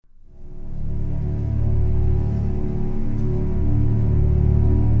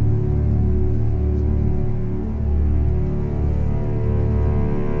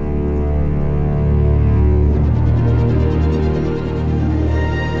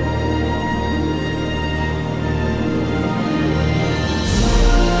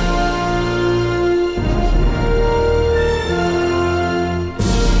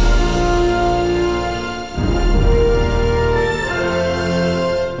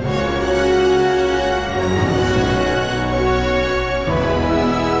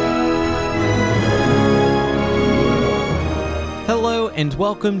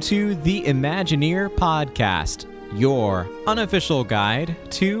welcome to the Imagineer Podcast, your unofficial guide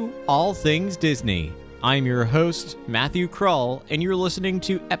to all things Disney. I'm your host, Matthew Krull, and you're listening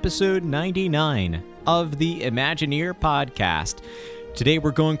to episode 99 of the Imagineer Podcast. Today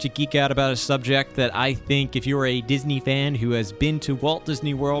we're going to geek out about a subject that I think if you're a Disney fan who has been to Walt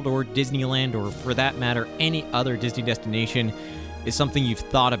Disney World or Disneyland, or for that matter, any other Disney destination, is something you've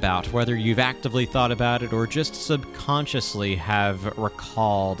thought about, whether you've actively thought about it or just subconsciously have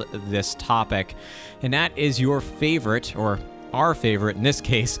recalled this topic. And that is your favorite, or our favorite in this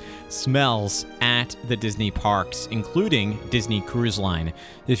case, smells at the Disney parks, including Disney Cruise Line.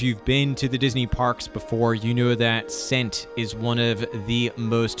 If you've been to the Disney parks before, you know that scent is one of the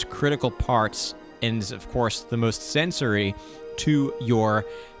most critical parts and, of course, the most sensory to your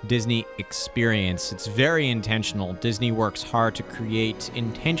Disney experience. It's very intentional. Disney works hard to create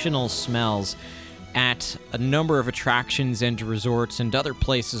intentional smells at a number of attractions and resorts and other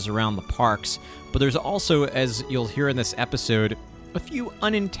places around the parks. But there's also, as you'll hear in this episode, a few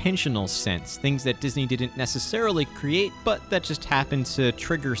unintentional scents, things that Disney didn't necessarily create, but that just happened to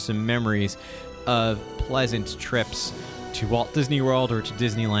trigger some memories of pleasant trips to Walt Disney World or to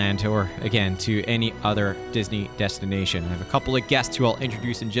Disneyland, or again, to any other Disney destination. I have a couple of guests who I'll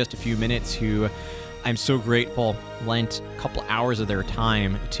introduce in just a few minutes who I'm so grateful lent a couple hours of their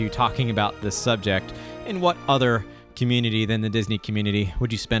time to talking about this subject. And what other community than the Disney community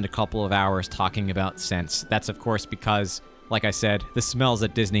would you spend a couple of hours talking about scents? That's, of course, because, like I said, the smells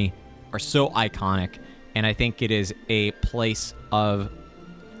at Disney are so iconic, and I think it is a place of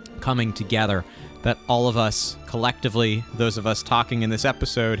coming together that all of us collectively, those of us talking in this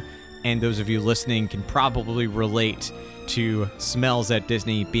episode, and those of you listening can probably relate to smells at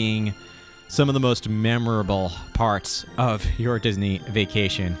Disney being some of the most memorable parts of your Disney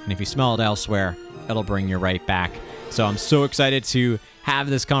vacation. And if you smell it elsewhere, it'll bring you right back. So I'm so excited to have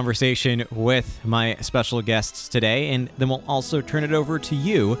this conversation with my special guests today, and then we'll also turn it over to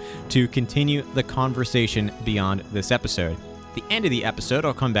you to continue the conversation beyond this episode. At the end of the episode,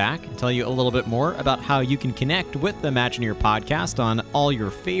 I'll come back and tell you a little bit more about how you can connect with the Imagineer Podcast on all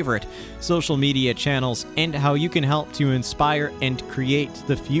your favorite social media channels and how you can help to inspire and create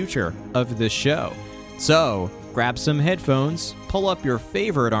the future of the show. So, grab some headphones, pull up your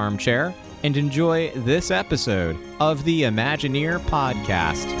favorite armchair, and enjoy this episode of the Imagineer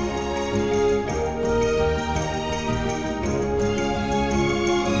Podcast.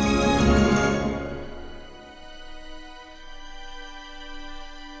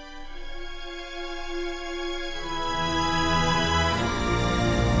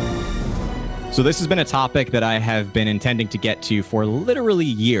 So this has been a topic that I have been intending to get to for literally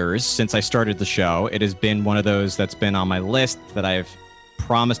years since I started the show. It has been one of those that's been on my list that I've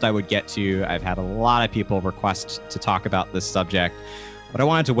promised I would get to. I've had a lot of people request to talk about this subject, but I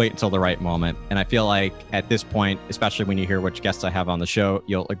wanted to wait until the right moment. And I feel like at this point, especially when you hear which guests I have on the show,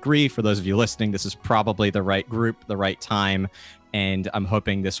 you'll agree, for those of you listening, this is probably the right group, the right time. And I'm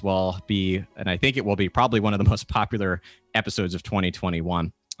hoping this will be, and I think it will be, probably one of the most popular episodes of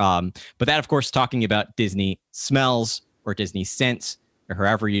 2021. But that, of course, talking about Disney smells or Disney scents, or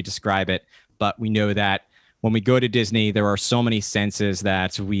however you describe it. But we know that when we go to Disney, there are so many senses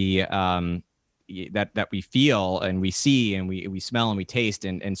that we that we feel and we see and we smell and we taste,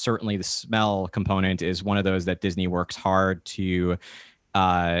 and certainly the smell component is one of those that Disney works hard to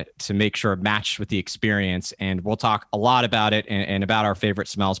make sure match with the experience. And we'll talk a lot about it and about our favorite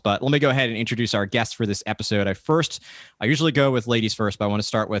smells. But let me go ahead and introduce our guests for this episode. I usually go with ladies first, but I want to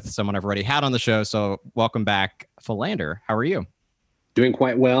start with someone I've already had on the show. So welcome back, Philander. How are you? Doing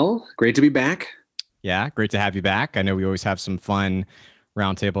quite well. Great to be back. Yeah, great to have you back. I know we always have some fun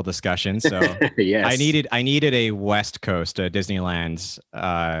roundtable discussions. So yes. I needed a West Coast, a Disneyland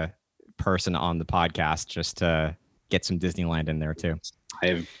person on the podcast just to get some Disneyland in there too. I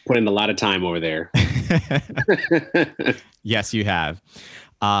have put in a lot of time over there. Yes, you have.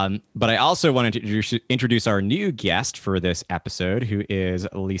 But I also wanted to introduce our new guest for this episode, who is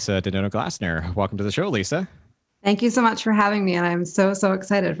Lisa Donato-Glassner. Welcome to the show, Lisa. Thank you so much for having me, and I'm so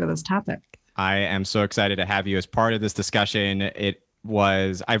excited for this topic. I am so excited to have you as part of this discussion.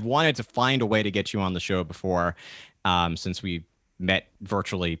 I've wanted to find a way to get you on the show before, since we met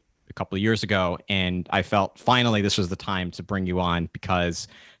virtually a couple of years ago, and I felt finally this was the time to bring you on because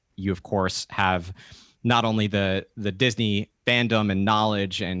you, of course, have not only the Disney fandom and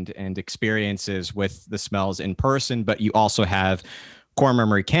knowledge and experiences with the smells in person, but you also have Core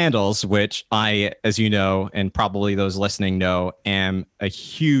Memory Candles, which I, as you know, and probably those listening know, am a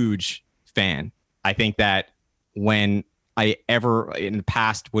huge fan. I think that when I ever in the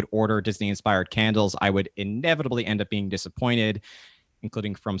past would order Disney-inspired candles, I would inevitably end up being disappointed.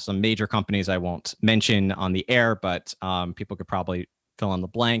 including from some major companies I won't mention on the air, but people could probably fill in the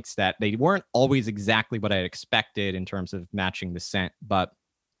blanks, that they weren't always exactly what I had expected in terms of matching the scent. But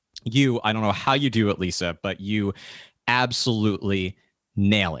I don't know how you do it, Lisa, but you absolutely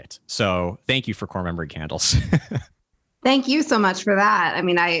nail it. So thank you for Core Memory Candles. Thank you so much for that. I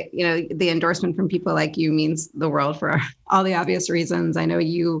mean, the endorsement from people like you means the world for all the obvious reasons. I know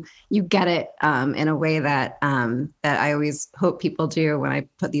you get it in a way that I always hope people do when I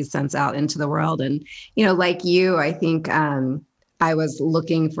put these scents out into the world. And, like you, I think I was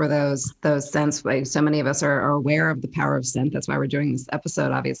looking for those scents. Like so many of us are aware of the power of scent. That's why we're doing this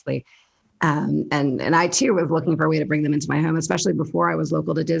episode, obviously. And I too was looking for a way to bring them into my home, especially before I was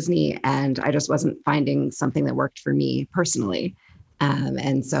local to Disney, and I just wasn't finding something that worked for me personally.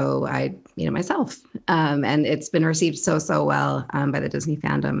 And so I, myself, and it's been received so well by the Disney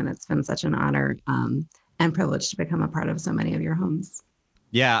fandom, and it's been such an honor and privilege to become a part of so many of your homes.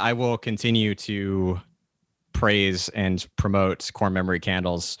 Yeah, I will continue to praise and promote Core Memory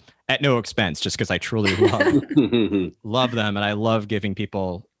Candles at no expense, just because I truly love them, and I love giving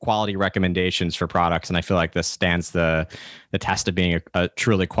people quality recommendations for products. And I feel like this stands the test of being a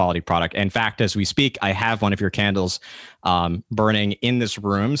truly quality product. In fact, as we speak, I have one of your candles burning in this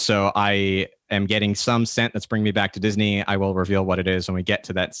room. So I am getting some scent that's bringing me back to Disney. I will reveal what it is when we get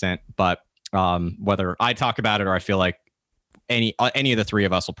to that scent. But whether I talk about it or I feel like any of the three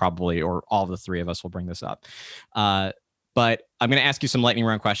of us will probably, or all of the three of us will bring this up. But I'm going to ask you some lightning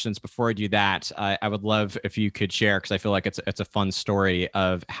round questions. Before I do that, I would love if you could share, because I feel like it's a fun story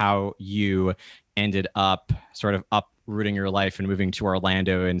of how you ended up sort of uprooting your life and moving to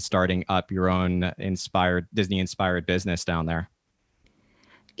Orlando and starting up your own Disney-inspired business down there.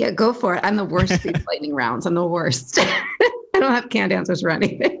 Yeah, go for it. I'm the worst at these lightning rounds. I'm the worst. I don't have canned answers for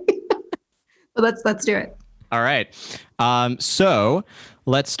anything. But let's do it. All right. So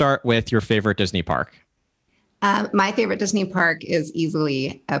let's start with your favorite Disney park. My favorite Disney park is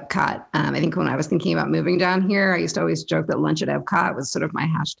easily Epcot. I think when I was thinking about moving down here, I used to always joke that lunch at Epcot was sort of my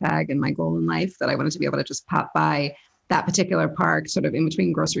hashtag and my goal in life, that I wanted to be able to just pop by that particular park sort of in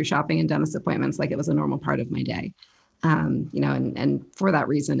between grocery shopping and dentist appointments like it was a normal part of my day. And for that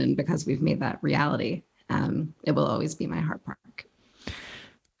reason, and because we've made that reality, it will always be my heart park.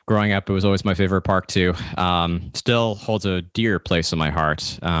 Growing up, it was always my favorite park too. Still holds a dear place in my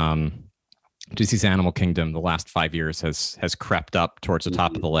heart. Disney's Animal Kingdom, the last 5 years has crept up towards the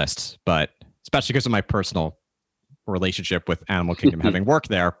top of the list, but especially because of my personal relationship with Animal Kingdom, having worked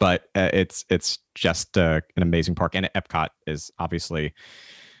there. But it's just an amazing park, and Epcot is obviously,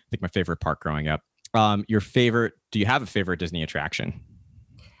 I think, my favorite park growing up. Do you have a favorite Disney attraction?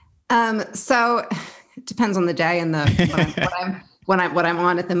 So it depends on the day and what I'm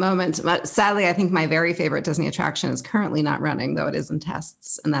on at the moment. But sadly, I think my very favorite Disney attraction is currently not running, though it is in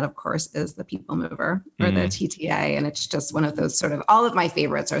tests. And that, of course, is the People Mover, or the TTA. And it's just one of those sort of, all of my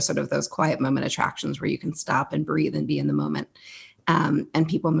favorites are sort of those quiet moment attractions where you can stop and breathe and be in the moment. And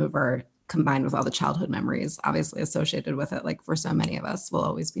People Mover, combined with all the childhood memories obviously associated with it, like for so many of us, will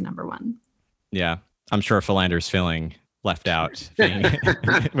always be number one. Yeah, I'm sure Philander's feeling left out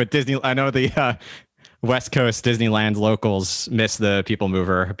with Disney. I know the West Coast Disneyland locals miss the People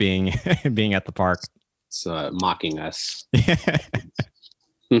Mover being at the park. It's mocking us.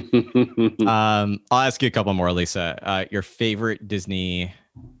 I'll ask you a couple more, Lisa. Your favorite Disney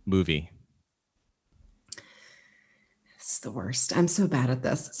movie? It's the worst. I'm so bad at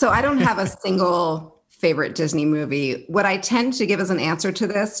this. So I don't have a single favorite Disney movie. What I tend to give as an answer to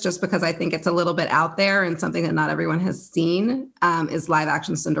this, just because I think it's a little bit out there and something that not everyone has seen, is live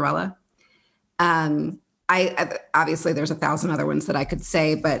action Cinderella. I obviously there's 1,000 other ones that I could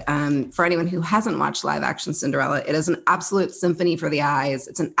say, but for anyone who hasn't watched live action Cinderella, it is an absolute symphony for the eyes.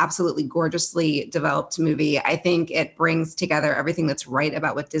 It's an absolutely gorgeously developed movie. I think it brings together everything that's right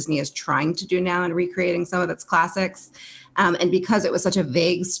about what Disney is trying to do now in recreating some of its classics. And because it was such a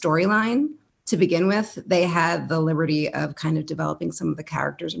vague storyline to begin with, they had the liberty of kind of developing some of the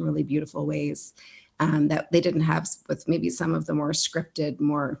characters in really beautiful ways that they didn't have with maybe some of the more scripted,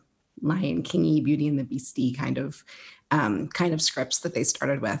 more Lion King-y, Beauty and the Beastie kind of scripts that they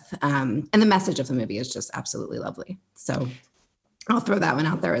started with. And the message of the movie is just absolutely lovely. So I'll throw that one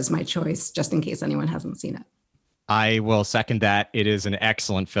out there as my choice, just in case anyone hasn't seen it. I will second that. It is an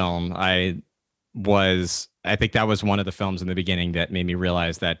excellent film. I think that was one of the films in the beginning that made me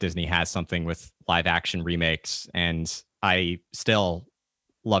realize that Disney has something with live action remakes. And I still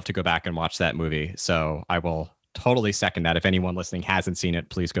love to go back and watch that movie. So I will totally second that. If anyone listening hasn't seen it,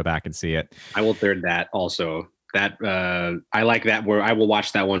 please go back and see it. I will third that also. That I like that, where I will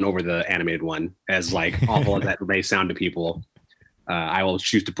watch that one over the animated one, as like awful as that may sound to people. I will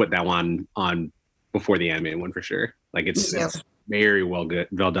choose to put that one on before the animated one for sure. Like it's very well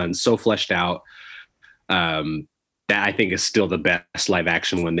done, so fleshed out. That I think is still the best live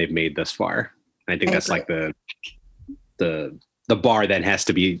action one they've made thus far. I think that's like the bar that has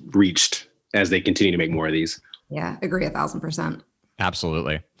to be reached as they continue to make more of these. Yeah, agree 1,000%.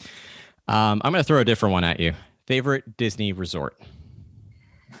 Absolutely. I'm going to throw a different one at you. Favorite Disney resort?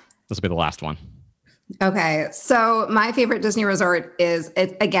 This will be the last one. Okay, so my favorite Disney resort is,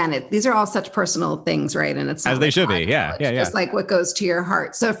 these are all such personal things, right? And it's as they should be, yeah. Just like what goes to your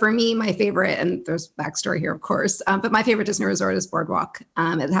heart. So for me, my favorite, and there's backstory here, of course, but my favorite Disney resort is Boardwalk.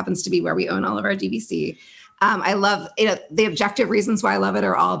 It happens to be where we own all of our DVC. I love, the objective reasons why I love it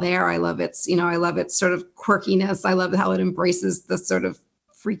are all there. I love its sort of quirkiness. I love how it embraces the sort of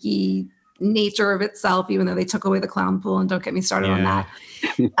freaky nature of itself, even though they took away the clown pool, and don't get me started on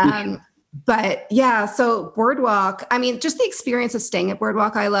that. But yeah, so Boardwalk, I mean, just the experience of staying at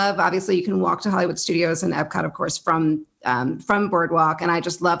Boardwalk, I love. Obviously, you can walk to Hollywood Studios and Epcot, of course, from Boardwalk. And I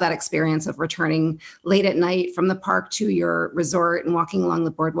just love that experience of returning late at night from the park to your resort and walking along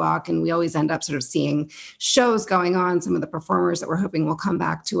the boardwalk. And we always end up sort of seeing shows going on, some of the performers that we're hoping will come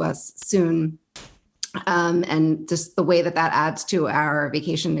back to us soon. And just the way that adds to our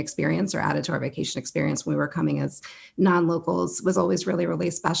vacation experience, or added to our vacation experience when we were coming as non-locals, was always really, really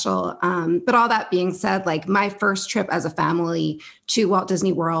special. But all that being said, like my first trip as a family to Walt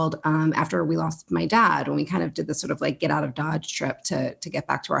Disney World, after we lost my dad, when we kind of did this sort of like get out of Dodge trip to get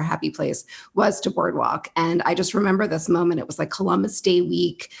back to our happy place, was to Boardwalk. And I just remember this moment. It was like Columbus Day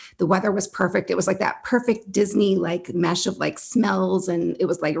week. The weather was perfect. It was like that perfect Disney like mesh of like smells. And it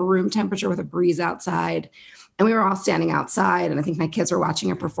was like room temperature with a breeze outside. And we were all standing outside, and I think my kids were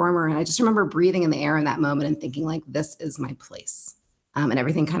watching a performer. And I just remember breathing in the air in that moment and thinking like, this is my place. And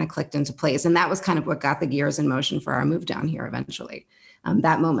everything kind of clicked into place. And that was kind of what got the gears in motion for our move down here eventually,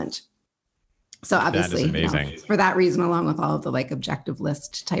 that moment. So obviously, for that reason, along with all of the like objective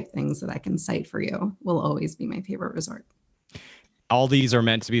list type things that I can cite for you, will always be my favorite resort. All these are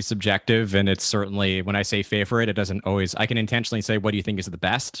meant to be subjective, and it's certainly, when I say favorite, it doesn't always, I can intentionally say, what do you think is the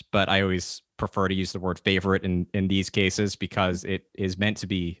best? But I always prefer to use the word favorite in these cases, because it is meant to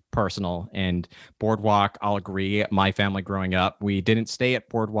be personal. And Boardwalk, I'll agree, my family growing up, we didn't stay at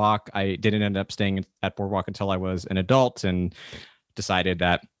Boardwalk. I didn't end up staying at Boardwalk until I was an adult, and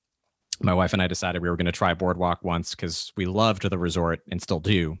my wife and I decided we were going to try Boardwalk once because we loved the resort and still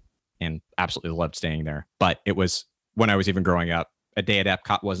do, and absolutely loved staying there. But it was when I was even growing up. A day at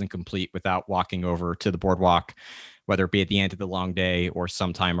Epcot wasn't complete without walking over to the Boardwalk, whether it be at the end of the long day or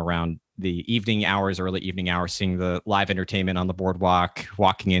sometime around the evening hours, early evening hours, seeing the live entertainment on the Boardwalk,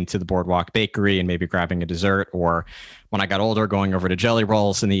 walking into the Boardwalk Bakery and maybe grabbing a dessert, or when I got older, going over to Jelly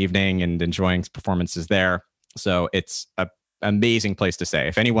Rolls in the evening and enjoying performances there. So it's an amazing place to stay.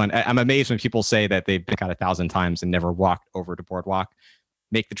 If anyone, I'm amazed when people say that they've been out 1,000 times and never walked over to Boardwalk.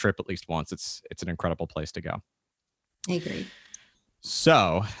 Make the trip at least once. It's an incredible place to go. I agree.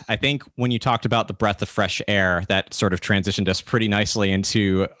 So I think when you talked about the breath of fresh air, that sort of transitioned us pretty nicely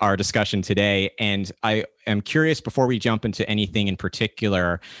into our discussion today. And I am curious, before we jump into anything in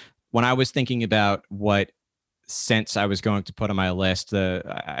particular, when I was thinking about what scents I was going to put on my list,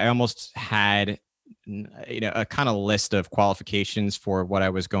 I almost had a kind of list of qualifications for how I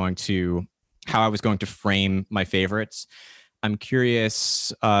was going to frame my favorites. I'm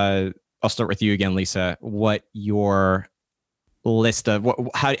curious, I'll start with you again, Lisa, what your list of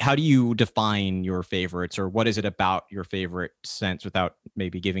how do you define your favorites, or what is it about your favorite scents, without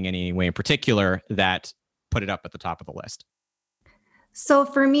maybe giving any way in particular, that put it up at the top of the list? So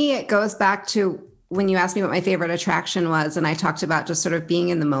for me, it goes back to when you asked me what my favorite attraction was, and I talked about just sort of being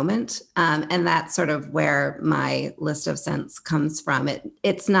in the moment. And that's sort of where my list of scents comes from.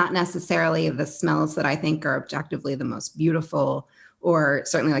 It's not necessarily the smells that I think are objectively the most beautiful, or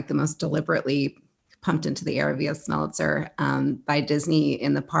certainly like the most deliberately pumped into the air via Smeltzer by Disney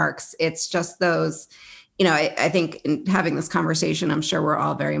in the parks. It's just those, I think in having this conversation, I'm sure we're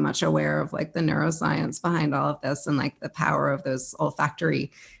all very much aware of like the neuroscience behind all of this, and like the power of those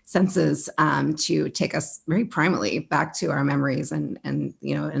olfactory senses to take us very primally back to our memories and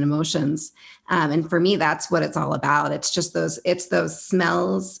emotions. And for me, that's what it's all about. It's just those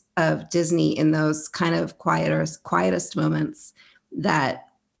smells of Disney in those kind of quietest moments that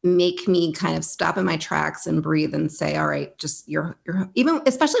make me kind of stop in my tracks and breathe and say, all right, just you're even,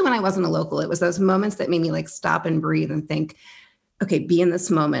 especially when I wasn't a local, it was those moments that made me like stop and breathe and think, okay, be in this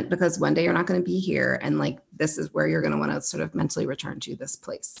moment, because one day you're not going to be here. And like, this is where you're going to want to sort of mentally return to this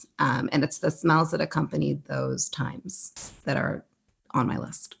place. And it's the smells that accompany those times that are on my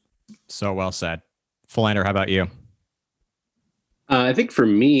list. So well said. Philander, how about you? I think for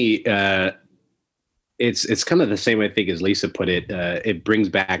me, it's kind of the same, I think, as Lisa put it. It brings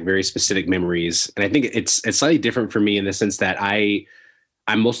back very specific memories, and I think it's slightly different for me in the sense that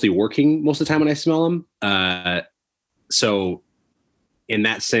I'm mostly working most of the time when I smell them. So in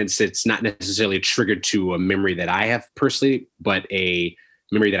that sense, it's not necessarily triggered to a memory that I have personally, but a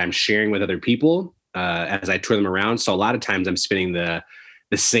memory that I'm sharing with other people as I tour them around. So a lot of times I'm spending the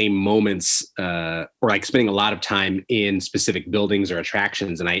same moments or like spending a lot of time in specific buildings or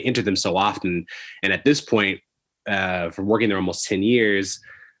attractions, and I enter them so often. And at this point, from working there almost 10 years,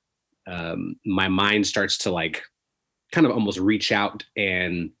 my mind starts to like kind of almost reach out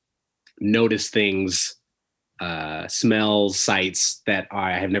and notice things, smells, sights that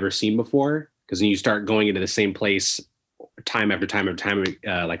I have never seen before. Because when you start going into the same place time after time after time,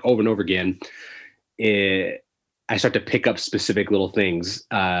 like over and over again, I start to pick up specific little things.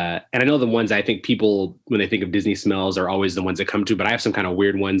 And I know the ones I think people, when they think of Disney smells, are always the ones that come to, but I have some kind of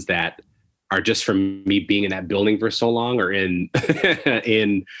weird ones that are just from me being in that building for so long, or in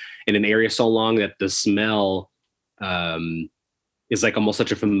in an area so long, that the smell is like almost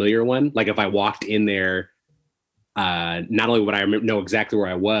such a familiar one. Like if I walked in there, not only would I know exactly where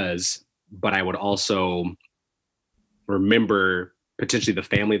I was, but I would also remember potentially the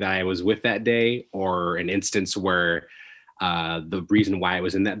family that I was with that day, or an instance where the reason why I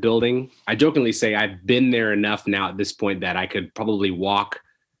was in that building. I jokingly say I've been there enough now at this point that I could probably walk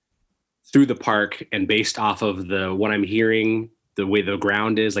through the park, and based off of what I'm hearing, the way the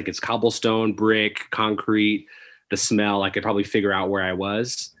ground is, like it's cobblestone, brick, concrete, the smell, I could probably figure out where I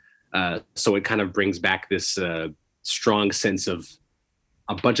was. So it kind of brings back this strong sense of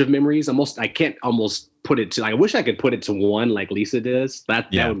a bunch of memories. I can't almost put it to, I wish I could put it to one like Lisa does. That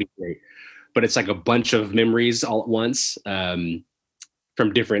would be great. But it's like a bunch of memories all at once, from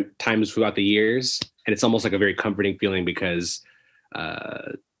different times throughout the years. And it's almost like a very comforting feeling because,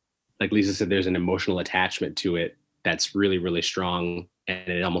 like Lisa said, there's an emotional attachment to it that's really, really strong. And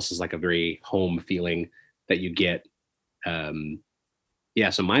it almost is like a very home feeling that you get.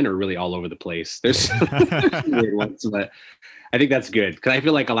 So mine are really all over the place. There's weird ones, but I think that's good, because I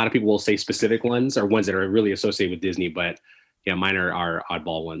feel like a lot of people will say specific ones or ones that are really associated with Disney, but yeah, mine are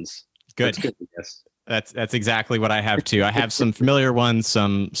oddball ones. Good. That's good, yes. That's exactly what I have too. I have some familiar ones,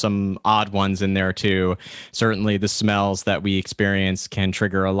 some odd ones in there too. Certainly the smells that we experience can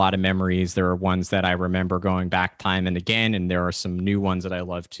trigger a lot of memories. There are ones that I remember going back time and again, and there are some new ones that I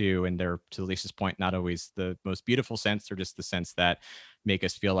love too. And they're, to Lisa's point, not always the most beautiful scents. They're just the scents that make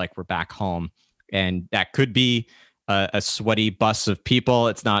us feel like we're back home. And that could be a sweaty bus of people.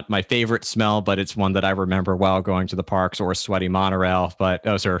 It's not my favorite smell, but it's one that I remember well, going to the parks, or a sweaty monorail. But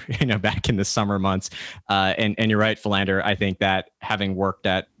those are, back in the summer months. And you're right, Philander. I think that having worked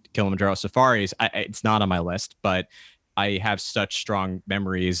at Kilimanjaro Safaris, it's not on my list, but I have such strong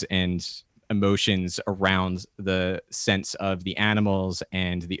memories and emotions around the sense of the animals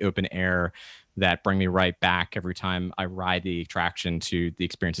and the open air that bring me right back every time I ride the attraction to the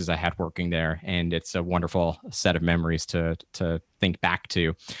experiences I had working there. And it's a wonderful set of memories to think back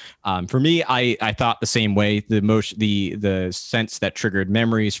to. For me, I thought the same way. The sense that triggered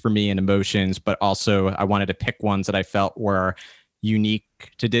memories for me and emotions, but also I wanted to pick ones that I felt were unique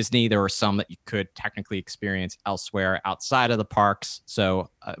to Disney. There were some that you could technically experience elsewhere outside of the parks. So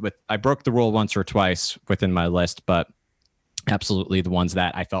I broke the rule once or twice within my list, but absolutely the ones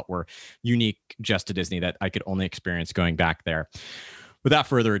that I felt were unique just to Disney, that I could only experience going back there. Without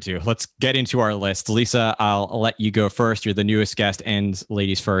further ado, let's get into our list. Lisa, I'll let you go first. You're the newest guest, and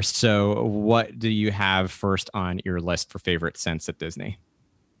ladies first. So what do you have first on your list for favorite scents at Disney?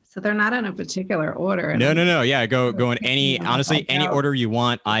 So they're not in a particular order. No. Yeah, go in any, honestly, any order you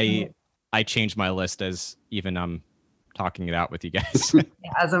want. I changed my list as even I'm talking it out with you guys. Yeah,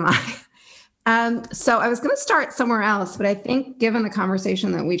 as am I. So I was going to start somewhere else, but I think given the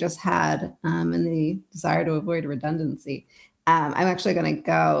conversation that we just had, and the desire to avoid redundancy, I'm actually going to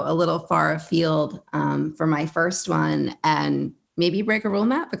go a little far afield for my first one, and maybe break a rule,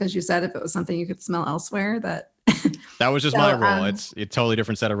 Matt, because you said if it was something you could smell elsewhere, that was just my rule. It's a totally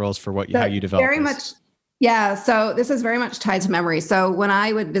different set of rules for how you develop. Very much. Yeah. So this is very much tied to memory. So when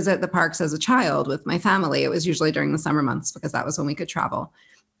I would visit the parks as a child with my family, it was usually during the summer months, because that was when we could travel.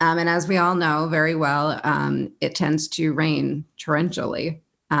 And as we all know very well, it tends to rain torrentially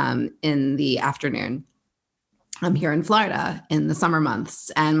in the afternoon. I'm here in Florida in the summer months.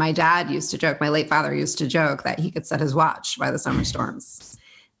 And my dad used to joke, my late father used to joke that he could set his watch by the summer storms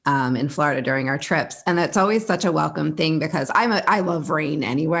in Florida during our trips. And that's always such a welcome thing, because I love rain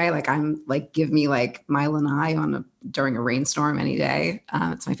anyway. Like give me like Mile and I during a rainstorm any day.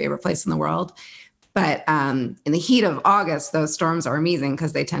 It's my favorite place in the world. But in the heat of August, those storms are amazing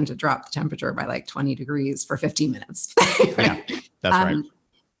because they tend to drop the temperature by like 20 degrees for 15 minutes. Yeah, that's right.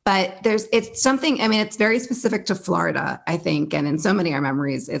 But it's something, I mean, it's very specific to Florida, I think. And in so many of our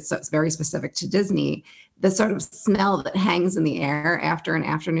memories, it's very specific to Disney, the sort of smell that hangs in the air after an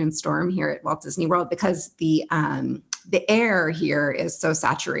afternoon storm here at Walt Disney World, because the air here is so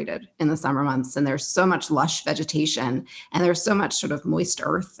saturated in the summer months, and there's so much lush vegetation, and there's so much sort of moist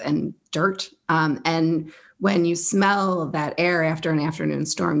earth and dirt. And when you smell that air after an afternoon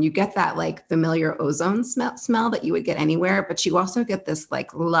storm, you get that like familiar ozone smell that you would get anywhere, but you also get this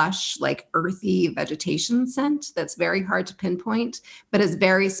like lush, like earthy vegetation scent that's very hard to pinpoint, but is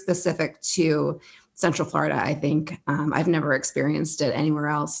very specific to Central Florida, I think. I've never experienced it anywhere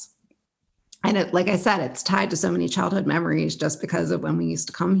else. And like I said, it's tied to so many childhood memories just because of when we used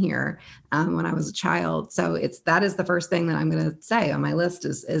to come here when I was a child. So that is the first thing that I'm going to say on my list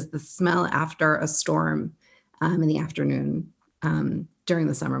is the smell after a storm in the afternoon during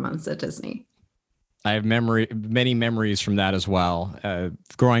the summer months at Disney. I have many memories from that as well.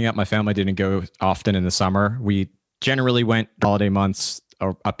 Growing up, my family didn't go often in the summer. We generally went holiday months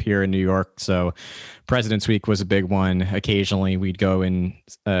up here in New York. So President's Week was a big one. Occasionally we'd go in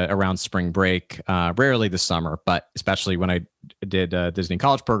around spring break, rarely this summer, but especially when I did a Disney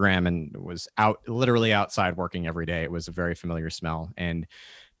college program and was literally outside working every day, it was a very familiar smell. And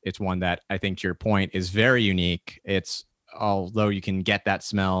it's one that I think, to your point, is very unique. Although you can get that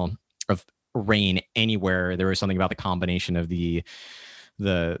smell of rain anywhere, there is something about the combination of the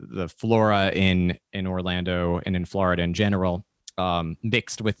flora in Orlando and in Florida in general,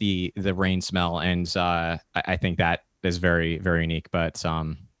 mixed with the rain smell, and I think that is very, very unique. But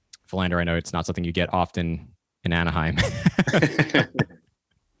Philander, I know it's not something you get often in Anaheim.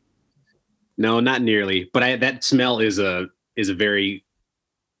 No, not nearly. But that smell is a very,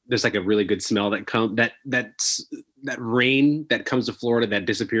 there's like a really good smell that rain that comes to Florida that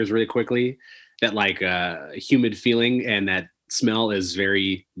disappears really quickly. That like humid feeling, and that smell is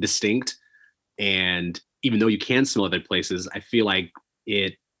very distinct. And even though you can smell other places, I feel like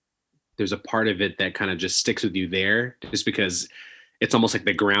there's a part of it that kind of just sticks with you there, just because it's almost like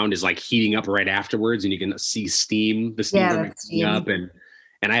the ground is like heating up right afterwards, and you can see steam, the steam coming up. And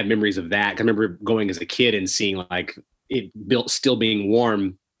I have memories of that. I remember going as a kid and seeing like it still being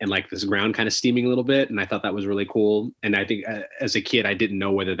warm and like this ground kind of steaming a little bit. And I thought that was really cool. And I think as a kid, I didn't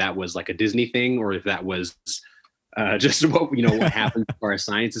know whether that was like a Disney thing or if that was just what happens as far as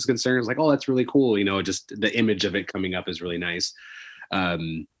science is concerned. It's like, oh, that's really cool. Just the image of it coming up is really nice. But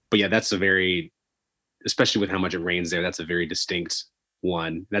yeah, that's especially with how much it rains there, that's a very distinct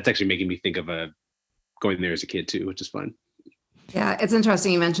one. That's actually making me think of going there as a kid too, which is fun. Yeah, it's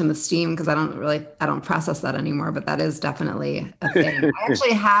interesting you mentioned the steam, because I don't process that anymore, but that is definitely a thing. I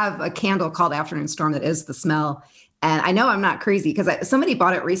actually have a candle called Afternoon Storm that is the smell. And I know I'm not crazy, because somebody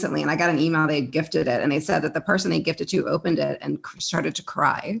bought it recently and I got an email, they gifted it, and they said that the person they gifted to opened it and started to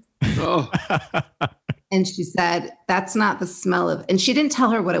cry. Oh. And she said, that's not the smell of, and she didn't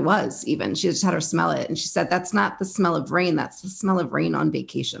tell her what it was even. She just had her smell it. And she said, that's not the smell of rain. That's the smell of rain on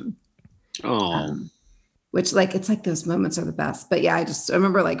vacation. Oh. Which it's like those moments are the best. But yeah, I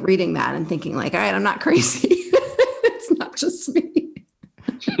remember like reading that and thinking like, all right, I'm not crazy. It's not just me.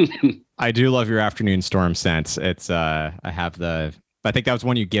 I do love your afternoon storm scents. It's I think that was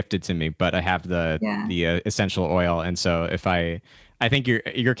one you gifted to me, but I have the essential oil. And so I think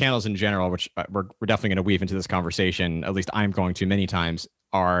your candles in general, which we're definitely going to weave into this conversation, at least I'm going to many times,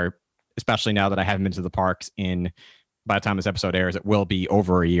 are, especially now that I haven't been to the parks by the time this episode airs, it will be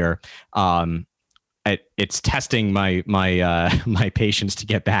over a year. It's testing my patience to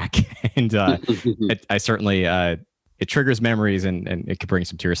get back, and I certainly it triggers memories and it could bring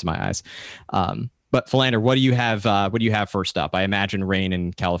some tears to my eyes. But Philander, what do you have? What do you have first up? I imagine rain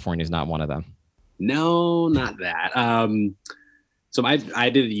in California is not one of them. No, not that. So I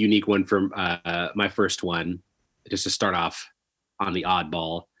did a unique one for my first one, just to start off on the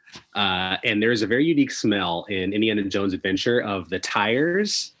oddball. And there's a very unique smell in Indiana Jones Adventure of the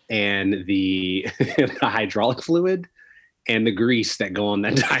tires and the hydraulic fluid and the grease that go on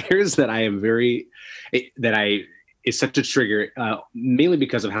the tires it's such a trigger, mainly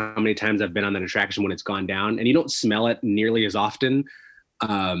because of how many times I've been on that attraction when it's gone down, and you don't smell it nearly as often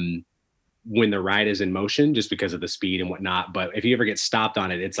when the ride is in motion, just because of the speed and whatnot. But if you ever get stopped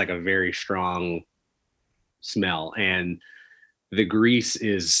on it, it's like a very strong smell. And the grease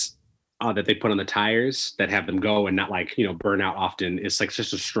is that they put on the tires that have them go and not burn out often. It's like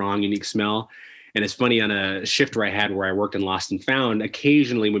just a strong, unique smell. And it's funny, on a shift where I worked in Lost and Found,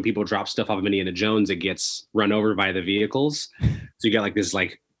 occasionally when people drop stuff off of Indiana Jones, it gets run over by the vehicles. So you got like this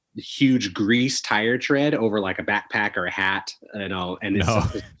huge grease tire tread over like a backpack or a hat, and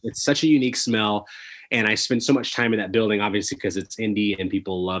it's such a unique smell. And I spend so much time in that building, obviously, because it's Indy and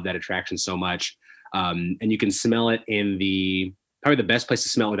people love that attraction so much. And you can smell it probably the best place to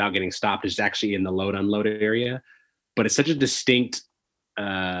smell it without getting stopped is actually in the load unload area. But it's such a distinct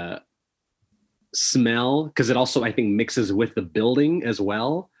smell because it also, I think, mixes with the building as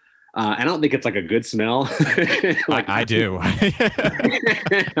well. I don't think it's like a good smell. Like I do.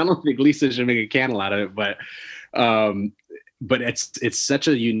 I don't think Lisa should make a candle out of it, but it's such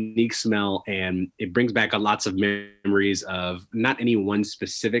a unique smell, and it brings back lots of memories of not any one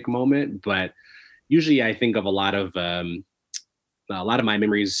specific moment, but usually I think of a lot of my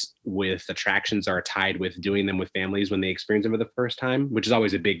memories with attractions are tied with doing them with families when they experience them for the first time, which is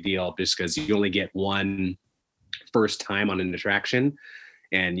always a big deal just because you only get one first time on an attraction.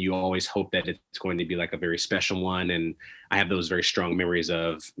 And you always hope that it's going to be like a very special one. And I have those very strong memories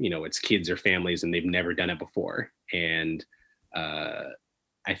of, it's kids or families and they've never done it before. And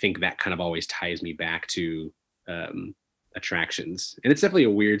I think that kind of always ties me back to attractions. And it's definitely a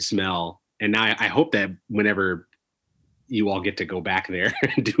weird smell. And now I hope that whenever you all get to go back there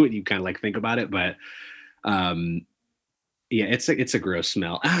and do it, you kind of like think about it. But yeah, it's a gross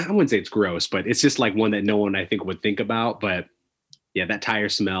smell. I wouldn't say it's gross, but it's just like one that no one I think would think about. But yeah, that tire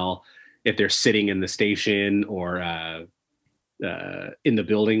smell, if they're sitting in the station or in the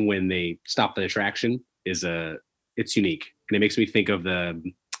building when they stop the attraction, it's unique. And it makes me think of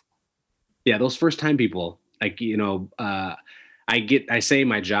those first time people. Like, I say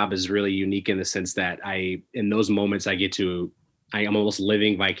my job is really unique in the sense that in those moments I'm almost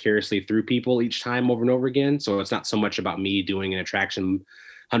living vicariously through people each time over and over again. So it's not so much about me doing an attraction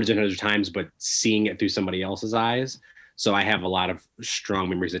hundreds and hundreds of times, but seeing it through somebody else's eyes. So I have a lot of strong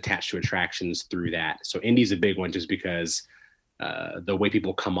memories attached to attractions through that. So Indy's a big one just because the way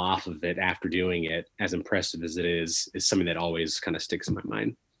people come off of it after doing it, as impressive as it is something that always kind of sticks in my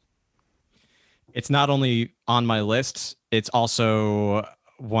mind. It's not only on my list, it's also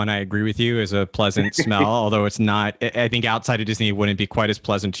one I agree with you is a pleasant smell, although it's not, I think outside of Disney it wouldn't be quite as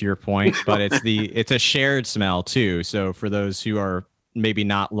pleasant to your point, but it's a shared smell too. So for those who are maybe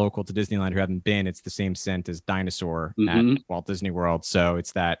not local to Disneyland who haven't been, it's the same scent as Dinosaur at Walt Disney World. So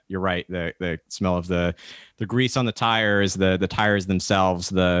it's that, you're right, the smell of the grease on the tires, the tires themselves,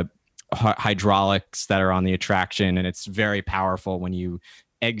 the hydraulics that are on the attraction. And it's very powerful when you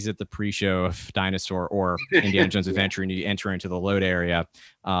exit the pre-show of Dinosaur or Indiana Jones Adventure and you enter into the load area.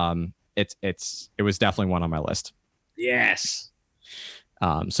 It was definitely one on my list. Yes.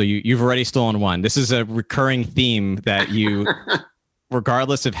 So you've already stolen one. This is a recurring theme that you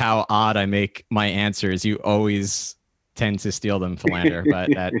regardless of how odd I make my answers, you always tend to steal them, Philander.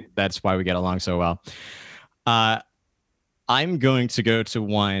 But that's why we get along so well. I'm going to go to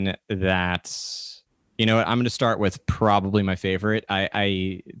one that, I'm going to start with probably my favorite.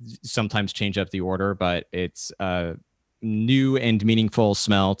 I sometimes change up the order, but it's a new and meaningful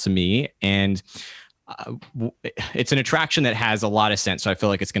smell to me. And it's an attraction that has a lot of scent. So I feel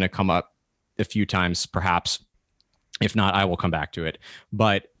like it's going to come up a few times, perhaps. If not, I will come back to it.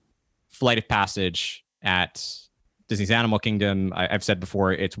 But Flight of Passage at Disney's Animal Kingdom, I've said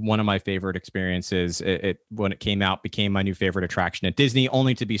before, it's one of my favorite experiences. When it came out, became my new favorite attraction at Disney,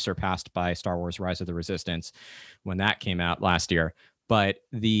 only to be surpassed by Star Wars Rise of the Resistance when that came out last year. But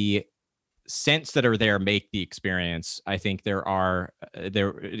the scents that are there make the experience. I think the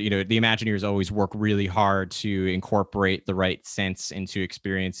Imagineers always work really hard to incorporate the right scents into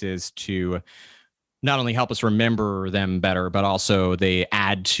experiences to not only help us remember them better, but also they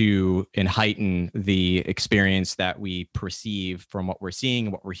add to and heighten the experience that we perceive from what we're seeing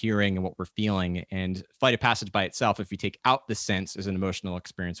and what we're hearing and what we're feeling. And Flight of Passage by itself, if you take out the sense, is an emotional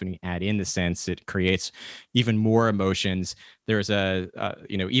experience. When you add in the sense, it creates even more emotions. There's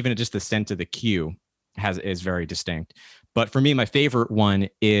even just the scent of the queue is very distinct. But for me, my favorite one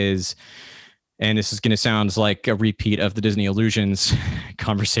is, and this is going to sound like a repeat of the Disney Illusions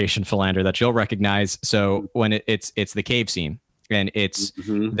conversation, Philander, that you'll recognize. So when it's the cave scene, and it's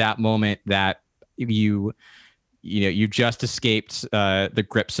that moment that you just escaped the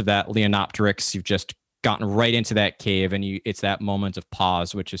grips of that Leonopteryx. You've just gotten right into that cave, and it's that moment of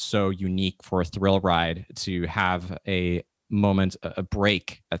pause, which is so unique for a thrill ride, to have a moment, a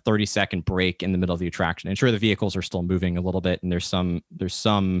break, a 30-second break in the middle of the attraction. And sure, the vehicles are still moving a little bit, and there's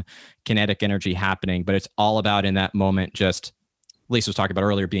some kinetic energy happening, but it's all about, in that moment, just Lisa was talking about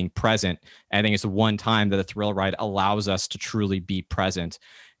earlier, being present. I think it's the one time that a thrill ride allows us to truly be present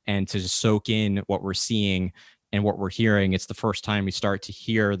and to soak in what we're seeing and what we're hearing. It's the first time we start to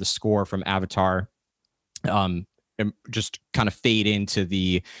hear the score from Avatar. just kind of fade into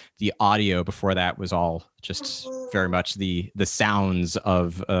the audio. Before that was all just very much the sounds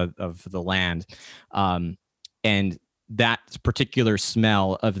of the land, and that particular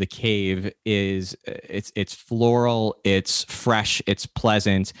smell of the cave is it's floral, it's fresh, it's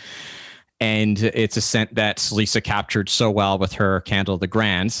pleasant. And it's a scent that Lisa captured so well with her candle, the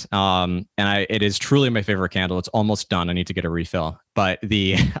Grand. It is truly my favorite candle. It's almost done. I need to get a refill, but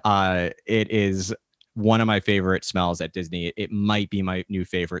it is one of my favorite smells at Disney. It might be my new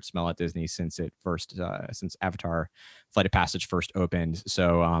favorite smell at Disney since Avatar Flight of Passage first opened.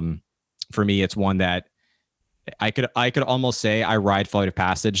 So for me, it's one that I could almost say I ride Flight of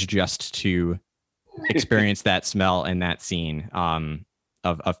Passage just to experience that smell and that scene.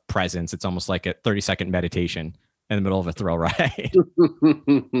 Of presence. It's almost like a 30-second meditation in the middle of a thrill ride.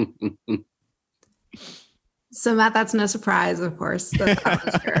 So Matt, that's no surprise, of course. That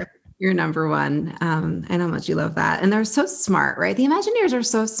was your number one. I know how much you love that. And they're so smart, right? The Imagineers are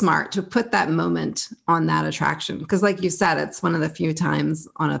so smart to put that moment on that attraction. Because like you said, it's one of the few times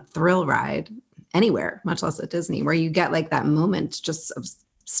on a thrill ride anywhere, much less at Disney, where you get like that moment just of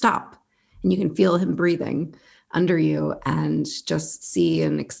stop and you can feel him breathing under you and just see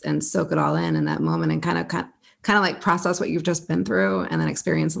and soak it all in that moment and kind of like process what you've just been through and then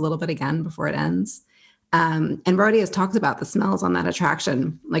experience a little bit again before it ends. And Brody has talked about the smells on that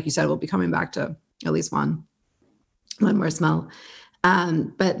attraction. Like you said, we'll be coming back to at least one more smell.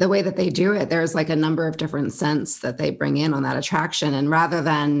 But the way that they do it, there's like a number of different scents that they bring in on that attraction. And rather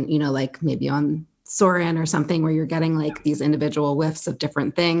than, like maybe on Soarin' or something where you're getting like these individual whiffs of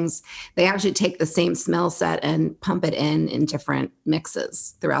different things, they actually take the same smell set and pump it in different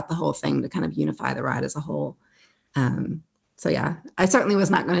mixes throughout the whole thing to kind of unify the ride as a whole. So yeah, I certainly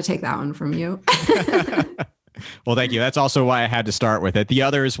was not going to take that one from you. Well, thank you. That's also why I had to start with it. The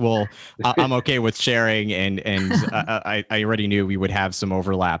others I'm okay with sharing, and I already knew we would have some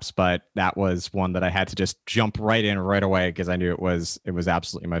overlaps, but that was one that I had to just jump right in right away because I knew it was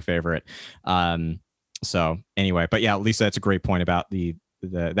absolutely my favorite. So anyway, but yeah, Lisa, that's a great point about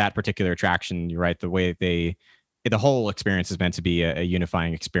that particular attraction. You're right. The way the whole experience is meant to be a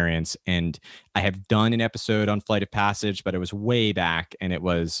unifying experience. And I have done an episode on Flight of Passage, but it was way back, and it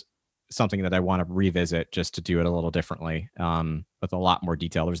was something that I want to revisit just to do it a little differently, with a lot more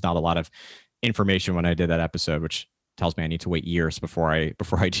detail. There's not a lot of information when I did that episode, which tells me I need to wait years before I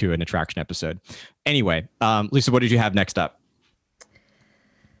do an attraction episode. Anyway, Lisa, what did you have next up?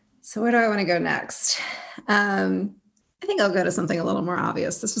 So where do I want to go next? I think I'll go to something a little more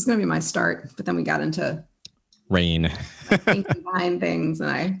obvious. This was going to be my start, but then we got into rain, thinking behind things, and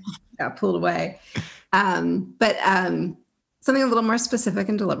I got pulled away. But something a little more specific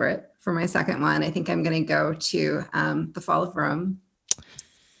and deliberate for my second one. I think I'm going to go to The Fall of Rome.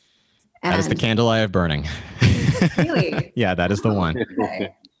 That is the candle I have burning. Really? Yeah, that is the one.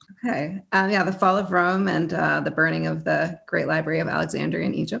 Okay. The Fall of Rome and the burning of the Great Library of Alexandria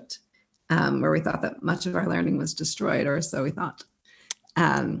in Egypt, where we thought that much of our learning was destroyed, or so we thought.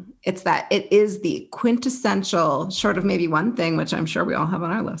 It is the quintessential, short of maybe one thing, which I'm sure we all have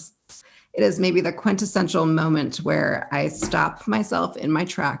on our lists. It is maybe the quintessential moment where I stop myself in my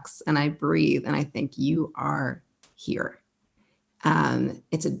tracks and I breathe and I think, you are here.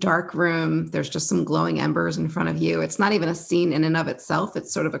 It's a dark room. There's just some glowing embers in front of you. It's not even a scene in and of itself.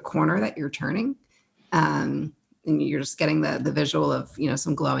 It's sort of a corner that you're turning. And you're just getting the visual of,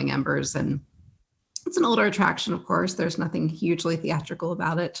 some glowing embers. And it's an older attraction, of course. There's nothing hugely theatrical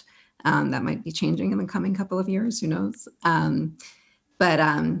about it. That might be changing in the coming couple of years. Who knows? But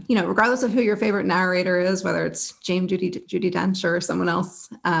regardless of who your favorite narrator is, whether it's Judi Dench or someone else,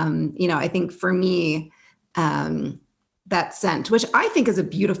 I think for me, that scent, which I think is a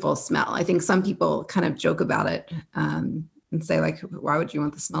beautiful smell. I think some people kind of joke about it and say, like, why would you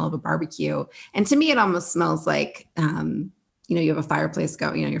want the smell of a barbecue? And to me, it almost smells like, you have a fireplace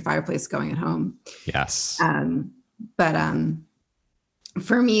going, your fireplace going at home. Yes.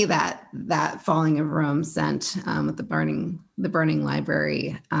 For me, that Falling of Rome scent with the burning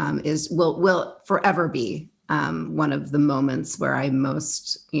library will forever be one of the moments where I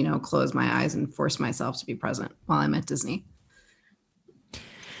most, close my eyes and force myself to be present while I'm at Disney.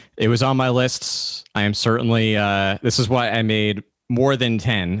 It was on my list. I am certainly, this is why I made more than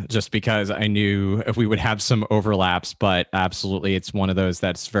 10, just because I knew if we would have some overlaps, but absolutely, it's one of those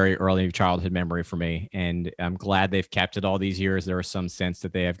that's very early childhood memory for me. And I'm glad they've kept it all these years. There are some scents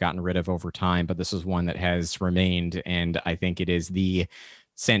that they have gotten rid of over time, but this is one that has remained. And I think it is the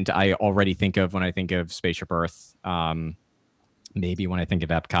scent I already think of when I think of Spaceship Earth, maybe when I think of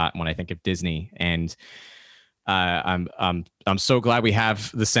Epcot, when I think of Disney. And I'm so glad we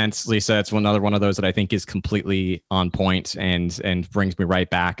have the scents, Lisa. It's another one of those that I think is completely on point and brings me right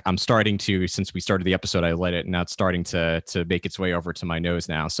back. I'm starting to, since we started the episode, I lit it, and now it's starting to make its way over to my nose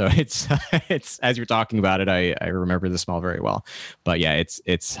now. So it's as you're talking about it, I remember the smell very well. But yeah,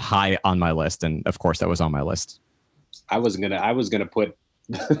 it's high on my list, and of course that was on my list. I was gonna put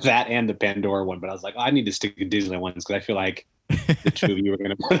that and the Pandora one, but I was like, I need to stick to Disneyland ones because I feel like the two of you were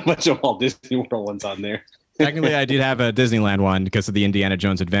gonna put a bunch of Walt Disney World ones on there. Technically, I did have a Disneyland one because of the Indiana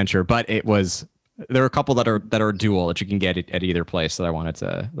Jones adventure, but there are a couple that are dual that you can get at either place that I wanted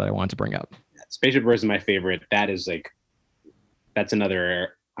to bring up. Spaceship Earth is my favorite. That's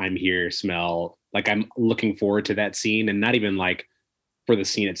another I'm here smell. Like I'm looking forward to that scene, and not even like for the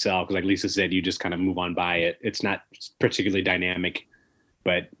scene itself, because like Lisa said, you just kind of move on by it. It's not particularly dynamic,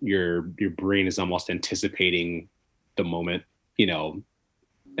 but your brain is almost anticipating the moment,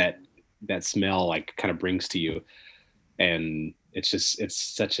 that smell like kind of brings to you. And it's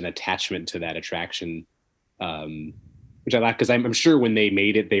such an attachment to that attraction, which I like, because I'm sure when they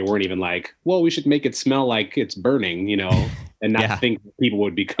made it, they weren't even like, well, we should make it smell like it's burning, and not think people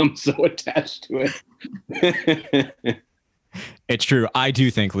would become so attached to it. It's true. I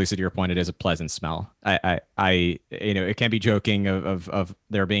do think, Lisa, to your point, it is a pleasant smell. I it can be joking of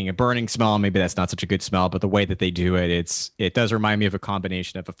there being a burning smell. Maybe that's not such a good smell, but the way that they do it, it does remind me of a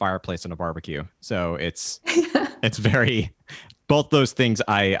combination of a fireplace and a barbecue. So it's very, both those things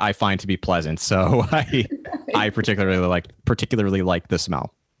I find to be pleasant. So I particularly like the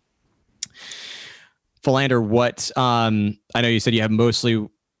smell. Philander, what? I know you said you have mostly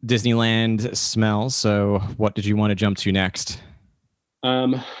Disneyland smells. So what did you want to jump to next?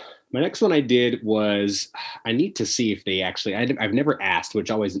 My next one I did was, I need to see if they actually, I've never asked, which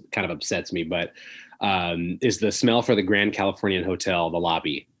always kind of upsets me, but is the smell for the Grand Californian Hotel, the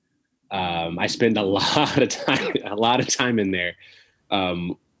lobby. I spend a lot of time in there,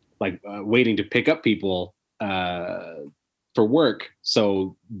 waiting to pick up people for work.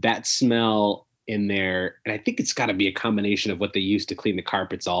 So that smell in there, and I think it's got to be a combination of what they use to clean the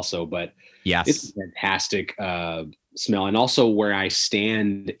carpets also, but yes, it's a fantastic smell. And also where I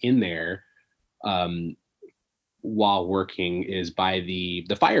stand in there while working is by the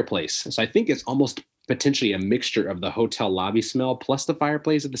fireplace. So I think it's almost potentially a mixture of the hotel lobby smell plus the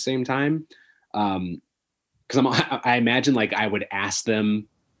fireplace at the same time. Because I imagine like I would ask them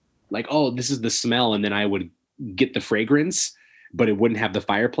like, oh, this is the smell, and then I would get the fragrance, but it wouldn't have the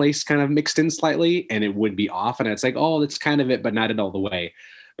fireplace kind of mixed in slightly, and it would be off. And it's like, oh, that's kind of it, but not it all the way.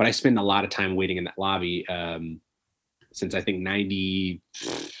 But I spend a lot of time waiting in that lobby, since I think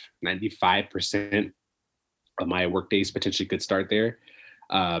 95% of my work days potentially could start there.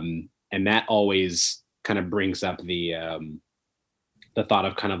 And that always kind of brings up the thought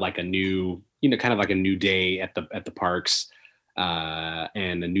of kind of like a new, kind of like a new day at the parks,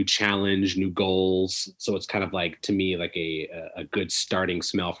 and a new challenge, new goals. So it's kind of like, to me, like a good starting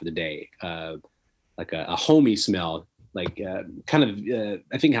smell for the day, like a homey smell, like kind of,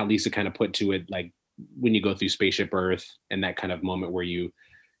 I think how Lisa kind of put to it, like when you go through Spaceship Earth and that kind of moment where you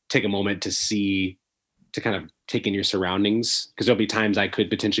take a moment to kind of take in your surroundings, because there'll be times I could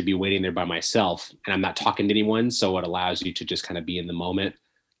potentially be waiting there by myself and I'm not talking to anyone. So it allows you to just kind of be in the moment,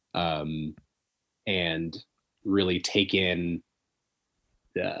 and really take in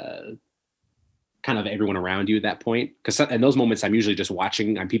the kind of everyone around you at that point. Because in those moments, I'm usually just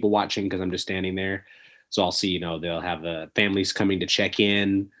watching. I'm people watching because I'm just standing there. So I'll see, they'll have families coming to check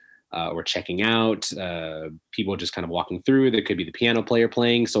in or checking out. People just kind of walking through. There could be the piano player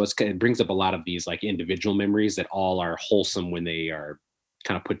playing. So it brings up a lot of these like individual memories that all are wholesome when they are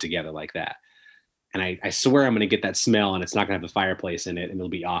kind of put together like that. And I swear I'm going to get that smell, and it's not going to have the fireplace in it, and it'll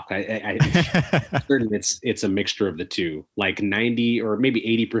be off. I'm certain it's a mixture of the two, like 90 or maybe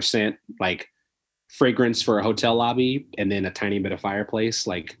 80% like fragrance for a hotel lobby, and then a tiny bit of fireplace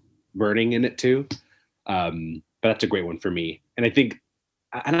like burning in it too. But that's a great one for me. And I think,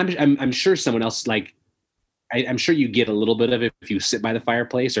 and I'm sure someone else, like I'm sure you get a little bit of it if you sit by the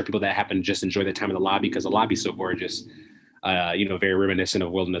fireplace, or people that happen to just enjoy the time in the lobby because the lobby's so gorgeous. Very reminiscent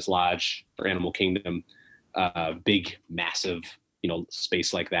of Wilderness Lodge or Animal Kingdom, big, massive,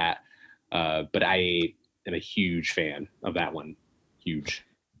 space like that. But I am a huge fan of that one. Huge.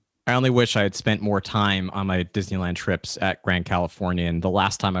 I only wish I had spent more time on my Disneyland trips at Grand Californian. The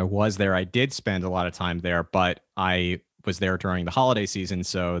last time I was there, I did spend a lot of time there, but I was there during the holiday season.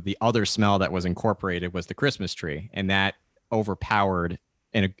 So the other smell that was incorporated was the Christmas tree, and that overpowered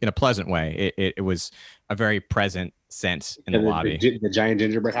in a pleasant way. It was a very present scent in the lobby. The giant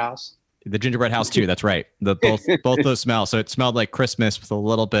gingerbread house. The gingerbread house too. That's right. Both those smells. So it smelled like Christmas with a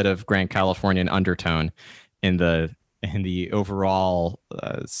little bit of Grand Californian undertone, in the overall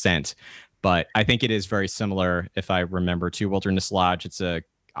scent. But I think it is very similar, if I remember, to Wilderness Lodge. It's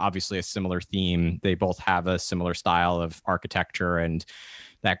obviously a similar theme. They both have a similar style of architecture and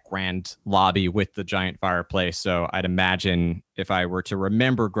that grand lobby with the giant fireplace. So I'd imagine if I were to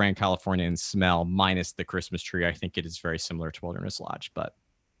remember Grand California and smell minus the Christmas tree, I think it is very similar to Wilderness Lodge. But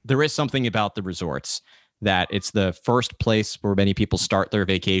there is something about the resorts that it's the first place where many people start their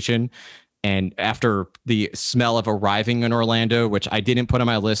vacation. And after the smell of arriving in Orlando, which I didn't put on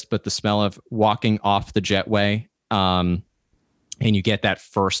my list, but the smell of walking off the jetway, and you get that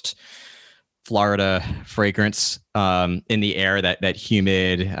first Florida fragrance in the air, that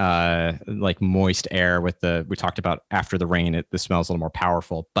humid, like moist air with we talked about after the rain, the smell is a little more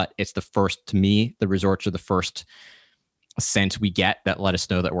powerful, but it's the first, to me, the resorts are the first scent we get that let us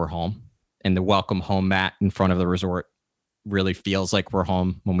know that we're home. And the welcome home mat in front of the resort really feels like we're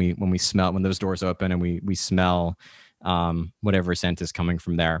home when those doors open and we smell whatever scent is coming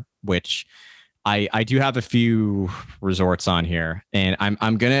from there, which I do have a few resorts on here, and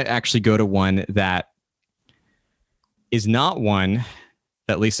I'm gonna actually go to one that is not one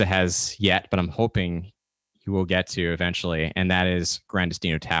that Lisa has yet, but I'm hoping you will get to eventually, and that is Gran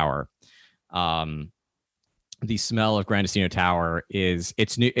Destino Tower. The smell of Gran Destino Tower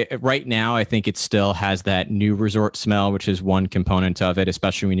it's new right now. I think it still has that new resort smell, which is one component of it,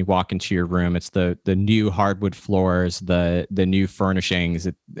 especially when you walk into your room. It's the new hardwood floors, the new furnishings.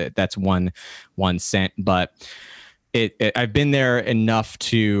 That's one scent, but I've been there enough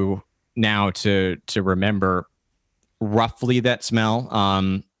to remember roughly that smell.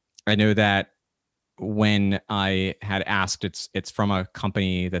 I know that when I had asked, it's from a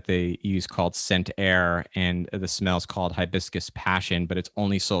company that they use called Scent Air, and the smell's called Hibiscus Passion, but it's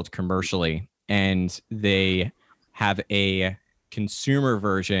only sold commercially. And they have a consumer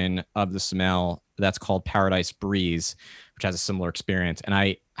version of the smell that's called Paradise Breeze, which has a similar experience. And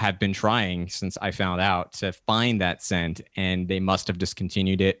I have been trying since I found out to find that scent, and they must have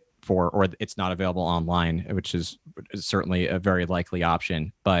discontinued it or it's not available online, which is certainly a very likely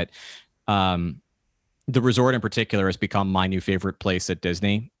option. But the resort in particular has become my new favorite place at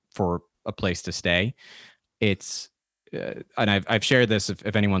Disney for a place to stay. It's, and I've shared this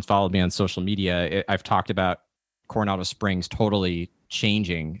if anyone's followed me on social media. I've talked about Coronado Springs totally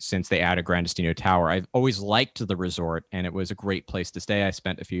changing since they added Gran Destino Tower. I've always liked the resort, and it was a great place to stay.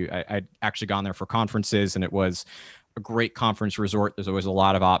 I'd actually gone there for conferences, and it was a great conference resort. There's always a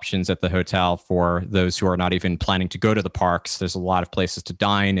lot of options at the hotel for those who are not even planning to go to the parks. There's a lot of places to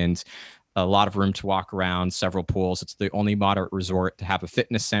dine and a lot of room to walk around, several pools. It's the only moderate resort to have a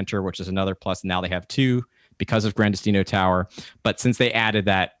fitness center, which is another plus. Now they have two because of Gran Destino Tower. But since they added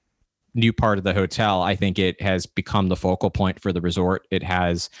that new part of the hotel, I think it has become the focal point for the resort. It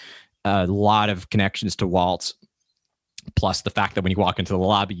has a lot of connections to Walt, plus the fact that when you walk into the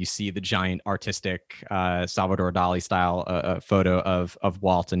lobby, you see the giant artistic Salvador Dali style photo of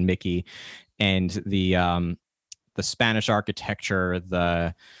Walt and Mickey, and the Spanish architecture,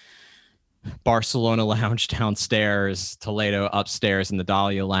 the Barcelona lounge downstairs, Toledo upstairs, and the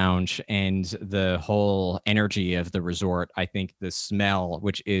Dahlia lounge, and the whole energy of the resort. I think the smell,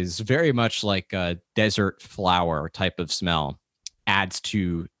 which is very much like a desert flower type of smell, adds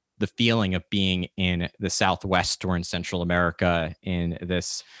to the feeling of being in the Southwest or in Central America in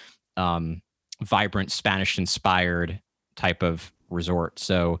this vibrant Spanish-inspired type of resort.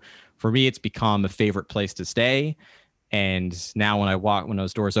 So for me, it's become a favorite place to stay. And now when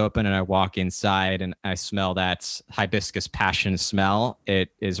those doors open and I walk inside and I smell that hibiscus passion smell,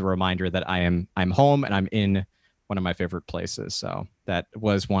 it is a reminder that I'm home and I'm in one of my favorite places. So that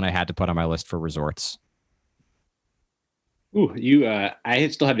was one I had to put on my list for resorts. Ooh, I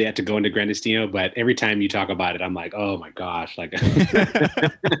still have yet to go into Gran Destino, but every time you talk about it, I'm like, oh my gosh, like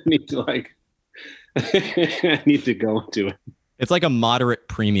I need to go into it. It's like a moderate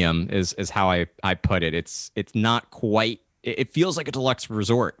premium is how I put it. It's not quite, it feels like a deluxe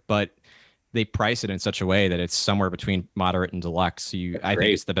resort, but they price it in such a way that it's somewhere between moderate and deluxe. I think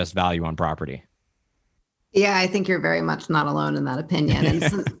it's the best value on property. Yeah, I think you're very much not alone in that opinion.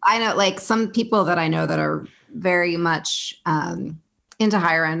 And I know like some people that I know that are very much into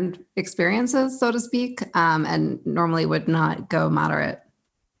higher end experiences, so to speak, and normally would not go moderate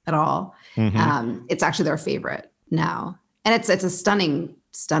at all. Mm-hmm. It's actually their favorite now. And it's a stunning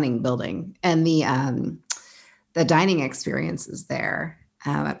building, and the dining experience is there.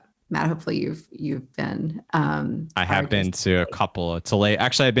 Matt, hopefully you've been. I have been to a couple of Toledo.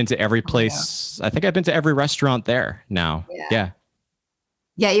 Actually, I've been to every place. Yeah. I think I've been to every restaurant there now. Yeah,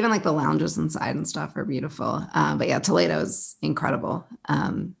 even like the lounges inside and stuff are beautiful. But yeah, Toledo is incredible.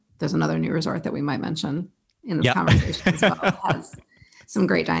 There's another new resort that we might mention. in this conversation as well, has some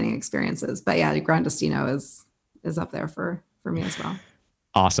great dining experiences. But yeah, Gran Destino is up there for me as well.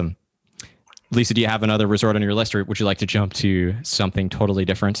 Awesome. Lisa, do you have another resort on your list, or would you like to jump to something totally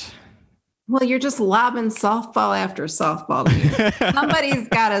different? Well, you're just lobbing softball after softball to me. Somebody's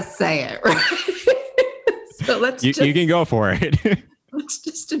got to say it, right? So you can go for it. Let's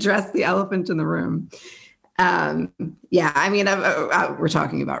just address the elephant in the room. Yeah, I mean, we're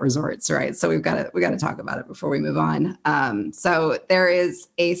talking about resorts, right? So we got to talk about it before we move on. So there is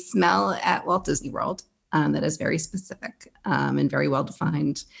a smell at Walt Disney World that is very specific and very well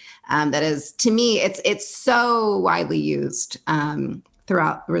defined. That is, to me, it's so widely used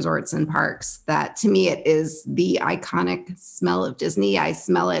throughout resorts and parks that, to me, it is the iconic smell of Disney. I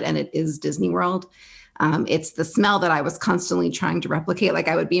smell it, and it is Disney World. It's the smell that I was constantly trying to replicate. Like,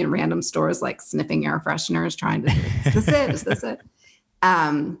 I would be in random stores, like sniffing air fresheners, trying to, is this it? Is this it?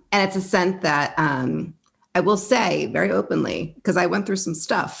 And it's a scent that I will say very openly, because I went through some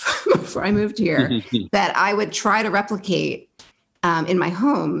stuff before I moved here, that I would try to replicate in my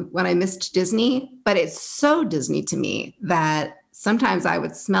home when I missed Disney. But it's so Disney to me that sometimes I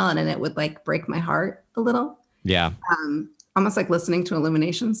would smell it and it would like break my heart a little. Yeah. Almost like listening to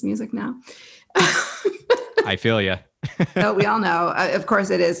Illuminations music now. I feel you. So we all know, of course,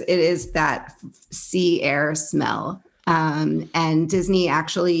 it is that sea air smell. And Disney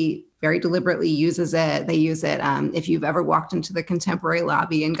actually very deliberately uses it. They use it. If you've ever walked into the Contemporary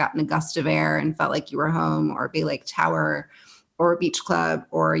lobby and gotten a gust of air and felt like you were home, or Bay Lake Tower, or a beach club,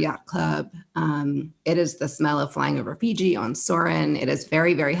 or a yacht club, it is the smell of flying over Fiji on Soarin'. It is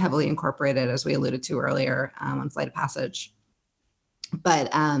very, very heavily incorporated, as we alluded to earlier, on Flight of Passage. But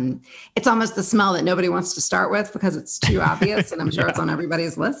it's almost the smell that nobody wants to start with because it's too obvious, and I'm sure it's on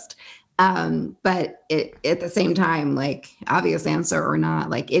everybody's list. But it, at the same time, like, obvious answer or not,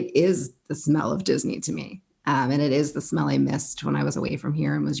 like, it is the smell of Disney to me. And it is the smell I missed when I was away from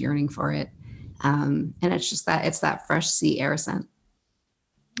here and was yearning for it. And it's just it's that fresh sea air scent.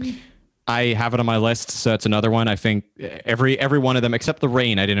 I have it on my list, so it's another one. I think every one of them, except the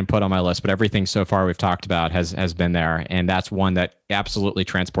rain, I didn't put on my list, but everything so far we've talked about has been there, and that's one that absolutely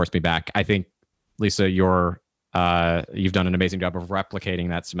transports me back. I think, Lisa, you've done an amazing job of replicating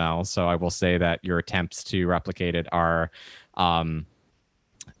that smell. So I will say that your attempts to replicate it are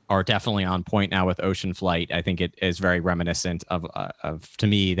definitely on point now with Ocean Flight. I think it is very reminiscent of to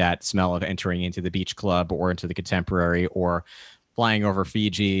me, that smell of entering into the beach club or into the Contemporary, or flying over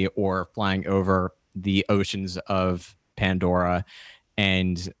Fiji, or flying over the oceans of Pandora,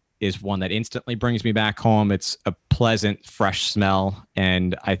 and is one that instantly brings me back home. It's a pleasant, fresh smell.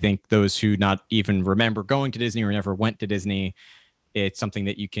 And I think those who not even remember going to Disney or never went to Disney, it's something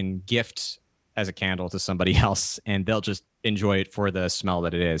that you can gift as a candle to somebody else, and they'll just enjoy it for the smell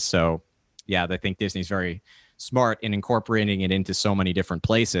that it is. So yeah, I think Disney's very smart in incorporating it into so many different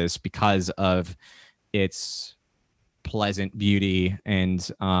places because of its pleasant beauty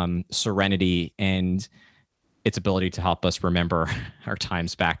and serenity, and its ability to help us remember our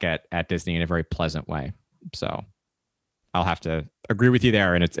times back at Disney in a very pleasant way. So I'll have to agree with you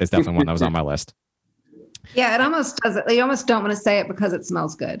there, and it's definitely one that was on my list. Yeah, it almost does it. You almost don't want to say it because it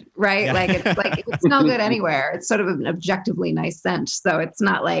smells good, right? Yeah. Like, it's like, it would smell good anywhere. It's sort of an objectively nice scent. So it's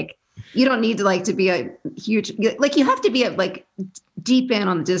not like, you don't need to like to be a huge, like, you have to be like deep in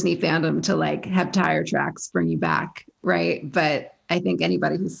on the Disney fandom to like have tire tracks bring you back, right? But I think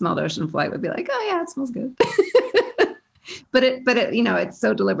anybody who smelled Ocean Flight would be like, oh yeah, it smells good. but it, you know, it's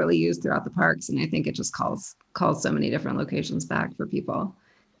so deliberately used throughout the parks, and I think it just calls so many different locations back for people.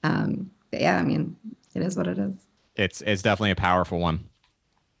 Yeah, I mean, it is what it is. It's definitely a powerful one.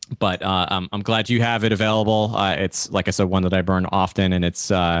 But I'm glad you have it available. It's, like I said, one that I burn often, and it's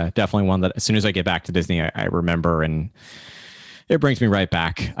definitely one that as soon as I get back to Disney, I remember, and it brings me right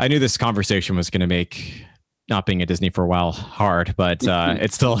back. I knew this conversation was going to make not being at Disney for a while hard, but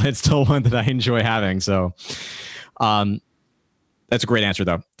it's still one that I enjoy having. So that's a great answer,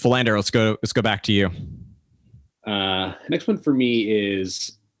 though. Philander, let's go back to you. Next one for me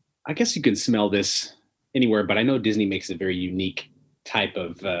is, I guess you can smell this anywhere, but I know Disney makes a very unique type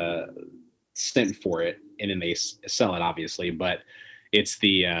of scent for it, and then they sell it, obviously, but it's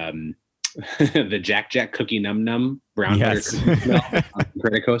the the Jack Jack cookie num num brown butter smell on the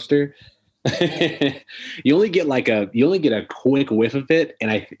Credit Coaster. you only get a quick whiff of it,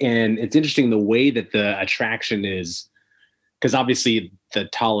 and it's interesting the way that the attraction is, because obviously the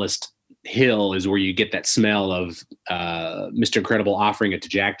tallest hill is where you get that smell of Mr. Incredible offering it to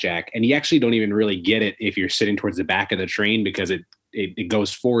Jack Jack, and you actually don't even really get it if you're sitting towards the back of the train because it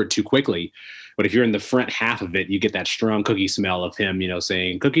goes forward too quickly. But if you're in the front half of it, you get that strong cookie smell of him,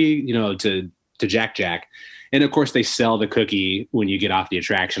 saying cookie, to Jack Jack. And of course they sell the cookie when you get off the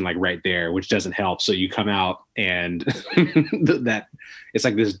attraction, like right there, which doesn't help. So you come out and that it's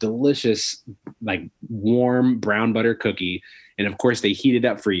like this delicious, like warm brown butter cookie. And of course they heat it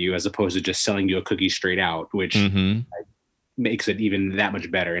up for you as opposed to just selling you a cookie straight out, which makes it even that much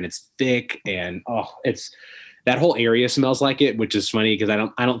better. And it's thick and it's that whole area smells like it, which is funny because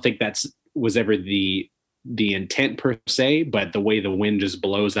I don't think was ever the intent per se, but the way the wind just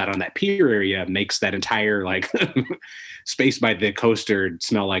blows out on that pier area makes that entire like space by the coaster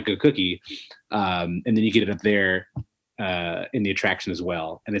smell like a cookie. And then you get it up there in the attraction as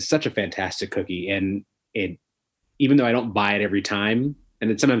well. And it's such a fantastic cookie. And even though I don't buy it every time, and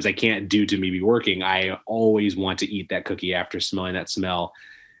then sometimes I can't due to me working, I always want to eat that cookie after smelling that smell.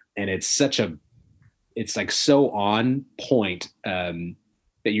 And it's like so on point,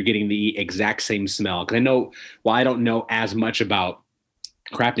 that you're getting the exact same smell. Because I know, while I don't know as much about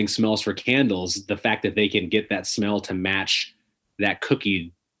crafting smells for candles, the fact that they can get that smell to match that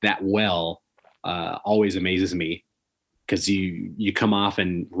cookie that well always amazes me. Because you come off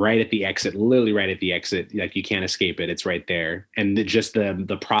and literally right at the exit, like you can't escape it. It's right there. And just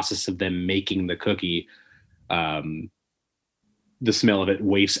the process of them making the cookie, the smell of it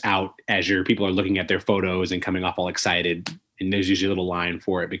wafts out as people are looking at their photos and coming off all excited. And there's usually a little line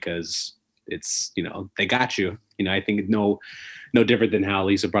for it because it's, they got you. I think no different than how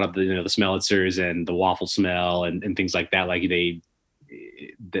Lisa brought up the Smellitzers and the waffle smell and things like that. Like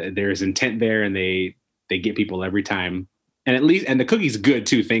there's intent there and they get people every time. And the cookie's good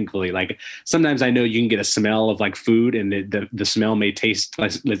too, thankfully. Like sometimes I know you can get a smell of like food and the smell may taste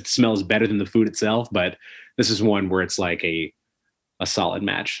like it smells better than the food itself. But this is one where it's like a solid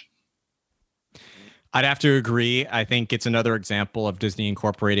match. I'd have to agree. I think it's another example of Disney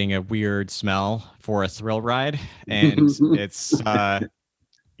incorporating a weird smell for a thrill ride. And it's,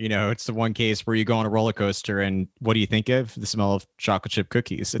 it's the one case where you go on a roller coaster and what do you think of? The smell of chocolate chip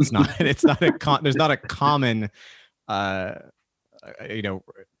cookies. There's not a common,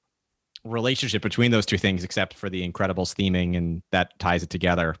 relationship between those two things, except for the Incredibles theming, and that ties it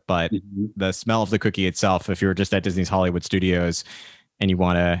together. But the smell of the cookie itself, if you're just at Disney's Hollywood Studios and you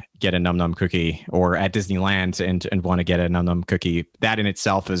want to get a Num Num cookie, or at Disneyland and want to get a Num Num cookie, that in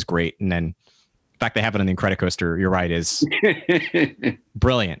itself is great. And then the fact they have it on the Incredicoaster, you're right, is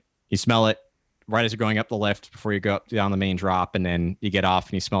brilliant. You smell it right as you're going up the lift before you go up down the main drop, and then you get off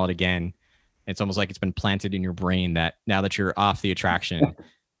and you smell it again. It's almost like it's been planted in your brain that now that you're off the attraction,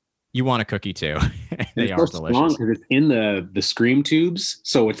 you want a cookie too. They are delicious because it's in the scream tubes,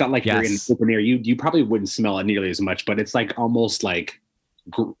 so it's not like you're in open air. You probably wouldn't smell it nearly as much, but it's like almost like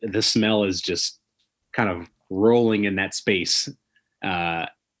the smell is just kind of rolling in that space. So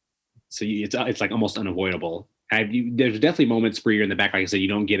it's like almost unavoidable. There's definitely moments where you're in the back, like I said, you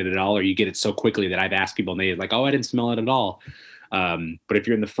don't get it at all, or you get it so quickly that I've asked people and they're like, "Oh, I didn't smell it at all." But if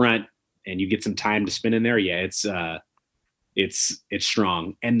you're in the front and you get some time to spend in there, it's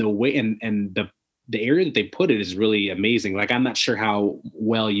strong. And the way and the area that they put it is really amazing. Like I'm not sure how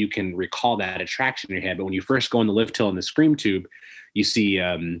well you can recall that attraction in your head, but when you first go on the lift hill in the scream tube, you see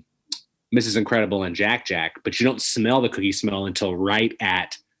Mrs. Incredible and Jack Jack, but you don't smell the cookie smell until right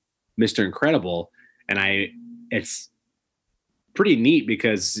at Mr. Incredible. And it's pretty neat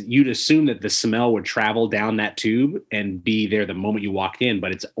because you'd assume that the smell would travel down that tube and be there the moment you walk in,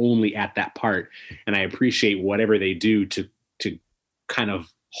 but it's only at that part. And I appreciate whatever they do to kind of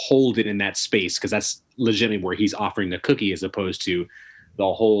hold it in that space, because that's legitimately where he's offering the cookie as opposed to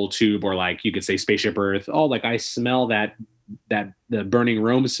the whole tube, or like you could say Spaceship Earth. Oh, like I smell that the burning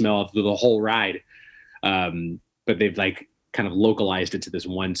Rome smell through the whole ride. But they've like kind of localized it to this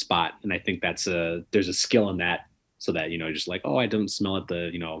one spot. And I think there's a skill in that, so that, just like, oh, I don't smell it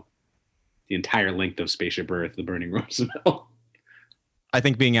the entire length of Spaceship Earth, the burning Rome smell. I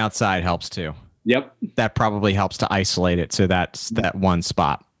think being outside helps too. Yep. That probably helps to isolate it. So that's that one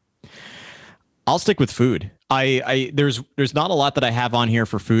spot. I'll stick with food. There's not a lot that I have on here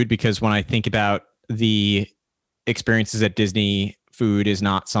for food, because when I think about the experiences at Disney, food is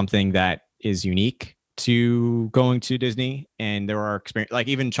not something that is unique to going to Disney. And there are experiences, like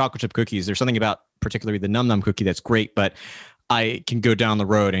even chocolate chip cookies. There's something about particularly the Num Num cookie that's great, but I can go down the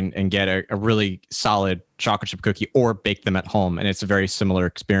road and get a really solid chocolate chip cookie or bake them at home. And it's a very similar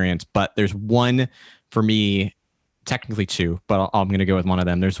experience. But there's one for me, technically two, but I'm going to go with one of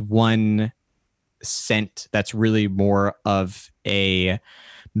them. There's one scent that's really more of a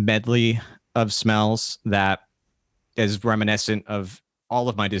medley of smells that is reminiscent of all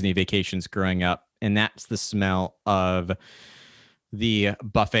of my Disney vacations growing up. And that's the smell of the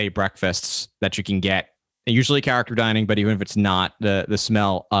buffet breakfasts that you can get. Usually character dining, but even if it's not, the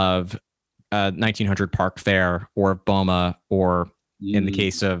smell of 1900 Park Fare or BOMA, or in the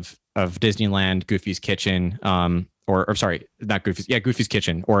case of Disneyland, Goofy's Kitchen, or sorry, not Goofy's, Goofy's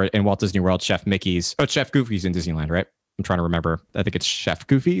Kitchen, or in Walt Disney World, Chef Mickey's. Oh, it's Chef Goofy's in Disneyland, right? I'm trying to remember. I think it's Chef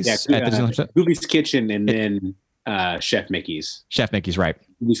Goofy's at Disneyland. Goofy's Kitchen, and then Chef Mickey's. Chef Mickey's, right?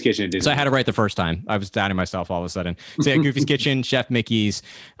 Goofy's Kitchen at Disneyland. So I had it right the first time. I was doubting myself all of a sudden. So yeah, Goofy's Kitchen, Chef Mickey's,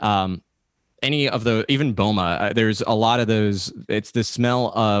 any of the, even BOMA. There's a lot of those. It's the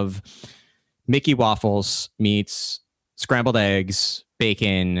smell of Mickey waffles meets scrambled eggs,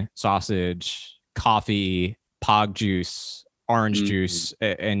 bacon, sausage, coffee, pog juice, orange juice,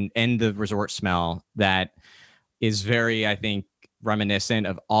 and the resort smell that is very, I think, reminiscent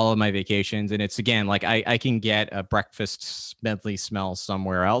of all of my vacations. And it's, again, like I can get a breakfast medley smell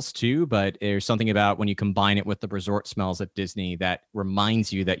somewhere else too, but there's something about when you combine it with the resort smells at Disney that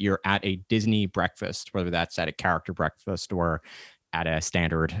reminds you that you're at a Disney breakfast, whether that's at a character breakfast or at a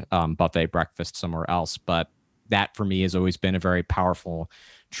standard buffet breakfast somewhere else. But that for me has always been a very powerful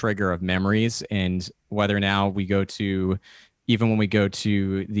trigger of memories. And whether now we go to, even when we go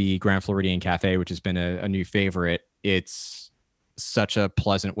to the Grand Floridian Cafe, which has been a new favorite, it's such a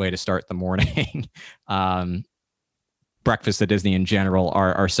pleasant way to start the morning. Breakfast at Disney in general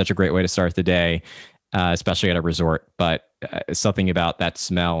are such a great way to start the day, especially at a resort. But something about that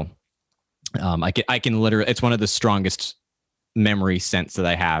smell, I can literally, it's one of the strongest memory scents that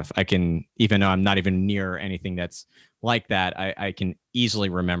I have. I can, even though I'm not even near anything that's like that, I can easily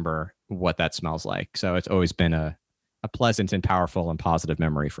remember what that smells like. So it's always been a pleasant and powerful and positive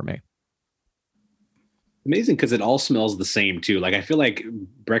memory for me. Amazing, because it all smells the same too. Like, I feel like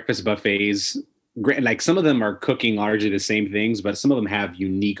breakfast buffets, like some of them are cooking largely the same things, but some of them have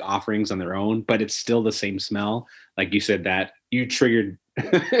unique offerings on their own, but it's still the same smell. Like you said, that you triggered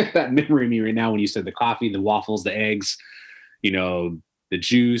that memory in me right now when you said the coffee, the waffles, the eggs, the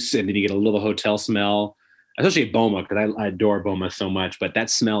juice, and then you get a little hotel smell, especially at BOMA, because I adore BOMA so much, but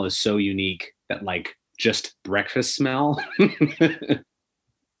that smell is so unique, that like just breakfast smell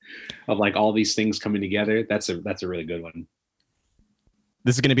of like all these things coming together. That's a really good one.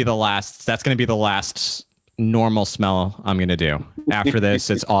 This is going to be the last normal smell I'm going to do. After this,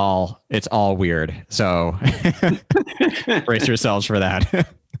 it's all weird. So brace yourselves for that.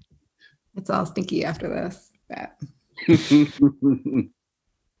 It's all stinky after this.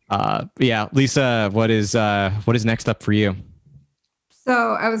 Yeah, Lisa, what is next up for you?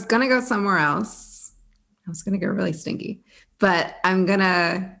 So I was going to go somewhere else. I was going to go really stinky, but I'm going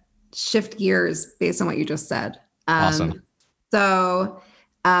to shift gears based on what you just said. Awesome. So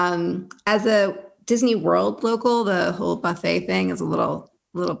as a Disney World local, the whole buffet thing is a little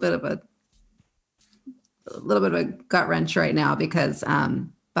bit of a gut wrench right now, because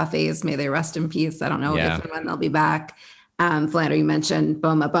buffets, may they rest in peace. I don't know if and when they'll be back. Philander, you mentioned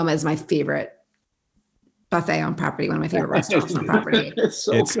BOMA. BOMA is my favorite buffet on property, one of my favorite restaurants on property.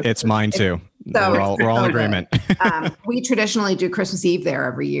 It's mine too. So we're all in agreement. We traditionally do Christmas Eve there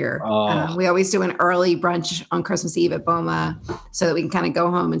every year. We always do an early brunch on Christmas Eve at BOMA so that we can kind of go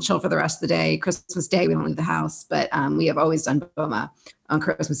home and chill for the rest of the day. Christmas Day, we don't leave the house, but we have always done BOMA on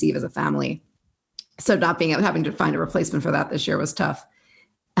Christmas Eve as a family. So not having to find a replacement for that this year was tough.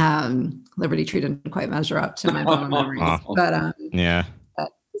 Liberty Tree didn't quite measure up to my BOMA memories, but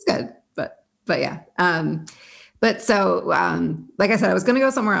it's good. But yeah. But so, like I said, I was going to go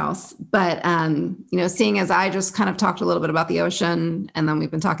somewhere else, but, seeing as I just kind of talked a little bit about the ocean, and then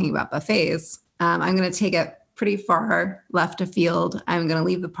we've been talking about buffets, I'm going to take it pretty far left of field. I'm going to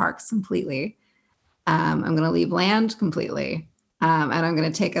leave the parks completely. I'm going to leave land completely. And I'm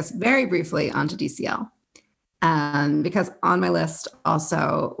going to take us very briefly onto DCL. Because on my list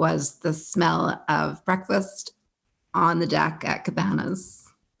also was the smell of breakfast on the deck at Cabanas.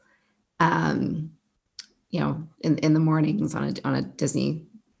 In the mornings on a Disney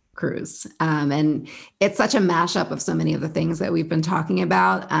cruise. And it's such a mashup of so many of the things that we've been talking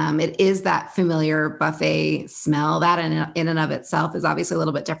about. It is that familiar buffet smell that in and of itself is obviously a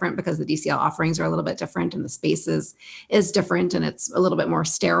little bit different because the DCL offerings are a little bit different and the spaces is different and it's a little bit more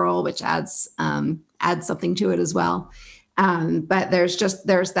sterile, which adds something to it as well. But there's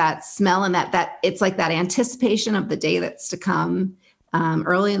that smell and that it's like that anticipation of the day that's to come.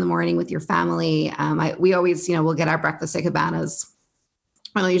 Early in the morning with your family. We always, we'll get our breakfast at Cabanas.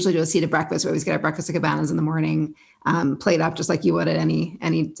 I don't usually do a seated breakfast. We always get our breakfast at Cabanas in the morning, plate up just like you would at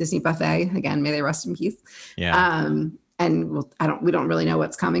any Disney buffet. Again, may they rest in peace. Yeah. And we don't really know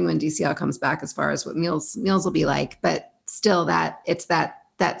what's coming when DCL comes back as far as what meals will be like. But still, it's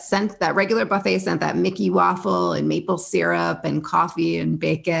that scent, that regular buffet scent, that Mickey waffle and maple syrup and coffee and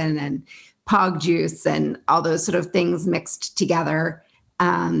bacon and pog juice and all those sort of things mixed together.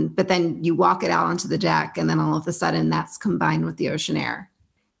 But then you walk it out onto the deck, and then all of a sudden that's combined with the ocean air.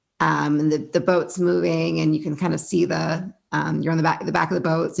 And the boat's moving, and you can kind of see you're on the back of the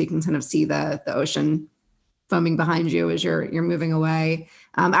boat, so you can kind of see the ocean foaming behind you as you're moving away.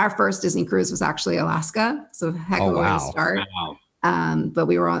 Our first Disney cruise was actually Alaska, so heck of a way to start. Wow. But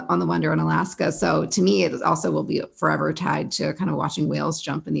we were on the Wonder in Alaska, so to me, it also will be forever tied to kind of watching whales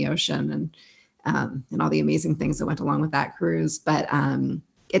jump in the ocean and all the amazing things that went along with that cruise. But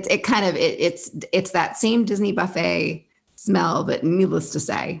it's that same Disney buffet smell, but needless to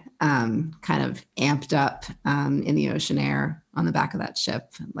say, kind of amped up in the ocean air on the back of that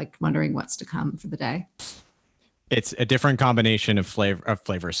ship, like wondering what's to come for the day. It's a different combination of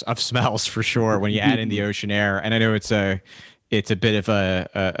flavors, of smells for sure when you add in the ocean air. And I know it's a bit of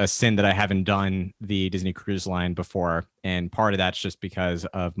a sin that I haven't done the Disney Cruise Line before. And part of that's just because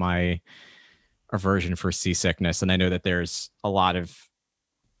of my aversion for seasickness. And I know that there's a lot of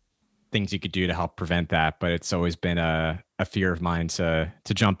things you could do to help prevent that, but it's always been a fear of mine to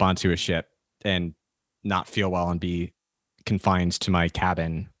jump onto a ship and not feel well and be confined to my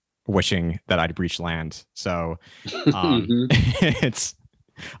cabin wishing that I'd reach land. So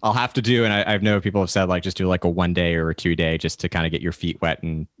I'll have to do, and I know people have said like just do like a 1 day or a 2 day just to kind of get your feet wet,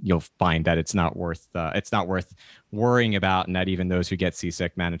 and you'll find that it's not worth worrying about, and that even those who get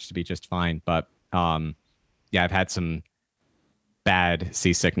seasick manage to be just fine. But yeah, I've had some bad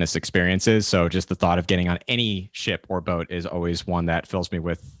seasickness experiences, so just the thought of getting on any ship or boat is always one that fills me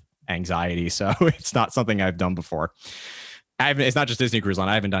with anxiety. So it's not something I've done before. It's not just Disney Cruise Line.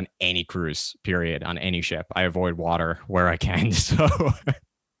 I haven't done any cruise period on any ship. I avoid water where I can. So,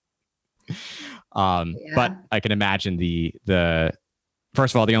 but I can imagine the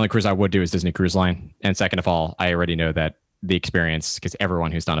first of all, the only cruise I would do is Disney Cruise Line. And second of all, I already know that the experience, because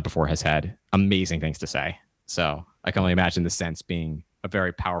everyone who's done it before has had amazing things to say. So I can only imagine the sense being a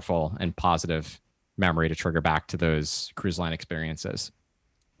very powerful and positive memory to trigger back to those cruise line experiences.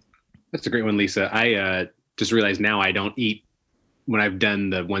 That's a great one, Lisa. I just realized now I don't eat. When I've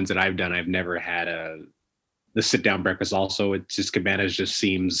done the ones that I've done, I've never had the sit down breakfast. Also, it just Cabanas just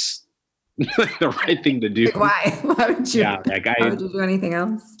seems like the right thing to do. Like why? Why would you? Yeah, like why would you do anything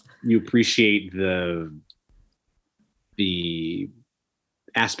else? You appreciate the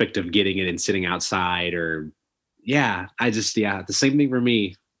aspect of getting it and sitting outside, or the same thing for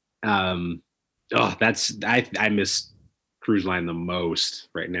me. I miss cruise line the most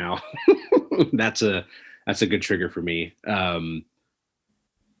right now. That's a good trigger for me.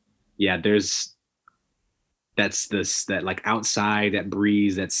 That like outside, that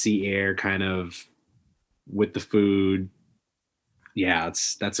breeze, that sea air kind of with the food. Yeah,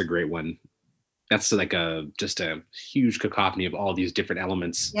 that's a great one. That's like just a huge cacophony of all these different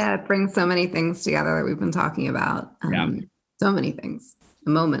elements. Yeah, it brings so many things together that we've been talking about. So many things,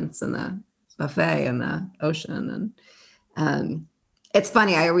 the moments and the buffet and the ocean. And it's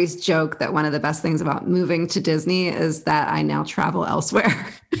funny, I always joke that one of the best things about moving to Disney is that I now travel elsewhere.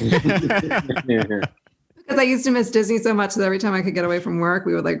 Because I used to miss Disney so much that every time I could get away from work,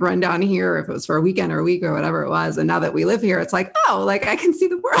 we would like run down here if it was for a weekend or a week or whatever it was. And now that we live here, it's like, oh, like I can see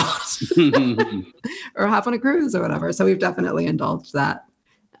the world or hop on a cruise or whatever. So we've definitely indulged that.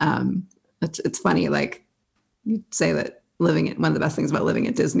 It's funny, like you say that one of the best things about living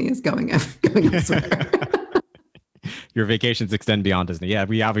at Disney is going elsewhere. Your vacations extend beyond Disney. Yeah,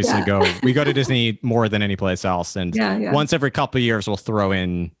 we obviously go to Disney more than any place else. And once every couple of years, we'll throw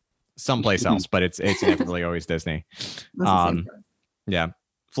in someplace else, but it's inevitably always Disney. Yeah.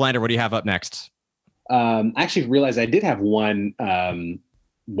 Philander, what do you have up next? I actually realized I did have one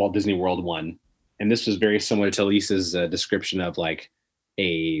Walt Disney World one. And this was very similar to Lisa's description of like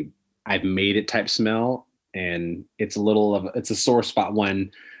I've made it type smell. And it's a sore spot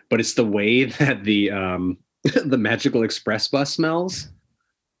one, but it's the way that the Magical Express bus smells.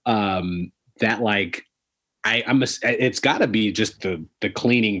 That like it's got to be just the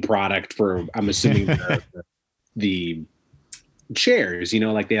cleaning product for, I'm assuming the chairs.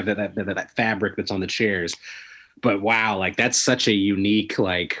 Like they have that fabric that's on the chairs. But wow, like that's such a unique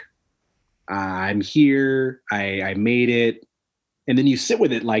like I'm here, I made it, and then you sit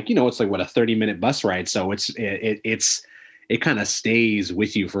with it like it's like what a 30-minute bus ride. So it kind of stays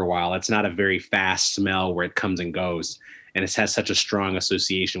with you for a while. It's not a very fast smell where it comes and goes. And it has such a strong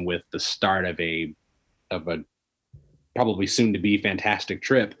association with the start of a probably soon to be fantastic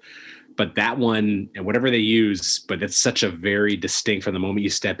trip. But that one, and whatever they use, but it's such a very distinct from the moment you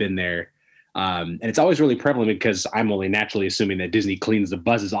step in there. And it's always really prevalent because I'm only naturally assuming that Disney cleans the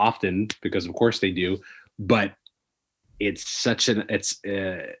buses often, because of course they do. But it's such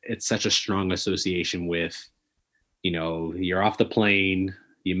a strong association with you're off the plane,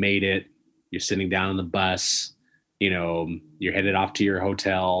 you made it, you're sitting down on the bus, you're headed off to your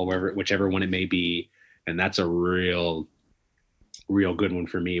hotel, whichever one it may be. And that's a real good one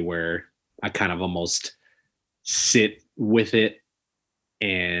for me, where I kind of almost sit with it.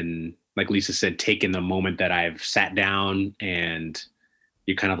 And like Lisa said, take in the moment that I've sat down, and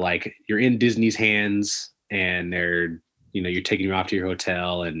you're kind of like, you're in Disney's hands, and you're taking you off to your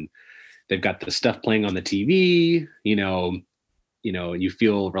hotel, and they've got the stuff playing on the TV, you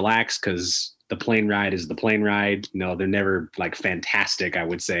feel relaxed because the plane ride is the plane ride. They're never like fantastic, I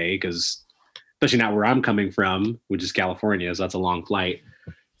would say, because especially not where I'm coming from, which is California. So that's a long flight.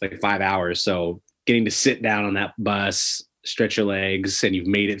 It's like 5 hours. So getting to sit down on that bus, stretch your legs, and you've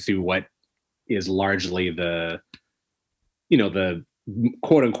made it through what is largely the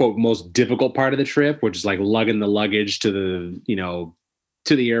quote unquote most difficult part of the trip, which is like lugging the luggage to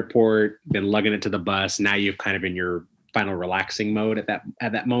the airport, then lugging it to the bus. Now you're kind of in your final relaxing mode at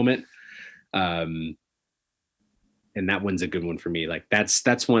that moment. And that one's a good one for me. Like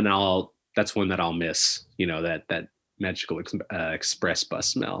that's one that I'll miss, that Magical Express bus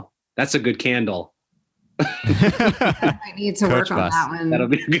smell. That's a good candle. I need to work on that one. That'll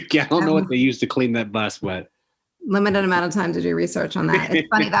be a good. I don't know what they use to clean that bus, but limited amount of time to do research on that. It's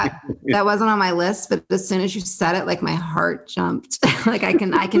funny that wasn't on my list, but as soon as you said it, like my heart jumped. Like I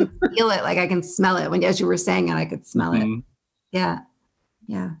can feel it. Like I can smell it. As you were saying it, I could smell it. Yeah.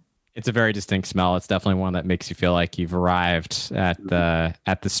 It's a very distinct smell. It's definitely one that makes you feel like you've arrived at the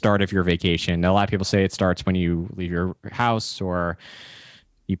start of your vacation. A lot of people say it starts when you leave your house, or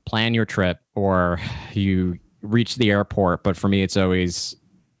you plan your trip, or you reach the airport. But for me, it's always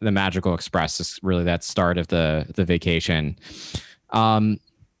the Magical Express is really that start of the vacation. All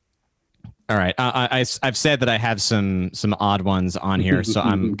right. I've said that I have some odd ones on here, so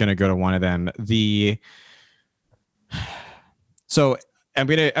I'm going to go to one of them. So I'm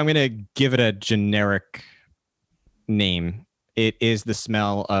gonna give it a generic name. It is the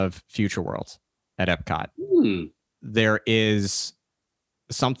smell of Future World at Epcot. There is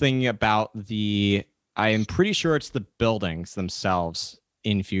something about I am pretty sure it's the buildings themselves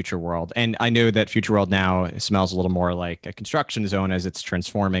in Future World. And I know that Future World now smells a little more like a construction zone as it's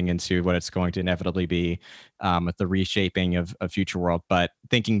transforming into what it's going to inevitably be with the reshaping of Future World. But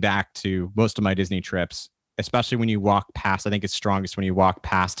thinking back to most of my Disney trips, especially when you walk past, I think it's strongest when you walk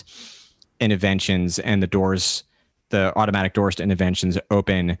past Innoventions and the automatic doors to Innoventions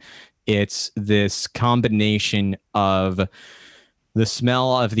open. It's this combination of the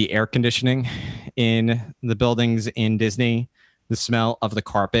smell of the air conditioning in the buildings in Disney, the smell of the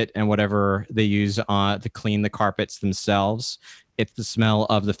carpet and whatever they use to clean the carpets themselves. It's the smell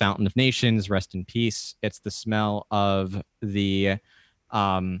of the Fountain of Nations, rest in peace. It's the smell of the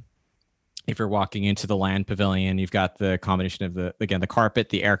if you're walking into the land pavilion, you've got the combination of the carpet,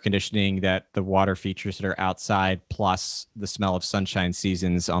 the air conditioning, the water features that are outside, plus the smell of Sunshine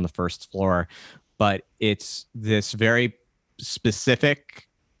Seasons on the first floor. But it's this very specific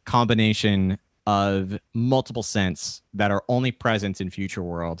combination of multiple scents that are only present in Future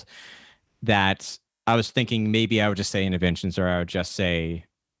World, that I was thinking maybe I would just say Innoventions, or I would just say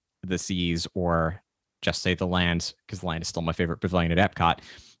the Seas, or just say the Land, because the Land is still my favorite pavilion at Epcot.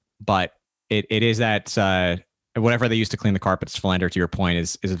 But it is that whatever they use to clean the carpets, Philander, to your point,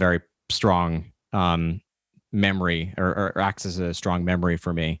 is a very strong memory, or acts as a strong memory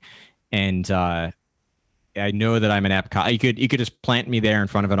for me. And I know that I'm in Epcot. You could just plant me there in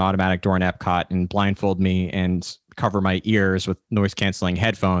front of an automatic door in Epcot and blindfold me and cover my ears with noise canceling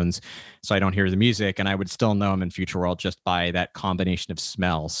headphones so I don't hear the music, and I would still know I'm in Future World just by that combination of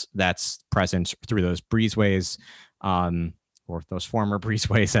smells that's present through those breezeways, or those former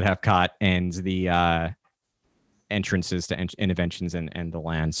breezeways at Epcot, and the entrances to Innoventions and the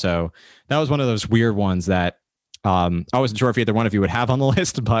Land. So that was one of those weird ones that I wasn't sure if either one of you would have on the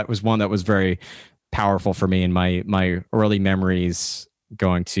list, but it was one that was very powerful for me in my early memories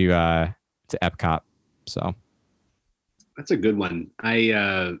going to Epcot. So that's a good one.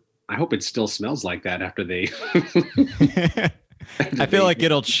 I hope it still smells like that after they. I feel like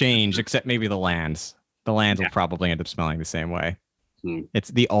it'll change, except maybe the Lands. The Land will probably end up smelling the same way. It's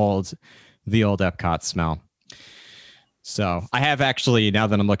the old Epcot smell. So I have actually, now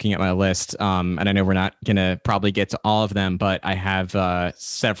that I'm looking at my list, and I know we're not going to probably get to all of them, but I have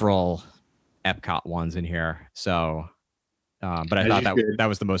several Epcot ones in here. So, but I thought that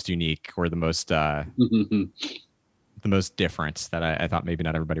was the most unique, or the most the most different, that I thought maybe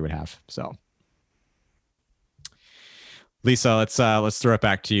not everybody would have. So, Lisa, let's throw it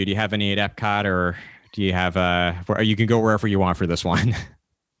back to you. Do you have any at Epcot, or do you have you can go wherever you want for this one?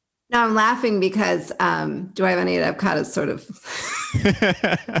 No, I'm laughing because do I have any at Epcot is sort of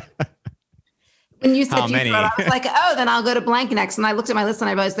when you said How many? I was like, oh, then I'll go to blank next. And I looked at my list and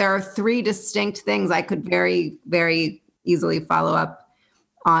I realized there are 3 distinct things I could very, very easily follow up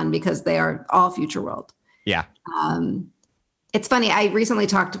on because they are all Future World. Yeah. It's funny. I recently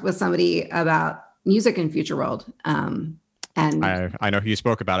talked with somebody about music in Future World. And I know who you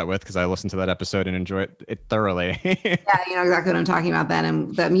spoke about it with because I listened to that episode and enjoyed it thoroughly. Yeah, you know exactly what I'm talking about then.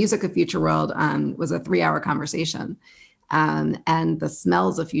 And the music of Future World was a 3-hour conversation. And the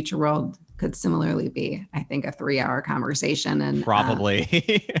smells of Future World could similarly be, I think, a 3-hour conversation. And probably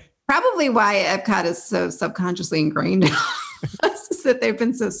why Epcot is so subconsciously ingrained in us is that they've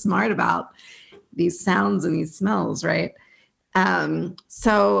been so smart about these sounds and these smells, right?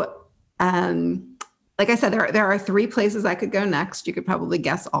 Like I said, there are 3 places I could go next. You could probably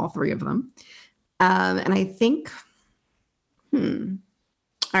guess all 3 of them. And I think,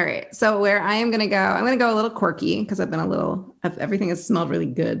 all right. So where I'm going to go a little quirky because everything has smelled really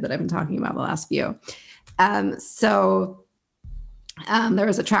good that I've been talking about the last few. There was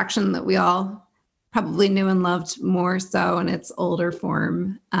an attraction that we all probably knew and loved more so in its older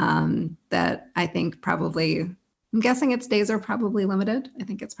form that I think probably, I'm guessing its days are probably limited. I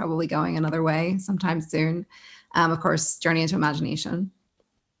think it's probably going another way sometime soon. Of course, Journey into Imagination.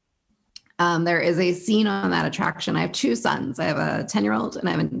 There is a scene on that attraction. I have 2 sons. I have a 10-year-old and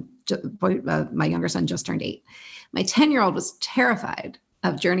I have my younger son just turned 8. My 10-year-old was terrified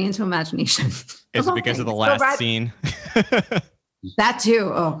of Journey into Imagination. Is it because of the last scene? That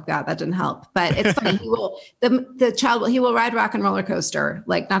too. Oh God, that didn't help. But it's funny. He will ride Rock and Roller Coaster.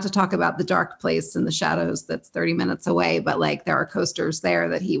 Like, not to talk about the dark place in the shadows that's 30 minutes away, but like there are coasters there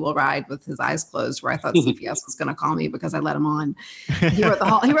that he will ride with his eyes closed. Where I thought CPS was going to call me because I let him on. He rode the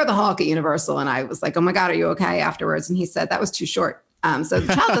Hulk at Universal, and I was like, "Oh my God, are you okay?" Afterwards, and he said that was too short. So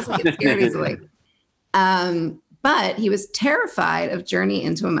the child doesn't get scared easily. But he was terrified of Journey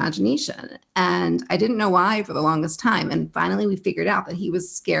into Imagination. And I didn't know why for the longest time. And finally, we figured out that he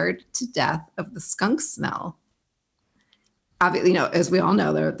was scared to death of the skunk smell. Obviously, as we all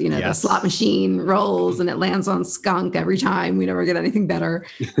know, yes. The slot machine rolls and it lands on skunk every time. We never get anything better.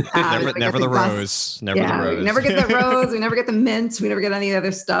 Never the rose. Never the rose. We never get the rose. We never get the mint. We never get any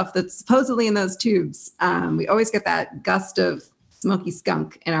other stuff that's supposedly in those tubes. We always get that gust of smoky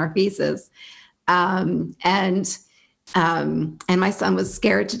skunk in our faces. And my son was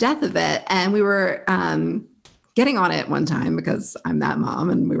scared to death of it. And we were getting on it one time because I'm that mom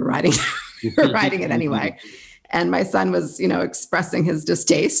and we were riding it anyway. And my son was, expressing his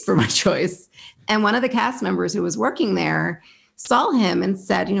distaste for my choice. And one of the cast members who was working there saw him and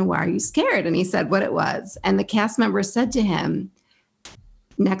said, "Why are you scared?" And he said what it was. And the cast member said to him,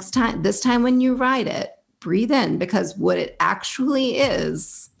 this time when you ride it, breathe in, because what it actually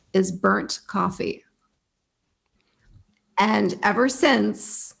is burnt coffee. And ever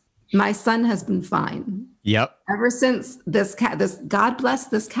since, my son has been fine. Yep. Ever since this God bless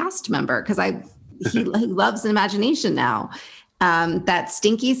this cast member, because he loves imagination now. That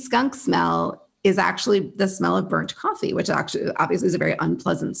stinky skunk smell is actually the smell of burnt coffee, which actually obviously is a very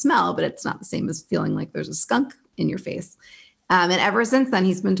unpleasant smell, but it's not the same as feeling like there's a skunk in your face. And ever since then,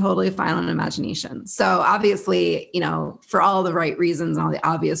 he's been totally fine on imagination. So obviously, for all the right reasons, all the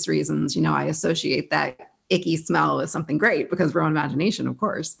obvious reasons, I associate that icky smell with something great because we're on imagination, of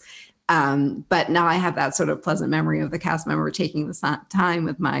course. But now I have that sort of pleasant memory of the cast member taking the time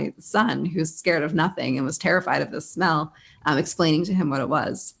with my son, who's scared of nothing and was terrified of this smell, explaining to him what it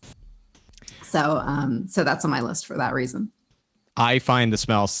was. So that's on my list for that reason. I find the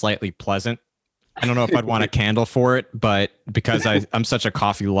smell slightly pleasant. I don't know if I'd want a candle for it, but because I'm such a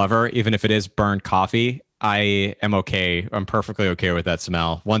coffee lover, even if it is burned coffee, I am okay. I'm perfectly okay with that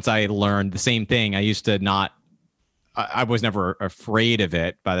smell. Once I learned the same thing, I was never afraid of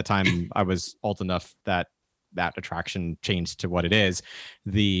it. By the time I was old enough that attraction changed to what it is,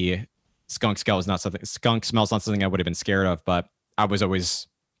 the skunk smell is not something I would have been scared of, but I was always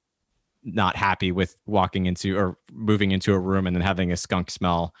not happy with walking into or moving into a room and then having a skunk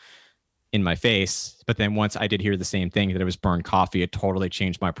smell in my face. But then once I did hear the same thing, that it was burned coffee, it totally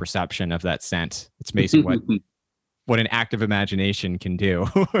changed my perception of that scent. It's amazing what an active imagination can do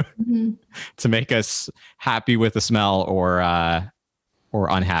to make us happy with the smell or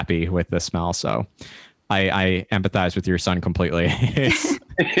unhappy with the smell. So I empathize with your son completely.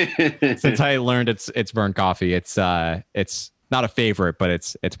 Since I learned it's burned coffee, it's not a favorite, but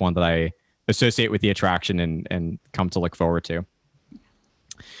it's one that I associate with the attraction and come to look forward to.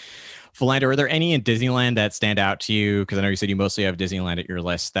 Philander, are there any in Disneyland that stand out to you? Because I know you said you mostly have Disneyland at your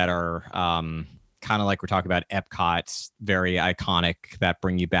list that are kind of like we're talking about Epcot, very iconic, that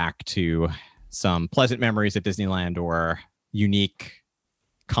bring you back to some pleasant memories at Disneyland or unique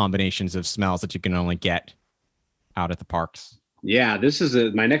combinations of smells that you can only get out at the parks? Yeah,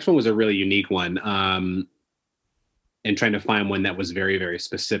 my next one was a really unique one. And trying to find one that was very, very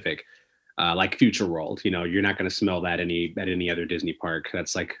specific, like Future World. You know, you're not going to smell that at any other Disney park.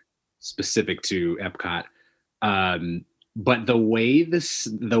 That's like specific to Epcot. But the way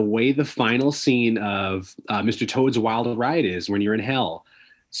the final scene of Mr. Toad's Wild Ride is when you're in hell.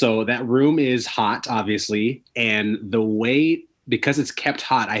 So that room is hot, obviously, and the way, because it's kept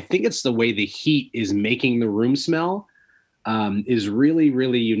hot, I think it's the way the heat is making the room smell is really,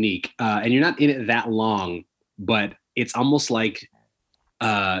 really unique. And you're not in it that long, but it's almost like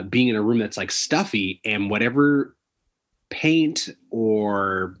being in a room that's like stuffy, and whatever paint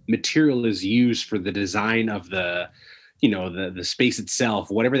or material is used for the design of the space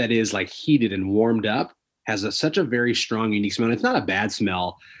itself, whatever that is, like heated and warmed up, has such a very strong, unique smell. And it's not a bad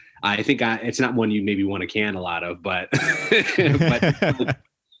smell. I think it's not one you maybe want to can a lot of, but but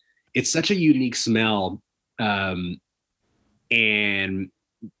it's such a unique smell. And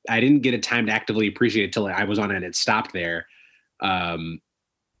I didn't get a time to actively appreciate it till I was on it and it stopped there. And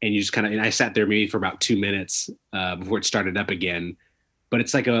you just kind of, and I sat there maybe for about 2 minutes before it started up again. But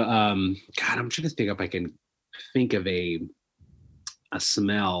it's like God, I'm trying to think if I can think of a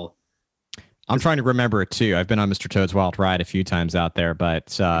smell. I'm trying to remember it too. I've been on Mr. Toad's Wild Ride a few times out there,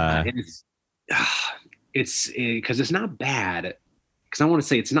 but it's because it's not bad. Because I want to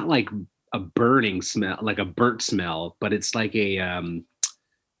say it's not like a burning smell, like a burnt smell, but it's like a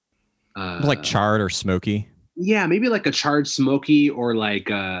like charred or smoky. Yeah, maybe like a charred smoky, or like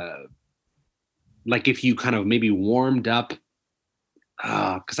if you kind of maybe warmed up.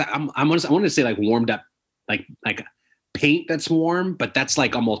 Because I want to say like warmed up, like paint that's warm, but that's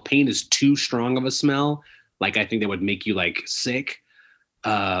like almost, paint is too strong of a smell. Like I think that would make you like sick.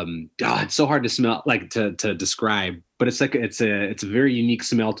 It's so hard to smell, like to describe, but it's like it's a very unique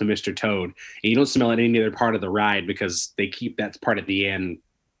smell to Mr. Toad, and you don't smell it in any other part of the ride because they keep that part at the end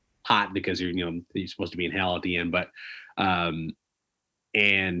hot because you're supposed to be in hell at the end. But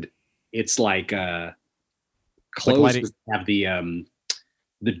and it's like clothes have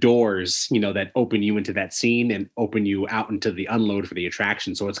the doors, that open you into that scene and open you out into the unload for the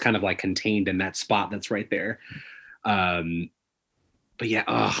attraction. So it's kind of like contained in that spot that's right there. But yeah,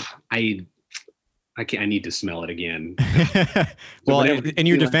 I need to smell it again. Well, in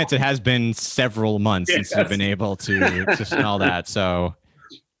your defense, it has been several months since you've been able to smell that. So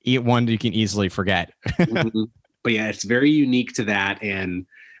eat one you can easily forget. Mm-hmm. But yeah, it's very unique to that. And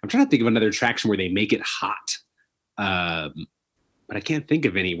I'm trying to think of another attraction where they make it hot. But I can't think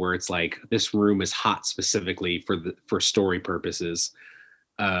of any where it's like this room is hot specifically for story purposes.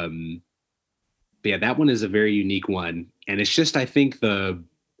 But yeah, that one is a very unique one. And it's just, I think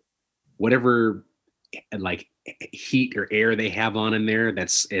whatever like heat or air they have on in there,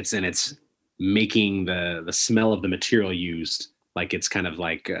 it's making the smell of the material used. Like it's kind of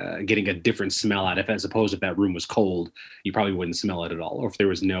like getting a different smell out of it, as opposed if that room was cold, you probably wouldn't smell it at all. Or if there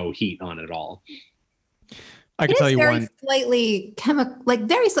was no heat on it at all. I can tell you very slightly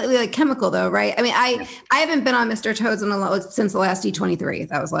chemical though, right? I mean, I haven't been on Mr. Toad's since the last D23.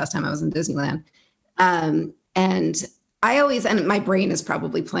 That was the last time I was in Disneyland. And I always, and my brain is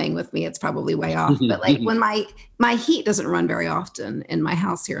probably playing with me. It's probably way off, but like when my heat doesn't run very often in my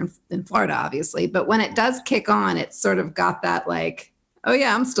house here in Florida, obviously, but when it does kick on, it's sort of got that like, oh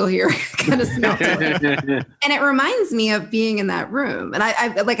yeah, I'm still here kind of smell to it. And it reminds me of being in that room. And I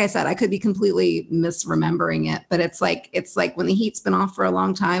like I said, I could be completely misremembering it, but it's like when the heat's been off for a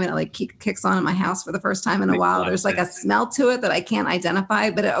long time and it like kicks on in my house for the first time in a while, there's like a smell to it that I can't identify,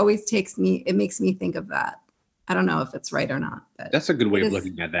 but it always makes me think of that. I don't know if it's right or not, but that's a good way of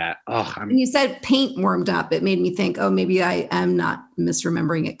looking at that. When you said paint warmed up, it made me think, oh, maybe I am not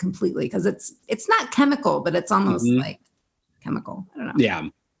misremembering it completely, because it's not chemical, but it's almost like chemical. I don't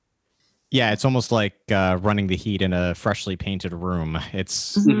know. Yeah, it's almost like running the heat in a freshly painted room.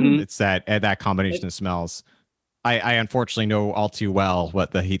 It's that combination of smells. I unfortunately know all too well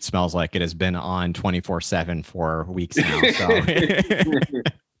what the heat smells like. It has been on 24/7 for weeks now.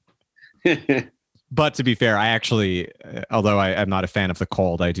 So. But to be fair, I actually, although I'm not a fan of the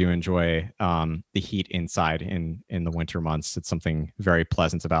cold, I do enjoy the heat inside in the winter months. It's something very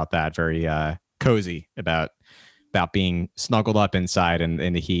pleasant about that, very cozy about being snuggled up inside and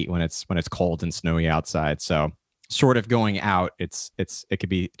in the heat when it's cold and snowy outside. So short of going out, it could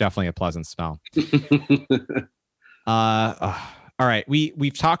be definitely a pleasant smell. All All right,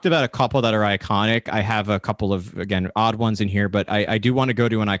 we've talked about a couple that are iconic. I have a couple of, again, odd ones in here, but I do want to go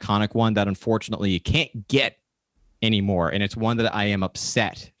to an iconic one that unfortunately you can't get anymore, and it's one that I am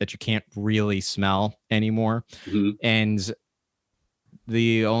upset that you can't really smell anymore. And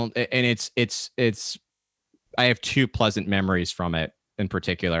it's I have two pleasant memories from it in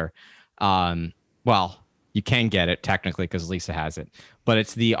particular. Well, you can get it technically because Lisa has it, but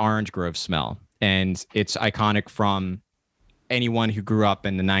it's the Orange Grove smell, and it's iconic from anyone who grew up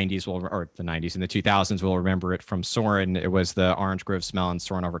in the 90s or the 90s and the 2000s will remember it from Soarin'. It was the Orange Grove smell in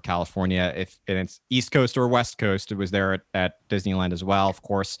Soarin' over California. If it's East Coast or West Coast, it was there at Disneyland as well. Of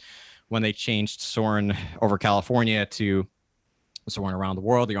course, when they changed Soarin' over California to Soarin' around the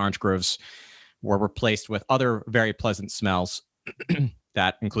world, the Orange Groves were replaced with other very pleasant smells,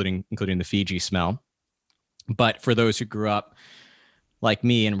 that including the Fiji smell. But for those who grew up like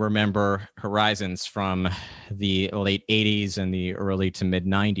me and remember Horizons from the late 80s and the early to mid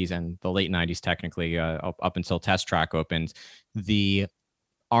 90s and the late 90s, technically, up until Test Track opened, the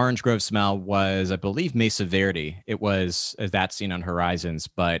Orange Grove smell was, I believe, Mesa Verde. It was that scene on Horizons,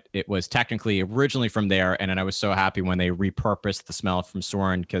 but it was technically originally from there. And then I was so happy when they repurposed the smell from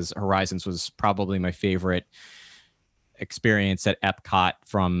Soarin', because Horizons was probably my favorite experience at Epcot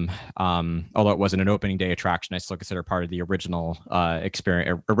from, although it wasn't an opening day attraction, I still consider part of the original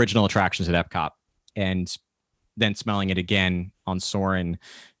original attractions at Epcot. And then smelling it again on Soarin',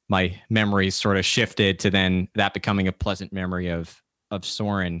 my memories sort of shifted to then that becoming a pleasant memory of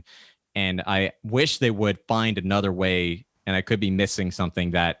Soarin'. And I wish they would find another way, and I could be missing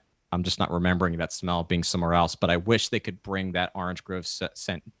something that I'm just not remembering that smell being somewhere else, but I wish they could bring that Orange Grove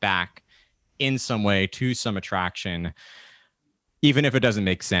scent back in some way to some attraction, even if it doesn't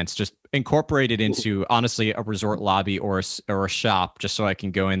make sense. Just incorporate it into, honestly, a resort lobby or a shop, just so I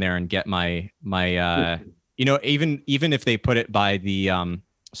can go in there and get my even if they put it by the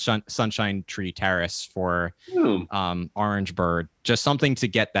Sunshine Tree Terrace for Orange Bird, just something to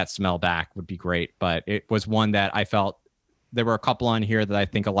get that smell back would be great. But it was one that I felt there were a couple on here that I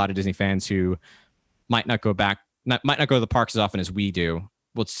think a lot of Disney fans who might not go to the parks as often as we do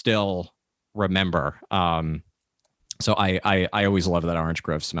would still remember. So I always loved that Orange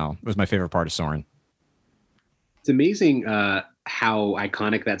Grove smell. It was my favorite part of Soarin'. It's amazing how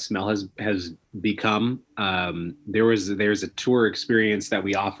iconic that smell has become. There's a tour experience that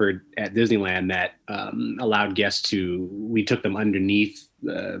we offered at Disneyland that allowed guests we took them underneath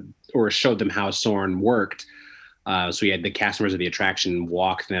or showed them how Soarin' worked. So we had the cast members of the attraction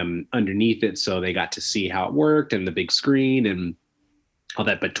walk them underneath it, so they got to see how it worked and the big screen and all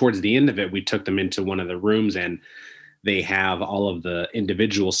that. But towards the end of it, we took them into one of the rooms, and they have all of the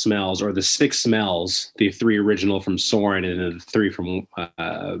individual smells, or the 6 smells, the 3 original from Soarin' and the 3 from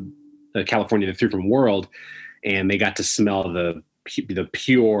California, the 3 from World. And they got to smell the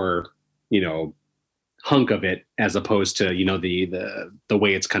pure, hunk of it, as opposed to, the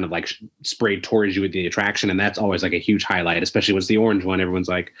way it's kind of like sprayed towards you with the attraction. And that's always like a huge highlight, especially when it's the orange one. Everyone's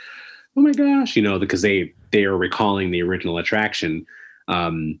like, oh my gosh, because they are recalling the original attraction.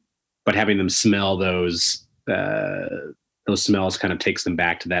 But having them smell those smells kind of takes them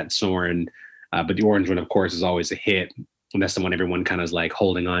back to that Soarin'. But the orange one, of course, is always a hit. And that's the one everyone kind of is like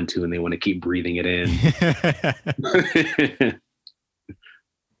holding on to, and they want to keep breathing it in.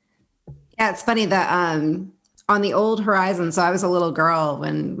 Yeah, it's funny that on the old Horizon, so I was a little girl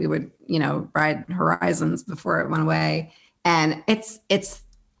when we would, ride Horizons before it went away. And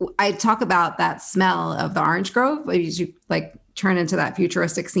I talk about that smell of the Orange Grove, as you like turn into that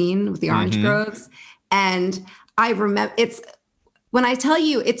futuristic scene with the orange groves. And I remember when I tell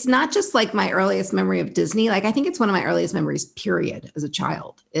you, it's not just like my earliest memory of Disney. Like, I think it's one of my earliest memories, period, as a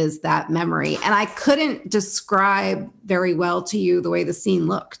child, is that memory. And I couldn't describe very well to you the way the scene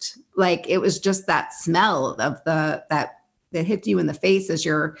looked. Like, it was just that smell of that hit you in the face as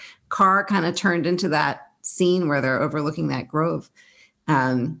your car kind of turned into that scene where they're overlooking that grove.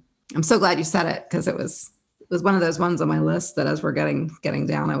 I'm so glad you said it, because it was one of those ones on my list that as we're getting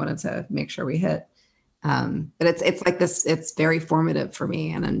down, I wanted to make sure we hit. But it's like this, it's very formative for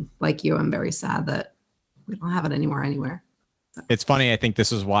me. And like you, I'm very sad that we don't have it anywhere. So. It's funny. I think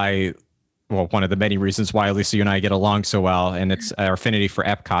this is why, one of the many reasons why Lisa, you and I get along so well, and it's our affinity for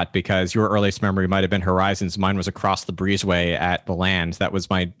Epcot, because your earliest memory might have been Horizons. Mine was across the breezeway at the Land. That was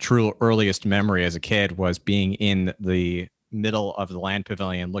my true earliest memory as a kid, was being in the middle of the Land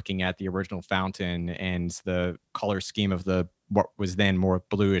Pavilion, looking at the original fountain and the color scheme of what was then more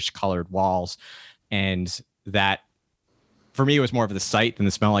bluish colored walls. And that, for me, it was more of the sight than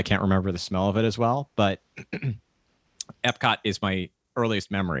the smell. I can't remember the smell of it as well, but Epcot is my earliest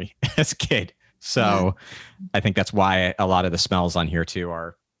memory as a kid. So I think that's why a lot of the smells on here too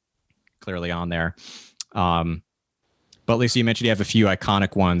are clearly on there. But Lisa, you mentioned you have a few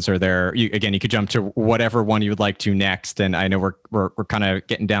iconic ones. Are there, you could jump to whatever one you would like to next. And I know we're kind of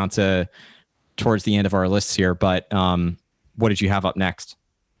getting down to towards the end of our lists here, but what did you have up next?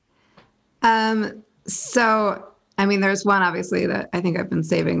 So, I mean, there's one obviously that I think I've been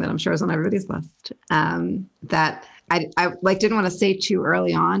saving that I'm sure is on everybody's list, that I like didn't want to say too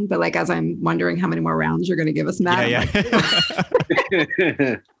early on, but like, as I'm wondering how many more rounds you're going to give us, Matt. Yeah.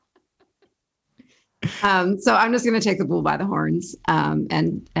 So I'm just going to take the bull by the horns,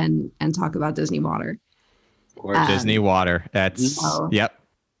 and talk about Disney Water. Or Disney Water. That's yep.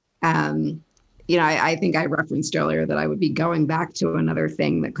 I think I referenced earlier that I would be going back to another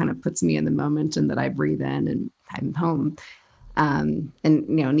thing that kind of puts me in the moment and that I breathe in and I'm home. And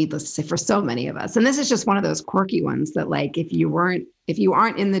needless to say, for so many of us, and this is just one of those quirky ones that, like, if you aren't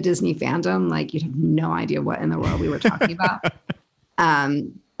in the Disney fandom, like, you'd have no idea what in the world we were talking about.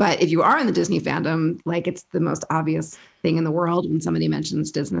 But if you are in the Disney fandom, like, it's the most obvious thing in the world when somebody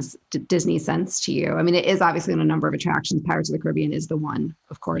mentions Disney Sense to you. I mean, it is obviously on a number of attractions. Pirates of the Caribbean is the one,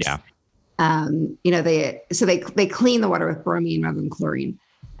 of course. Yeah. They clean the water with bromine rather than chlorine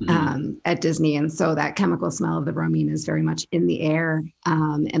at Disney. And so that chemical smell of the bromine is very much in the air.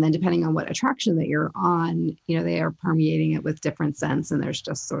 And then depending on what attraction that you're on, they are permeating it with different scents. And there's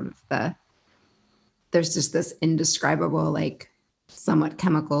just sort of there's just this indescribable, like, somewhat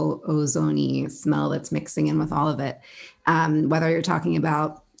chemical ozone-y smell that's mixing in with all of it. Whether you're talking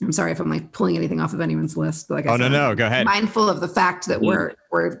about, I'm sorry if I'm like pulling anything off of anyone's list, but like, no, go ahead. Mindful of the fact that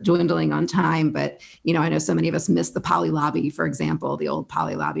we're dwindling on time, but I know so many of us miss the Poly Lobby, for example, the old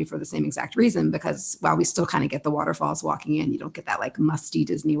Poly Lobby, for the same exact reason, because while we still kind of get the waterfalls walking in, you don't get that like musty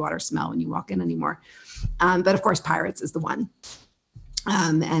Disney water smell when you walk in anymore. But of course, Pirates is the one.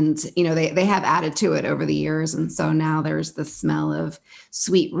 They have added to it over the years. And so now there's the smell of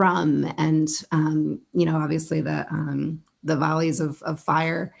sweet rum and, obviously the volleys of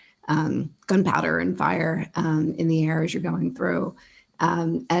fire, gunpowder and fire in the air as you're going through.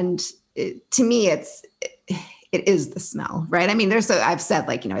 To me, it is the smell, right? I mean, I've said,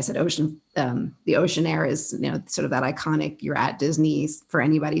 like, I said ocean, the ocean air is, sort of that iconic, you're at Disney for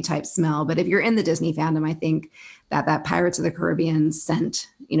anybody type smell. But if you're in the Disney fandom, I think that Pirates of the Caribbean scent,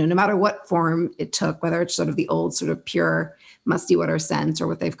 no matter what form it took, whether it's sort of the old sort of pure musty water scent or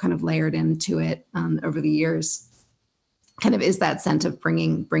what they've kind of layered into it over the years, kind of is that scent of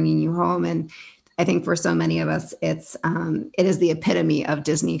bringing you home. And I think for so many of us, it is the epitome of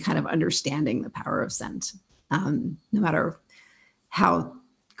Disney kind of understanding the power of scent, no matter how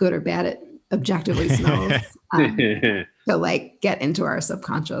good or bad it objectively smells, to like get into our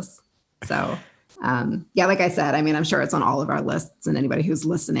subconscious. So like I said, I mean, I'm sure it's on all of our lists, and anybody who's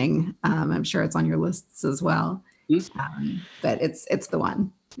listening, I'm sure it's on your lists as well. But it's the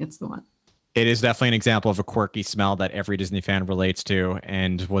one. It's the one. It is definitely an example of a quirky smell that every Disney fan relates to,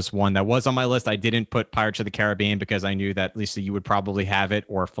 and was one that was on my list. I didn't put Pirates of the Caribbean because I knew that, Lisa, you would probably have it,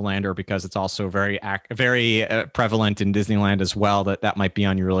 or Philander, because it's also very prevalent in Disneyland as well. That might be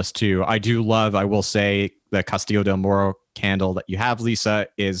on your list too. I will say, the Castillo del Moro candle that you have, Lisa,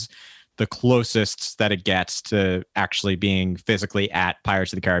 is the closest that it gets to actually being physically at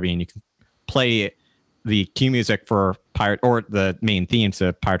Pirates of the Caribbean. You can play the cue music for Pirate, or the main theme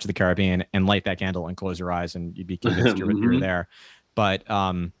to Pirates of the Caribbean, and light that candle and close your eyes, and you'd be convinced you're there. But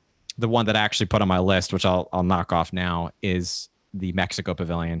the one that I actually put on my list, which I'll knock off now, is the Mexico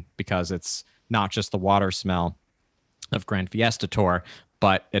Pavilion, because it's not just the water smell of Grand Fiesta Tour,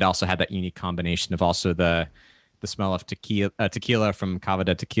 but it also had that unique combination of also the smell of tequila from Cava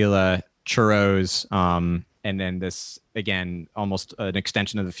de Tequila, churros, and then this, again, almost an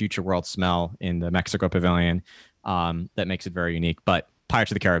extension of the Future World smell in the Mexico Pavilion, that makes it very unique. But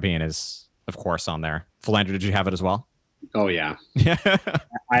Pirates of the Caribbean is, of course, on there. Philander, did you have it as well? Oh, yeah.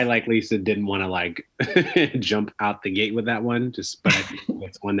 I, like Lisa, didn't want to like jump out the gate with that one, but I think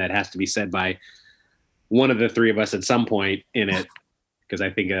it's one that has to be said by one of the three of us at some point in it, because I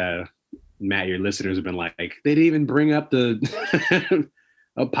think Matt, your listeners have been like, they didn't even bring up the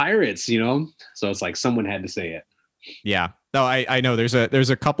Pirates, so it's like someone had to say it. Yeah, no, I know there's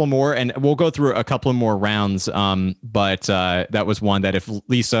a couple more, and we'll go through a couple more rounds, but that was one that if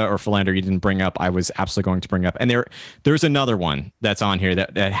Lisa or Philander you didn't bring up, I was absolutely going to bring up. And there's another one that's on here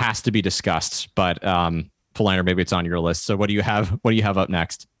that has to be discussed, but Philander, maybe it's on your list. So what do you have up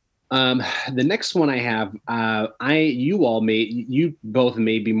next? The next one I have, you both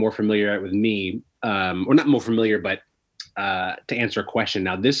may be more familiar with me, or not more familiar, but to answer a question.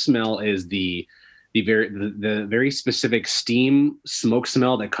 Now, this smell is the the very specific steam smoke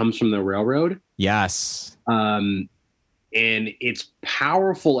smell that comes from the railroad. Yes. And it's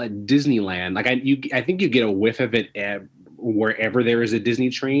powerful at Disneyland. Like I think you get a whiff of it at wherever there is a Disney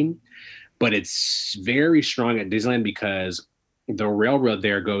train, but it's very strong at Disneyland because the railroad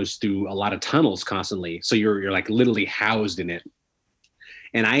there goes through a lot of tunnels constantly. So you're like literally housed in it.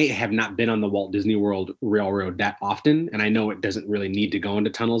 And I have not been on the Walt Disney World Railroad that often. And I know it doesn't really need to go into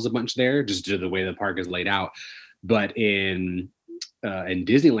tunnels a bunch there, just due to the way the park is laid out. But in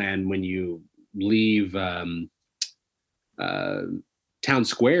Disneyland, when you leave Town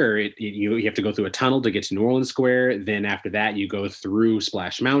Square, you have to go through a tunnel to get to New Orleans Square. Then after that, you go through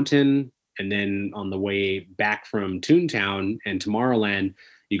Splash Mountain. And then on the way back from Toontown and Tomorrowland,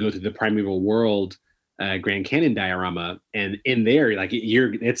 you go through the Primeval World Grand Canyon diorama, and in there, like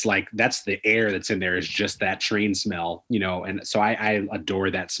it's like that's the air that's in there is just that train smell, and so I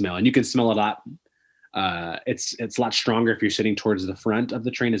adore that smell, and you can smell it a lot. It's a lot stronger if you're sitting towards the front of the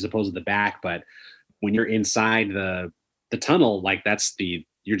train as opposed to the back, but when you're inside the tunnel, like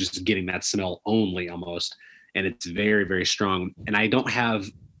you're just getting that smell only almost, and it's very, very strong. And I don't have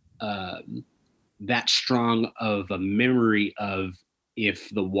that strong of a memory of if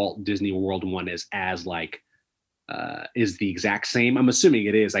the Walt Disney World one is as is the exact same. I'm assuming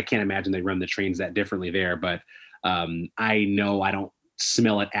it is. I can't imagine they run the trains that differently there, but I know I don't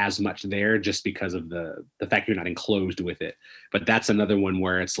smell it as much there just because of the fact you're not enclosed with it. But that's another one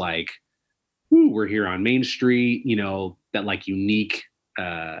where it's like, we're here on Main Street, that like unique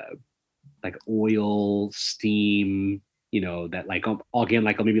like oil, steam, that like again,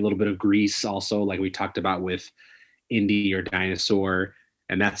 like maybe a little bit of grease also, like we talked about with Indy or Dinosaur.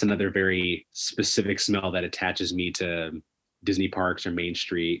 And that's another very specific smell that attaches me to Disney parks or Main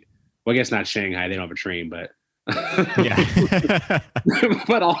Street. Well, I guess not Shanghai, they don't have a train, but yeah.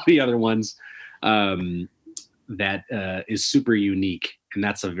 But all the other ones, that is super unique. And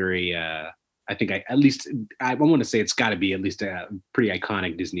that's a very I think I want to say it's got to be at least a pretty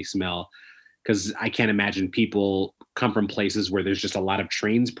iconic Disney smell, because I can't imagine people come from places where there's just a lot of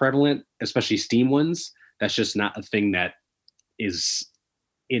trains prevalent, especially steam ones. That's just not a thing that is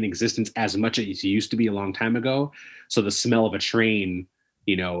in existence as much as it used to be a long time ago. So the smell of a train,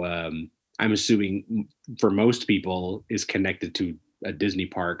 I'm assuming for most people is connected to a Disney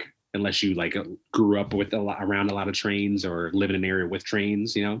park, unless you like grew up with around a lot of trains or live in an area with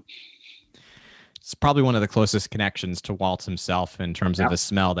trains, It's probably one of the closest connections to Walt himself in terms of the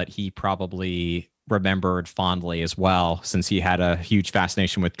smell that he probably remembered fondly as well, since he had a huge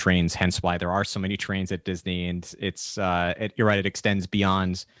fascination with trains, hence why there are so many trains at Disney. And you're right, it extends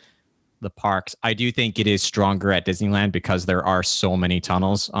beyond the parks. I do think it is stronger at Disneyland because there are so many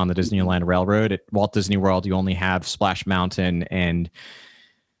tunnels on the Disneyland Railroad. At Walt Disney World, you only have Splash Mountain, and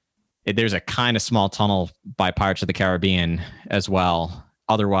there's a kind of small tunnel by Pirates of the Caribbean as well.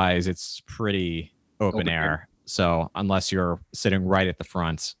 Otherwise, it's pretty open air. So unless you're sitting right at the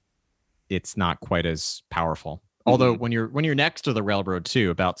front, it's not quite as powerful. Mm-hmm. Although when you're next to the railroad too,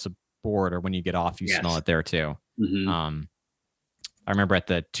 about to board or when you get off, you smell it there too. Mm-hmm. I remember at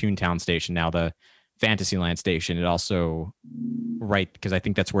the Toontown station, now the Fantasyland station, it also right, because I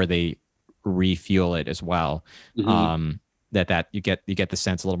think that's where they refuel it as well. Mm-hmm. That you get the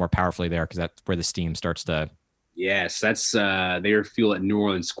sense a little more powerfully there because that's where the steam starts to. Yes, that's they refuel at New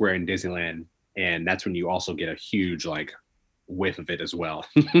Orleans Square in Disneyland, and that's when you also get a huge whiff of it as well.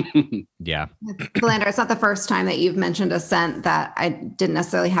 Yeah. Philander, it's not the first time that you've mentioned a scent that I didn't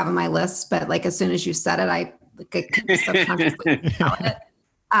necessarily have on my list, but as soon as you said it, I subconsciously smell it.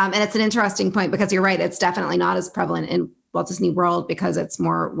 And it's an interesting point because you're right. It's definitely not as prevalent in Walt Disney World because it's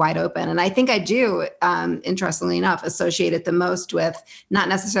more wide open. And I think I do, interestingly enough, associate it the most with not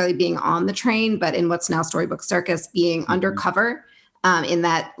necessarily being on the train, but in what's now Storybook Circus, being undercover. In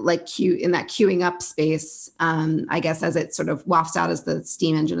that queuing up space, I guess, as it sort of wafts out as the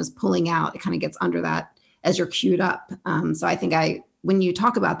steam engine is pulling out, it kind of gets under that as you're queued up. So I think when you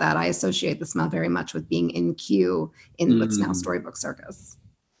talk about that, I associate the smell very much with being in queue in what's now Storybook Circus.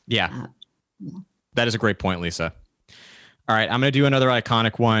 Yeah. That is a great point, Lisa. All right, I'm going to do another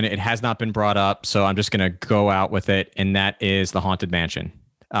iconic one. It has not been brought up, so I'm just going to go out with it, and that is the Haunted Mansion.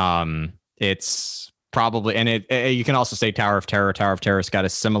 It's probably, and you can also say Tower of Terror. Tower of Terror's got a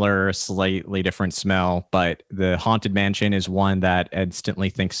similar, slightly different smell, but the Haunted Mansion is one that instantly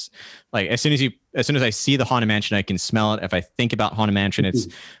thinks, as soon as I see the Haunted Mansion, I can smell it. If I think about Haunted Mansion, it's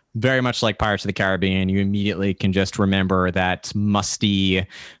very much like Pirates of the Caribbean. You immediately can just remember that musty,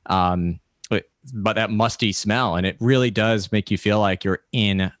 but that musty smell, and it really does make you feel like you're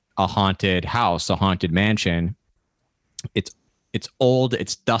in a haunted house, a haunted mansion. It's old,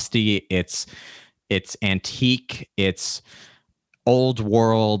 it's dusty, it's It's antique. It's old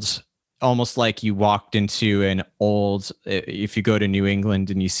world, almost like you walked into an old, if you go to New England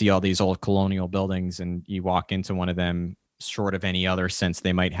and you see all these old colonial buildings and you walk into one of them, short of any other sense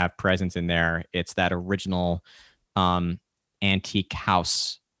they might have presence in there, it's that original antique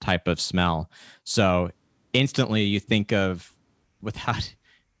house type of smell. So instantly you think of, without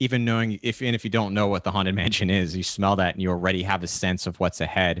even knowing, if you don't know what the Haunted Mansion is, you smell that and you already have a sense of what's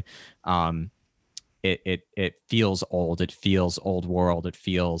ahead. It feels old. It feels old world. It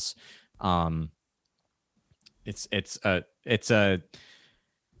feels it's a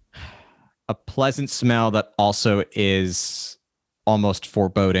pleasant smell that also is almost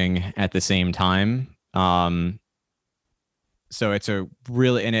foreboding at the same time. So it's a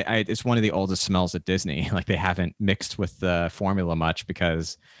really, and it's one of the oldest smells at Disney. Like, they haven't mixed with the formula much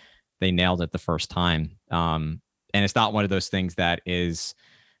because they nailed it the first time. And it's not one of those things that is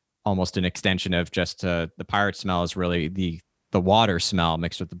almost an extension of just the pirate smell is really the water smell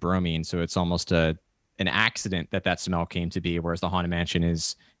mixed with the bromine. So it's almost an accident that smell came to be, whereas the Haunted Mansion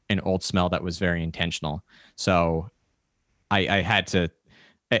is an old smell that was very intentional. So I had to,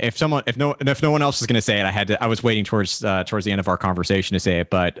 if no one else was going to say it, I was waiting towards the end of our conversation to say it.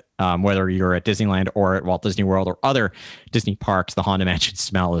 But whether you're at Disneyland or at Walt Disney World or other Disney parks, the Haunted Mansion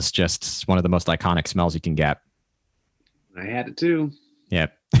smell is just one of the most iconic smells you can get. I had it too. Yeah.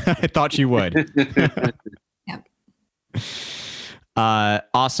 I thought you would. Yep.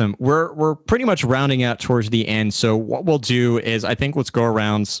 Awesome. We're pretty much rounding out towards the end. So what we'll do is, I think let's go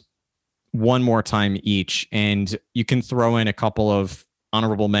around one more time each, and you can throw in a couple of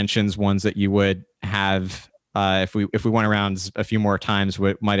honorable mentions, ones that you would have if we went around a few more times,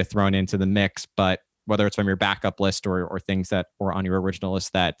 we might have thrown into the mix. But whether it's from your backup list or things that were on your original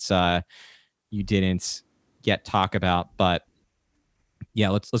list that you didn't yet talk about, but yeah,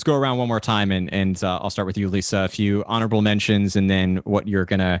 let's go around one more time, and I'll start with you, Lisa. A few honorable mentions, and then what you're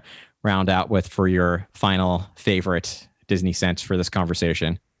gonna round out with for your final favorite Disney scent for this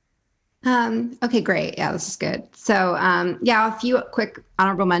conversation. Okay, great. Yeah, this is good. So, a few quick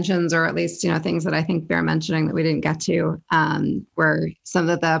honorable mentions, or at least, things that I think bear mentioning that we didn't get to, were some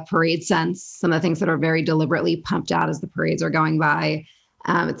of the parade scents, some of the things that are very deliberately pumped out as the parades are going by.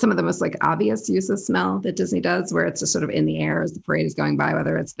 It's some of the most obvious use of smell that Disney does, where it's just sort of in the air as the parade is going by,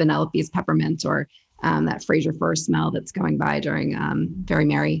 whether it's Vanellope's peppermint or that Fraser Fir smell that's going by during Very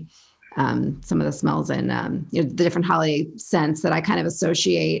Merry. Some of the smells in the different holiday scents that I kind of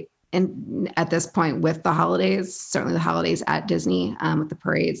associate at this point with the holidays, certainly the holidays at Disney with the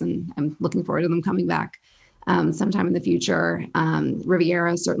parades, and I'm looking forward to them coming back sometime in the future.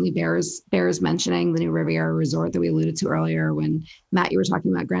 Riviera certainly bears mentioning, the new Riviera Resort that we alluded to earlier when, Matt, you were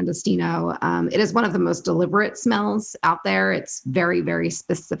talking about Gran Destino. It is one of the most deliberate smells out there. It's very, very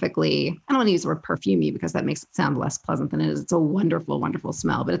specifically, I don't want to use the word perfumey because that makes it sound less pleasant than it is. It's a wonderful, wonderful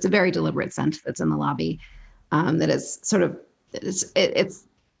smell, but it's a very deliberate scent that's in the lobby that is sort of,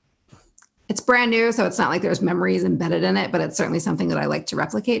 it's brand new, so it's not like there's memories embedded in it, but it's certainly something that I like to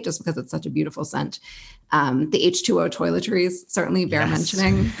replicate just because it's such a beautiful scent. The H2O toiletries certainly bear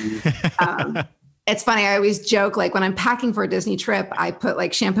mentioning. It's funny, I always joke, when I'm packing for a Disney trip, I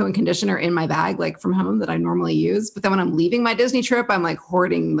put shampoo and conditioner in my bag, from home that I normally use. But then when I'm leaving my Disney trip, I'm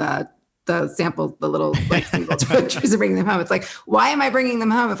hoarding the samples, the little single toiletries and bringing them home. It's why am I bringing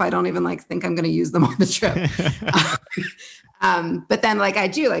them home if I don't even think I'm going to use them on the trip? But then I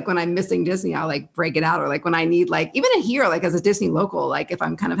do, when I'm missing Disney, I'll break it out, or when I need, even here, as a Disney local, if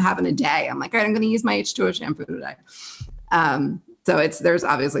I'm kind of having a day, I'm all right, I'm going to use my H2O shampoo today. So there's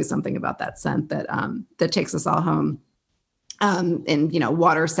obviously something about that scent that takes us all home. And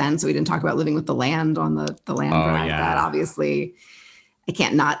water scents. We didn't talk about Living with the Land on the land ride. Yeah. That obviously, I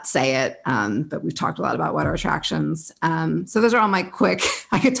can't not say it, but we've talked a lot about water attractions. So those are all my quick,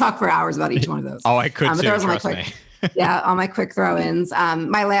 I could talk for hours about each one of those. Oh, I could too, trust me. Yeah, all my quick throw-ins.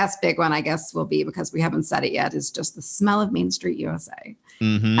 My last big one, I guess, will be, because we haven't said it yet, is just the smell of Main Street USA.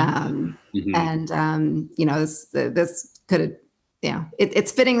 Mm-hmm. And this could have,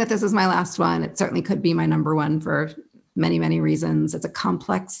 it's fitting that this is my last one. It certainly could be my number one for many, many reasons. It's a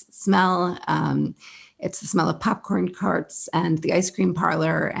complex smell. It's the smell of popcorn carts and the ice cream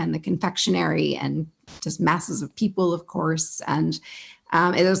parlor and the confectionery and just masses of people, of course. And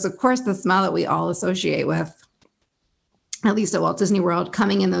it is, of course, the smell that we all associate with, at least at Walt Disney World,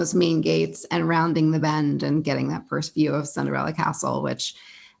 coming in those main gates and rounding the bend and getting that first view of Cinderella Castle, which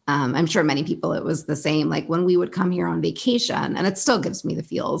I'm sure many people, it was the same. When we would come here on vacation, and it still gets me the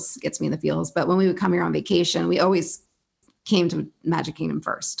feels, but when we would come here on vacation, we always came to Magic Kingdom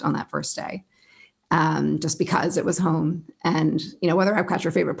first on that first day. just because it was home. And, whether Epcot's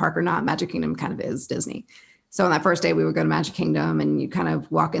your favorite park or not, Magic Kingdom kind of is Disney. So on that first day, we would go to Magic Kingdom, and you kind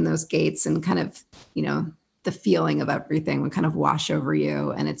of walk in those gates, and kind of, the feeling of everything would kind of wash over you.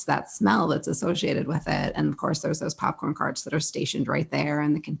 And it's that smell that's associated with it. And of course, there's those popcorn carts that are stationed right there,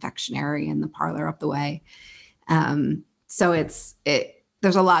 and the confectionery and the parlor up the way. So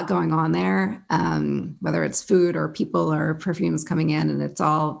there's a lot going on there, whether it's food or people or perfumes coming in, and it's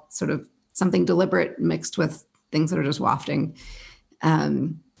all sort of something deliberate mixed with things that are just wafting.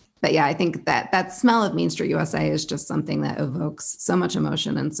 But yeah, I think that smell of Main Street USA is just something that evokes so much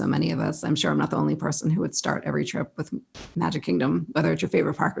emotion in so many of us. I'm sure I'm not the only person who would start every trip with Magic Kingdom, whether it's your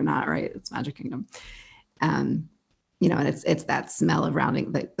favorite park or not, right? It's Magic Kingdom. And it's that smell of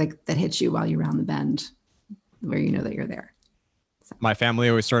rounding that hits you while you round the bend, where you know that you're there. So. My family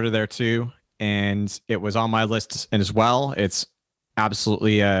always started there too, and it was on my list as well. It's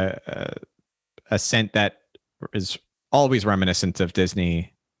absolutely a scent that is always reminiscent of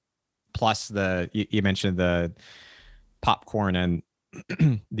Disney. Plus you mentioned the popcorn and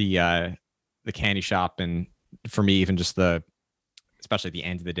the candy shop, and for me, even just especially at the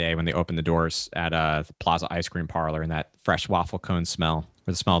end of the day when they open the doors at the Plaza Ice Cream Parlor, and that fresh waffle cone smell,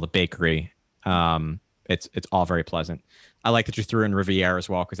 or the smell of the bakery. It's all very pleasant. I like that you threw in Riviera as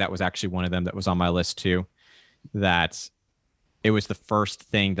well, because that was actually one of them that was on my list too. That it was the first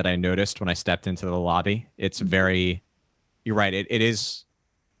thing that I noticed when I stepped into the lobby. It's very, you're right. It is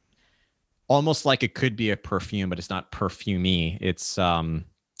almost like it could be a perfume, but it's not perfumey. It's, I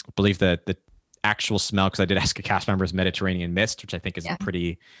believe that the actual smell, because I did ask a cast member, is Mediterranean mist, which I think is a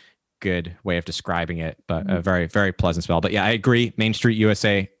pretty good way of describing it, but a very, very pleasant smell. But yeah, I agree. Main Street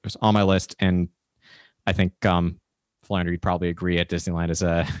USA was on my list, and I think Philander, you'd probably agree at Disneyland is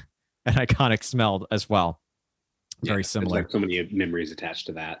an iconic smell as well. Very similar. Like so many memories attached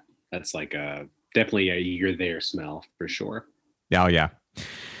to that. That's like definitely a you're there smell for sure. Oh yeah.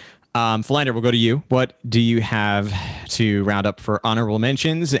 Philander, we'll go to you. What do you have to round up for honorable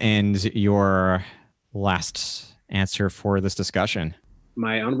mentions and your last answer for this discussion?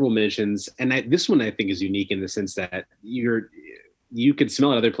 My honorable mentions, and this one I think is unique in the sense that you could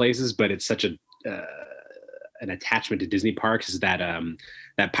smell it other places, but it's such an attachment to Disney parks, is that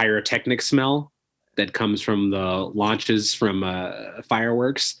pyrotechnic smell that comes from the launches from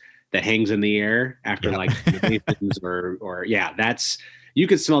fireworks that hangs in the air after that's, you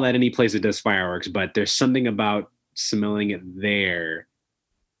could smell that any place that does fireworks, but there's something about smelling it there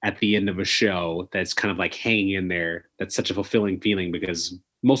at the end of a show that's kind of like hanging in there. That's such a fulfilling feeling, because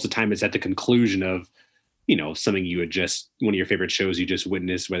most of the time it's at the conclusion of, something you had just, one of your favorite shows you just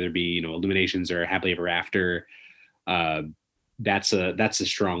witnessed, whether it be, Illuminations or Happily Ever After. That's a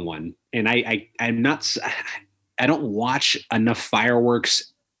strong one. And I don't watch enough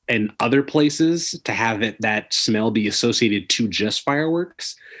fireworks in other places to have that smell be associated to just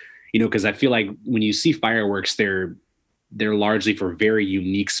fireworks, because I feel like when you see fireworks, they're largely for very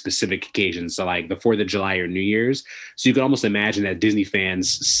unique, specific occasions. So like the 4th of July or New Year's. So you could almost imagine that Disney fans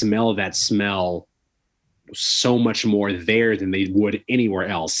smell that smell so much more there than they would anywhere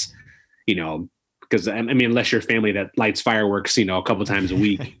else, because I mean, unless you're a family that lights fireworks, a couple times a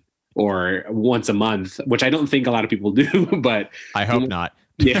week or once a month, which I don't think a lot of people do, but I hope not.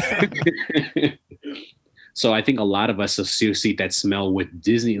 Yeah. So I think a lot of us associate that smell with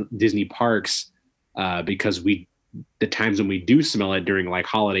Disney parks, because the times when we do smell it during like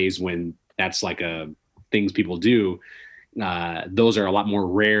holidays, when that's like things people do, those are a lot more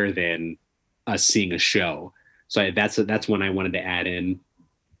rare than us seeing a show. So that's one I wanted to add in.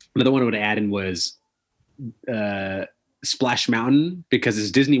 Another one I would add in was Splash Mountain, because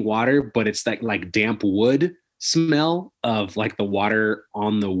it's Disney water, but it's that like damp wood smell of like the water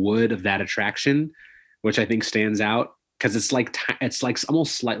on the wood of that attraction, which I think stands out, because it's like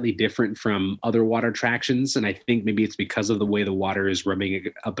almost slightly different from other water attractions. And I think maybe it's because of the way the water is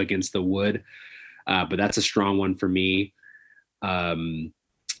rubbing up against the wood. But that's a strong one for me. The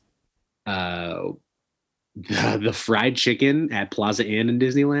fried chicken at Plaza Inn in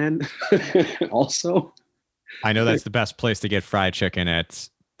Disneyland also. I know that's the best place to get fried chicken. It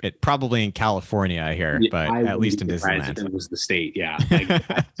probably in California, I hear, but at least in Disneyland. It was the state, yeah. Like,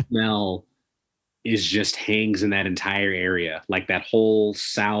 that smell just hangs in that entire area, like that whole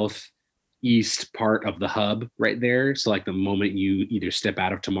southeast part of the hub right there. So like the moment you either step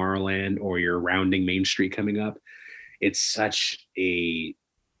out of Tomorrowland or you're rounding Main Street coming up, it's such a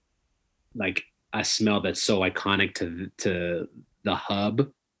smell that's so iconic to the hub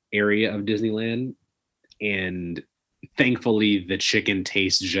area of Disneyland. And thankfully the chicken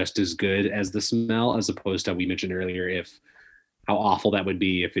tastes just as good as the smell, as opposed to, we mentioned earlier, if how awful that would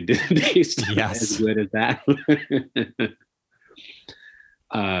be if it didn't taste as good as that.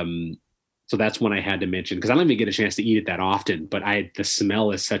 So that's one I had to mention because I don't even get a chance to eat it that often, but the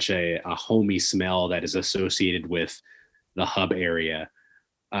smell is such a homey smell that is associated with the hub area.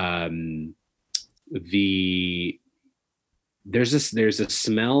 There's a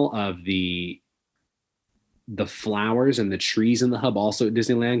smell of the flowers and the trees in the hub also at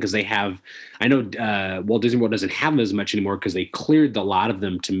Disneyland because they have, I know Walt Disney World doesn't have them as much anymore because they cleared a lot of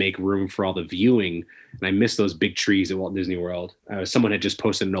them to make room for all the viewing. And I miss those big trees at Walt Disney World. Someone had just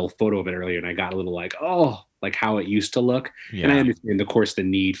posted an old photo of it earlier and I got a little like, oh, like how it used to look. Yeah. And I understand, of course, the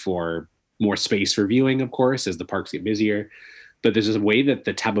need for more space for viewing, of course, as the parks get busier. But there's a way that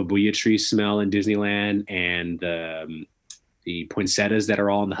the tababuya trees smell in Disneyland and the poinsettias that are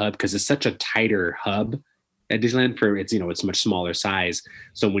all in the hub because it's such a tighter hub at Disneyland for it's much smaller size.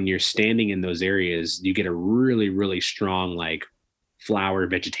 So when you're standing in those areas, you get a really, really strong like flower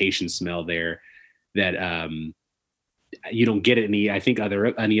vegetation smell there that you don't get at any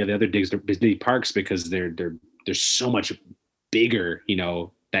of the other Disney parks because they're so much bigger,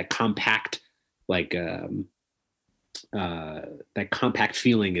 that compact like that compact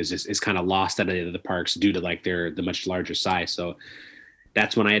feeling is kind of lost out of the parks due to like the much larger size. So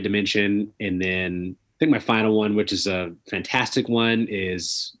that's one I had to mention. And then I think my final one, which is a fantastic one,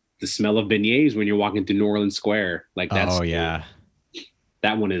 is the smell of beignets when you're walking through New Orleans Square. Like that's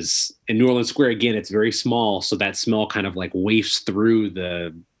that one is in New Orleans Square. Again, it's very small, so that smell kind of like wafts through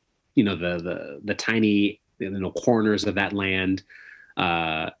the tiny corners of that land.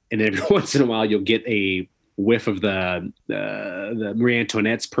 And every once in a while, you'll get a whiff of the Marie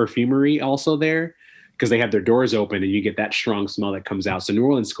Antoinette's perfumery also there because they have their doors open and you get that strong smell that comes out. So New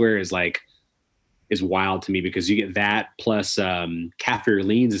Orleans Square is wild to me because you get that plus Cafe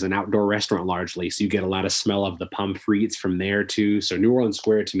Orleans is an outdoor restaurant largely. So you get a lot of smell of the pommes frites from there too. So New Orleans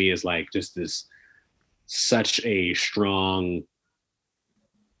Square to me is like just such a strong,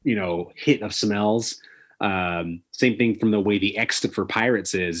 hit of smells. Same thing from the way the exit for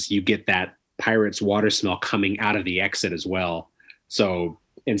Pirates is, you get that Pirates water smell coming out of the exit as well. So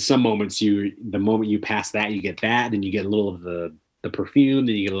in some moments the moment you pass that, you get that, and you get a little of the perfume,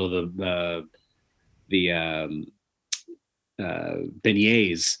 then you get a little of the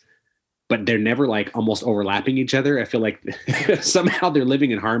beignets, but they're never like almost overlapping each other. I feel like somehow they're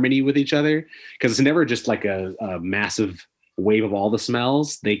living in harmony with each other because it's never just like a massive wave of all the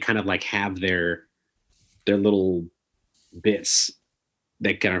smells. They kind of like have their little bits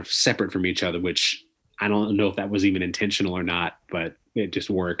that kind of separate from each other, which I don't know if that was even intentional or not, but it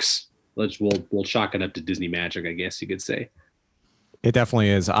just works. We'll chalk it up to Disney magic, I guess you could say. It definitely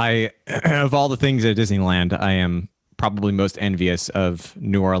is. Of all the things at Disneyland, I am probably most envious of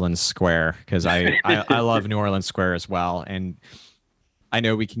New Orleans Square because I love New Orleans Square as well. And I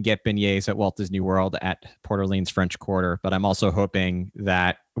know we can get beignets at Walt Disney World at Port Orleans French Quarter, but I'm also hoping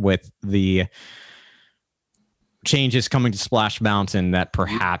that with the changes coming to Splash Mountain that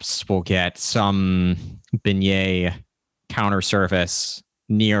perhaps we'll get some beignet counter service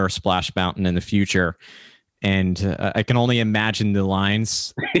near Splash Mountain in the future. And I can only imagine the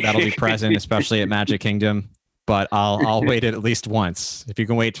lines that'll be present, especially at Magic Kingdom. But I'll wait at least once. If you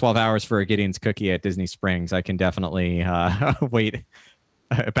can wait 12 hours for a Gideon's cookie at Disney Springs, I can definitely wait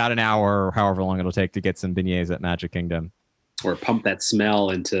about an hour or however long it'll take to get some beignets at Magic Kingdom. Or pump that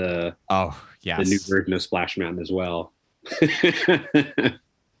smell into the new version of Splash Mountain as well.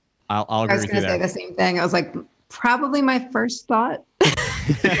 I'll agree with you there. I was going to say the same thing. I was like, probably my first thought.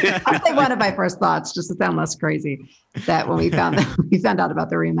 I'll say one of my first thoughts, just to sound less crazy, that when we found out about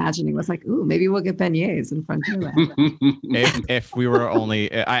the reimagining was like, ooh, maybe we'll get beignets in Frontierland. if we were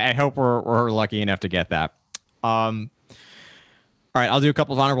only, I hope we're lucky enough to get that. All right, I'll do a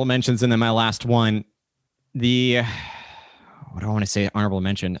couple of honorable mentions, and then my last one, what do I want to say? Honorable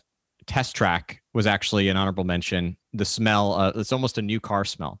mention. Test Track was actually an honorable mention. The smell, it's almost a new car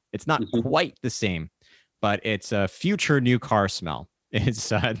smell. It's not quite the same, but it's a future new car smell.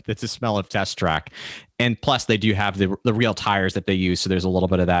 It's a smell of Test Track. And plus they do have the real tires that they use. So there's a little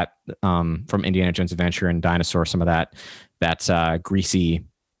bit of that from Indiana Jones Adventure and Dinosaur, some of that greasy,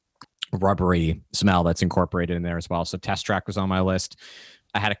 rubbery smell that's incorporated in there as well. So Test Track was on my list.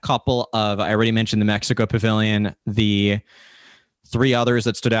 I had a couple of, I already mentioned the Mexico Pavilion. The three others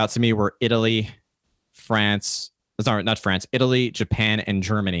that stood out to me were Italy, Italy, Japan, and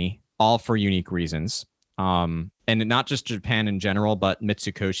Germany, all for unique reasons. And not just Japan in general, but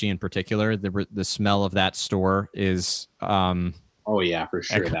Mitsukoshi in particular. The smell of that store is oh yeah, for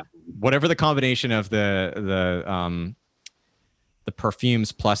sure. Whatever the combination of the the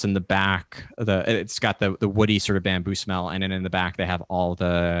perfumes, plus in the back, it's got the woody sort of bamboo smell, and then in the back they have all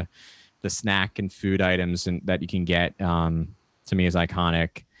the snack and food items that you can get. To me, is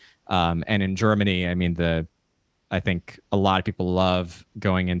iconic. And in Germany, I mean, I think a lot of people love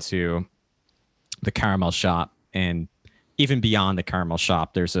going into the caramel shop, and even beyond the caramel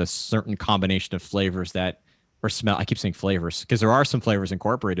shop, there's a certain combination of flavors that, or smell. I keep saying flavors because there are some flavors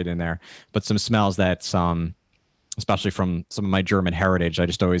incorporated in there, but some smells that especially from some of my German heritage, I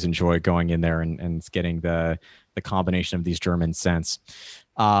just always enjoy going in there and getting the combination of these German scents.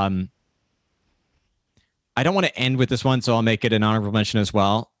 I don't want to end with this one, so I'll make it an honorable mention as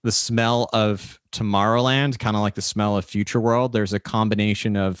well. The smell of Tomorrowland, kind of like the smell of Future World. There's a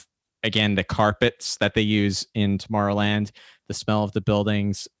combination of, again, the carpets that they use in Tomorrowland, the smell of the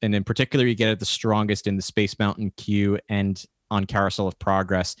buildings, and in particular, you get it the strongest in the Space Mountain queue and on Carousel of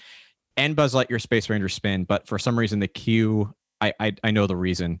Progress and Buzz Lightyear Space Ranger Spin. But for some reason, the queue, I know the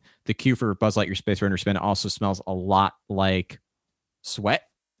reason. The queue for Buzz Lightyear Space Ranger Spin also smells a lot like sweat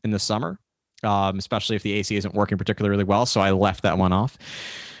in the summer, especially if the AC isn't working particularly well. So I left that one off.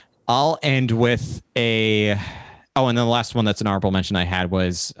 I'll end with and then the last one that's an honorable mention I had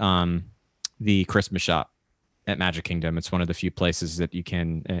was the Christmas shop at Magic Kingdom. It's one of the few places that you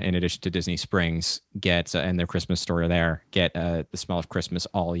can, in addition to Disney Springs, get and their Christmas store there, get the smell of Christmas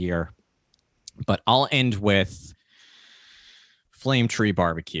all year. But I'll end with Flame Tree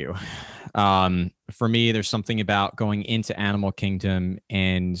Barbecue. For me, there's something about going into Animal Kingdom,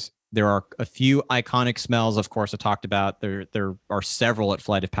 and there are a few iconic smells. Of course, I talked about there are several at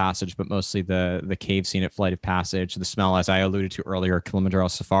Flight of Passage, but mostly the cave scene at Flight of Passage. The smell, as I alluded to earlier, Kilimanjaro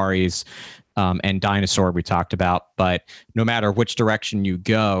Safaris and Dinosaur we talked about. But no matter which direction you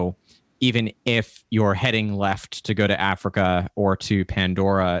go, even if you're heading left to go to Africa or to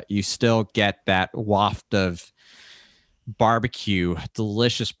Pandora, you still get that waft of barbecue,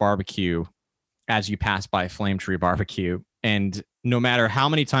 delicious barbecue, as you pass by Flame Tree Barbecue. And no matter how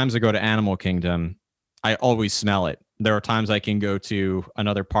many times I go to Animal Kingdom, I always smell it. There are times I can go to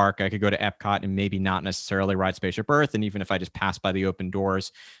another park. I could go to Epcot and maybe not necessarily ride Spaceship Earth. And even if I just pass by the open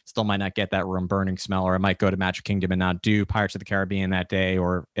doors, still might not get that room burning smell. Or I might go to Magic Kingdom and not do Pirates of the Caribbean that day,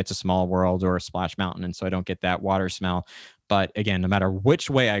 or It's a Small World or Splash Mountain. And so I don't get that water smell. But again, no matter which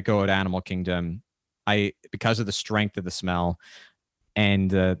way I go at Animal Kingdom, because of the strength of the smell and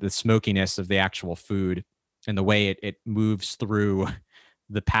the smokiness of the actual food and the way it moves through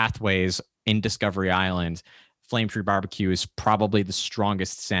the pathways in Discovery Island, Flame Tree Barbecue is probably the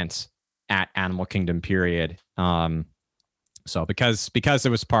strongest scent at Animal Kingdom, period. So because it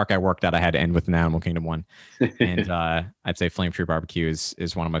was a park I worked at, I had to end with an Animal Kingdom one. And I'd say Flame Tree Barbecue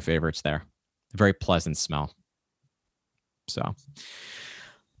is one of my favorites there. A very pleasant smell. So,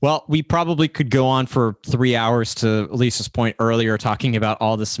 well, we probably could go on for 3 hours, to Lisa's point earlier, talking about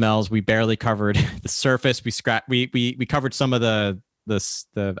all the smells. We barely covered the surface. We covered some of the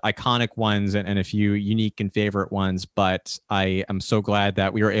iconic ones and a few unique and favorite ones, but I am so glad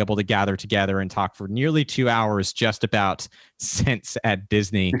that we were able to gather together and talk for nearly 2 hours just about scents at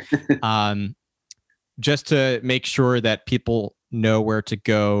Disney. Just to make sure that people know where to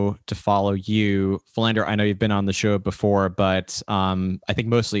go to follow you. Philander, I know you've been on the show before, but I think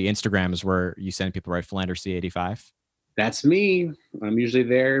mostly Instagram is where you send people, right? Philander C85. That's me. I'm usually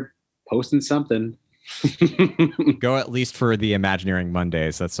there posting something. Go at least for the Imagineering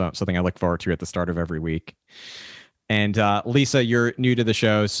Mondays. That's something I look forward to at the start of every week. And Lisa, you're new to the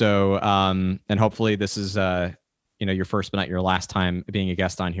show, so and hopefully this is your first but not your last time being a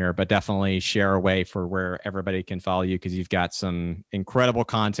guest on here. But definitely share a way for where everybody can follow you, because you've got some incredible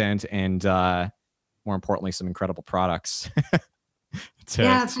content and more importantly, some incredible products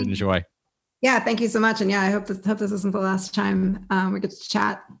to enjoy. Yeah, thank you so much. And yeah, I hope this isn't the last time we get to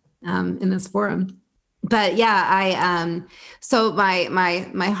chat in this forum. But yeah, so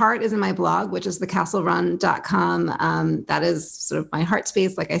my heart is in my blog, which is thecastlerun.com. That is sort of my heart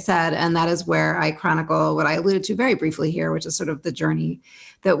space, like I said, and that is where I chronicle what I alluded to very briefly here, which is sort of the journey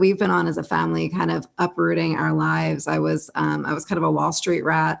that we've been on as a family, kind of uprooting our lives. I was kind of a Wall Street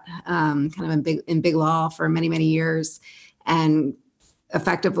rat, kind of in big law for many, many years, and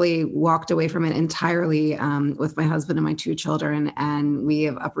effectively walked away from it entirely with my husband and my 2 children. And we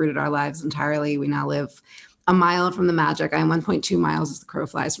have uprooted our lives entirely. We now live a mile from the magic. I am 1.2 miles as the crow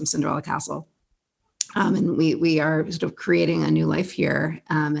flies from Cinderella Castle. And we are sort of creating a new life here.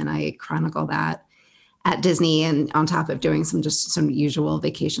 And I chronicle that at Disney, and on top of doing some usual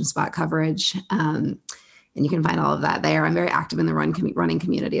vacation spot coverage. And you can find all of that there. I'm very active in the running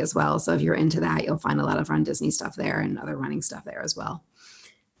community as well. So if you're into that, you'll find a lot of Run Disney stuff there and other running stuff there as well.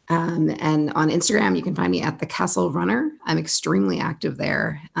 And on Instagram, you can find me at The Castle Runner. I'm extremely active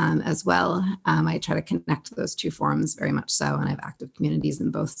there as well. I try to connect those two forums very much so, and I have active communities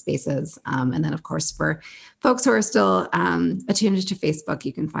in both spaces. And then, of course, for folks who are still attuned to Facebook,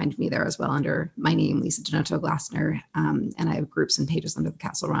 you can find me there as well under my name, Lisa Donato Glassner. And I have groups and pages under The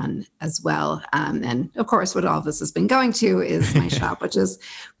Castle Run as well. And of course, what all of this has been going to is my shop, which is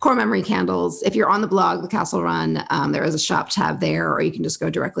Core Memory Candles. If you're on the blog, The Castle Run, there is a shop tab there, or you can just go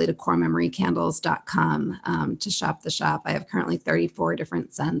directly to corememorycandles.com to shop the shop. I have currently 34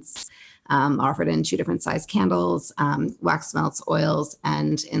 different scents offered in 2 different size candles, wax melts, oils,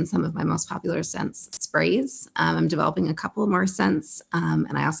 and in some of my most popular scents, sprays. I'm developing a couple more scents,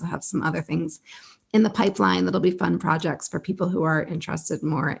 and I also have some other things in the pipeline that'll be fun projects for people who are interested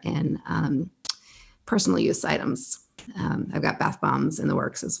more in personal use items. I've got bath bombs in the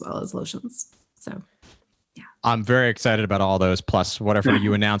works as well as lotions. So yeah. I'm very excited about all those, plus whatever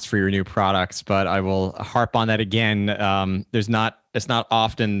you announce for your new products, but I will harp on that again. It's not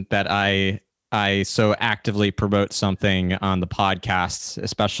often that I so actively promote something on the podcasts,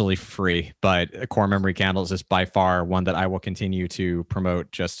 especially free, but Core Memory Candles is by far one that I will continue to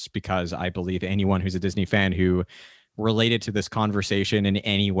promote, just because I believe anyone who's a Disney fan who related to this conversation in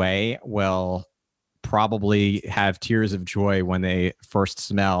any way will probably have tears of joy when they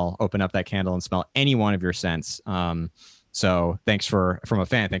first open up that candle and smell any one of your scents. So from a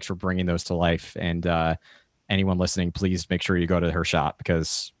fan, thanks for bringing those to life. And anyone listening, please make sure you go to her shop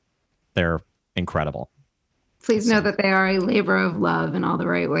because they're incredible. Please know that they are a labor of love in all the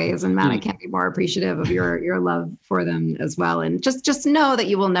right ways. And Matt, I can't be more appreciative of your love for them as well. And just know that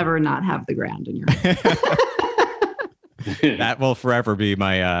you will never not have the Grand in your That will forever be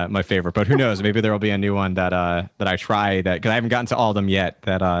my favorite, but who knows? Maybe there will be a new one that I try because I haven't gotten to all of them yet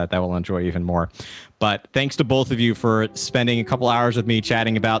that will enjoy even more. But thanks to both of you for spending a couple hours with me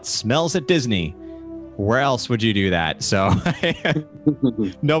chatting about smells at Disney. Where else would you do that? So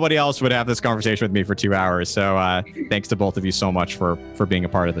nobody else would have this conversation with me for 2 hours. So thanks to both of you so much for being a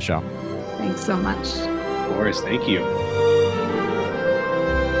part of the show. Thanks so much. Of course, thank you.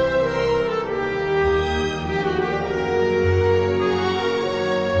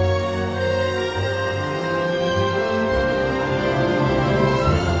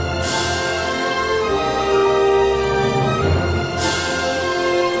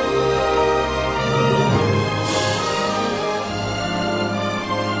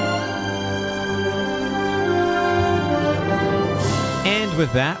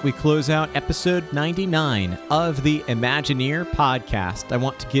 With that, we close out episode 99 of the Imagineer podcast. I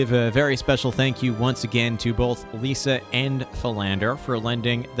want to give a very special thank you once again to both Lisa and Philander for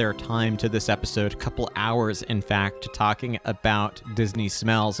lending their time to this episode, a couple hours, in fact, talking about Disney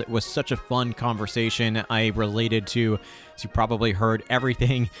smells. It was such a fun conversation. I related to, as you probably heard,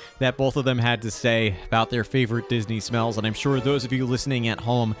 everything that both of them had to say about their favorite Disney smells, and I'm sure those of you listening at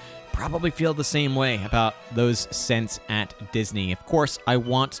home probably feel the same way about those scents at Disney. Of course, I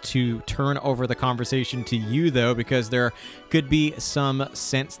want to turn over the conversation to you, though, because there could be some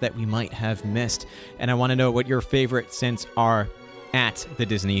scents that we might have missed, and I want to know what your favorite scents are at the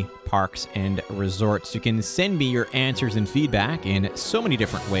Disney parks and resorts. You can send me your answers and feedback in so many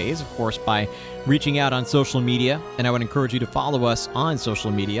different ways, of course, by reaching out on social media, and I would encourage you to follow us on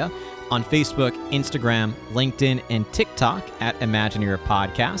social media on Facebook, Instagram, LinkedIn, and TikTok at Imagineer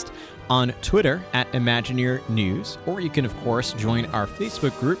Podcast, on Twitter at Imagineer News, or you can, of course, join our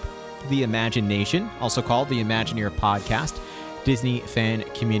Facebook group, The Imagination, also called the Imagineer Podcast Disney fan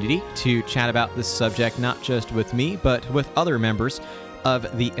community, to chat about this subject, not just with me, but with other members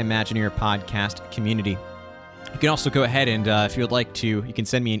of the Imagineer Podcast community. You can also go ahead and, if you would like to, you can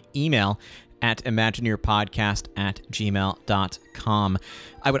send me an email at imagineerpodcast@gmail.com.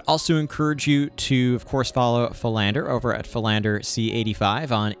 I would also encourage you to, of course, follow Philander over at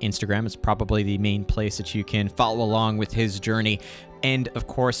PhilanderC85 on Instagram. It's probably the main place that you can follow along with his journey. And, of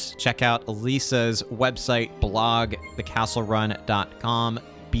course, check out Lisa's website, blog, thecastlerun.com.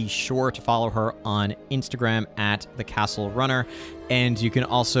 Be sure to follow her on Instagram at thecastlerunner. And you can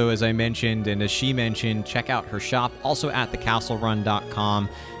also, as I mentioned, and as she mentioned, check out her shop, also at thecastlerun.com.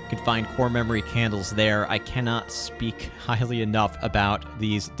 You can find Core Memory Candles there. I cannot speak highly enough about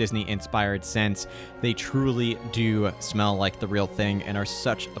these Disney-inspired scents. They truly do smell like the real thing and are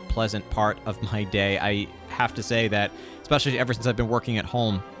such a pleasant part of my day. I have to say that, especially ever since I've been working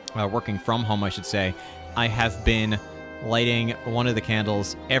from home, I should say, I have been lighting one of the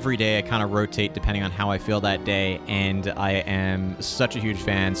candles every day. I kind of rotate depending on how I feel that day, and I am such a huge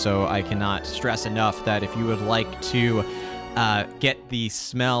fan, so I cannot stress enough that if you would like to get the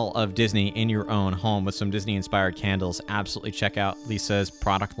smell of Disney in your own home with some Disney-inspired candles, absolutely check out Lisa's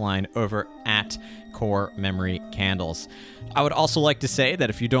product line over at Core Memory Candles. I would also like to say that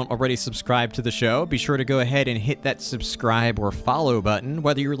if you don't already subscribe to the show, be sure to go ahead and hit that subscribe or follow button,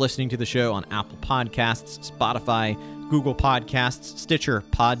 whether you're listening to the show on Apple Podcasts, Spotify, Google Podcasts, Stitcher,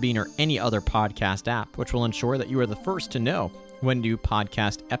 Podbean, or any other podcast app, which will ensure that you are the first to know when new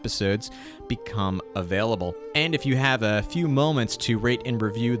podcast episodes become available. And if you have a few moments to rate and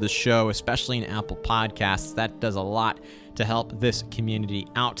review the show, especially in Apple Podcasts, that does a lot to help this community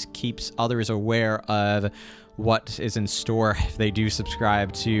out, keeps others aware of what is in store if they do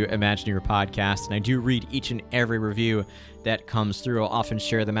subscribe to Imagineer Podcast. And I do read each and every review that comes through. I'll often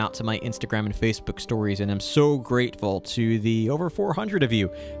share them out to my Instagram and Facebook stories, and I'm so grateful to the over 400 of you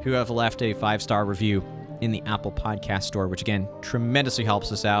who have left a 5-star review in the Apple Podcast Store, which again tremendously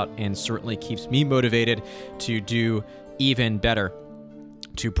helps us out and certainly keeps me motivated to do even better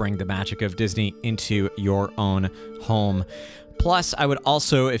to bring the magic of Disney into your own home. Plus, I would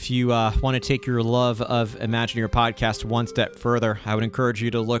also, if you want to take your love of Imagineer Podcast one step further, I would encourage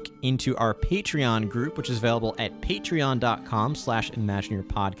you to look into our Patreon group, which is available at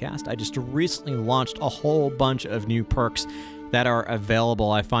patreon.com/ImagineerPodcast. I just recently launched a whole bunch of new perks that are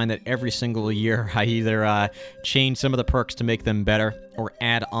available. I find that every single year I either change some of the perks to make them better or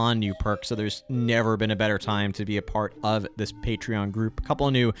add on new perks, so there's never been a better time to be a part of this Patreon group. A couple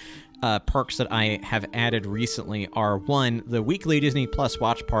of new perks that I have added recently are, one, the weekly Disney Plus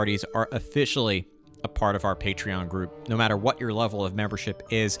watch parties are officially a part of our Patreon group. No matter what your level of membership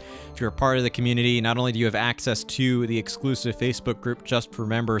is, if you're a part of the community, not only do you have access to the exclusive Facebook group just for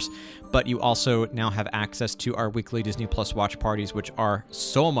members, but you also now have access to our weekly Disney Plus watch parties, which are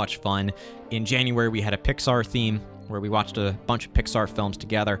so much fun. In January, we had a Pixar theme where we watched a bunch of Pixar films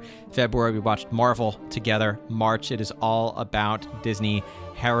together. February, we watched Marvel together. March, it is all about Disney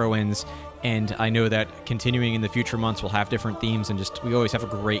heroines. And I know that continuing in the future months, we'll have different themes, and we always have a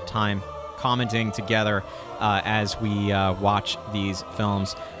great time commenting together as we watch these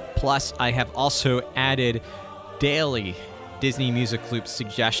films. Plus, I have also added daily Disney Music Loop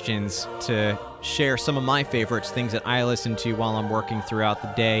suggestions to share some of my favorites, things that I listen to while I'm working throughout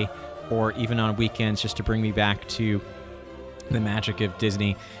the day or even on weekends, just to bring me back to the magic of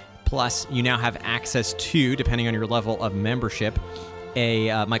Disney. Plus, you now have access to, depending on your level of membership,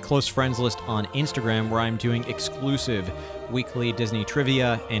 my close friends list on Instagram, where I'm doing exclusive weekly Disney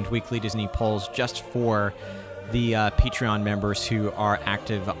trivia and weekly Disney polls just for the Patreon members who are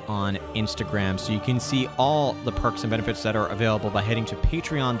active on Instagram. So you can see all the perks and benefits that are available by heading to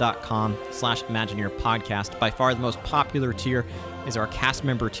patreon.com/ImagineerPodcast. By far the most popular tier is our cast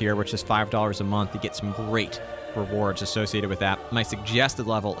member tier, which is $5 a month. You get some great rewards associated with that. My suggested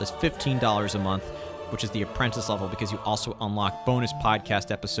level is $15 a month, which is the apprentice level, because you also unlock bonus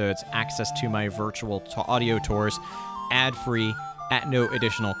podcast episodes, access to my virtual audio tours, ad-free, at no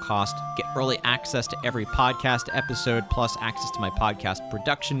additional cost, get early access to every podcast episode, plus access to my podcast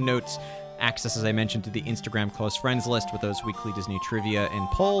production notes, access, as I mentioned, to the Instagram close friends list with those weekly Disney trivia and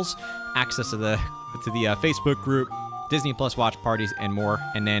polls, access to the Facebook group, Disney Plus watch parties, and more.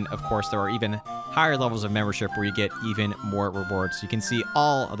 And then, of course, there are even higher levels of membership where you get even more rewards. You can see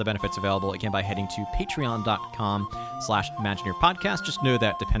all of the benefits available, again, by heading to patreon.com/ImagineerPodcast. Just know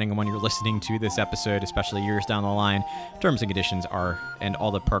that depending on when you're listening to this episode, especially years down the line, terms and conditions and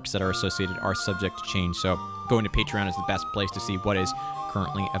all the perks that are associated are subject to change. So going to Patreon is the best place to see what is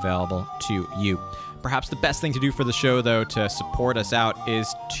currently available to you. Perhaps the best thing to do for the show, though, to support us out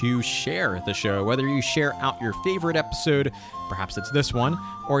is to share the show. Whether you share out your favorite episode, perhaps it's this one,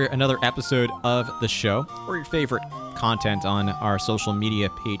 or another episode of the show, or your favorite content on our social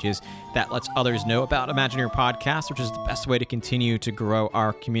media pages, that lets others know about Imagineer Podcast, which is the best way to continue to grow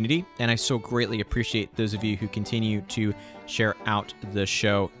our community. And I so greatly appreciate those of you who continue to share out the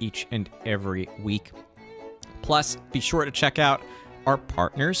show each and every week. Plus, be sure to check out our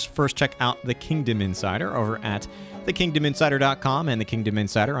partners. First, check out The Kingdom Insider over at thekingdominsider.com and The Kingdom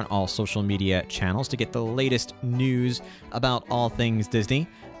Insider on all social media channels to get the latest news about all things Disney.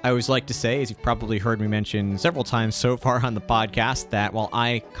 I always like to say, as you've probably heard me mention several times so far on the podcast, that while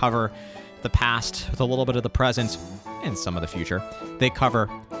I cover the past with a little bit of the present and some of the future, they cover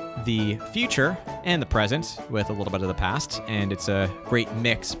the future and the present with a little bit of the past, and it's a great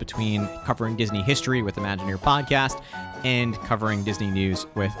mix between covering Disney history with Imagineer Podcast and covering Disney news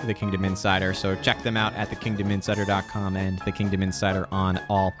with The Kingdom Insider. So check them out at thekingdominsider.com and The Kingdom Insider on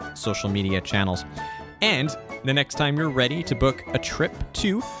all social media channels. And the next time you're ready to book a trip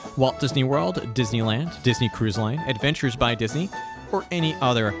to Walt Disney World, Disneyland, Disney Cruise Line, Adventures by Disney, or any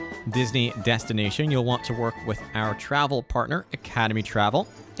other Disney destination, you'll want to work with our travel partner, Academy Travel,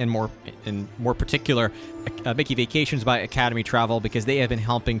 and more particular, Mickey Vacations by Academy Travel, because they have been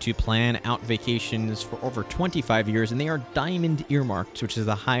helping to plan out vacations for over 25 years, and they are diamond earmarked, which is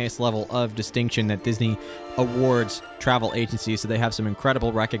the highest level of distinction that Disney awards travel agencies. So they have some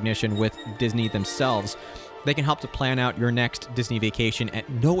incredible recognition with Disney themselves. They can help to plan out your next Disney vacation at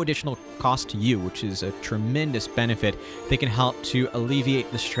no additional cost to you, which is a tremendous benefit. They can help to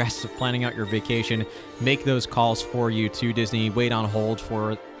alleviate the stress of planning out your vacation, make those calls for you to Disney, wait on hold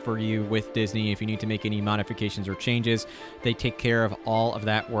for you with Disney if you need to make any modifications or changes. They take care of all of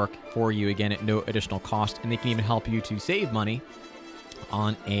that work for you, again, at no additional cost, and they can even help you to save money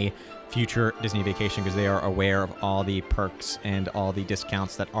on a future Disney vacation because they are aware of all the perks and all the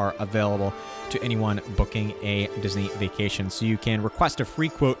discounts that are available to anyone booking a Disney vacation. So you can request a free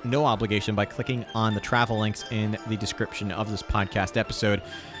quote, no obligation, by clicking on the travel links in the description of this podcast episode,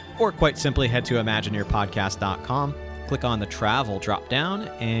 or quite simply head to imagineerpodcast.com, click on the travel drop down,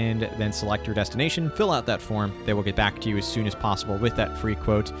 and then select your destination, fill out that form. They will get back to you as soon as possible with that free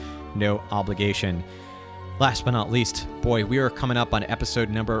quote, no obligation. Last but not least, boy, we are coming up on episode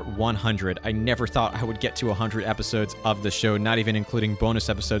number 100. I never thought I would get to 100 episodes of the show, not even including bonus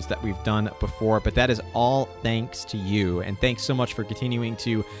episodes that we've done before, but that is all thanks to you. And thanks so much for continuing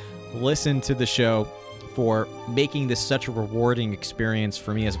to listen to the show, for making this such a rewarding experience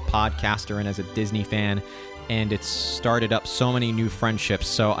for me as a podcaster and as a Disney fan. And it's started up so many new friendships.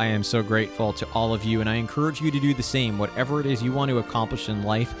 So I am so grateful to all of you, and I encourage you to do the same. Whatever it is you want to accomplish in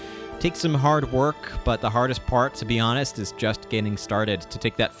life, take some hard work, but the hardest part, to be honest, is just getting started, to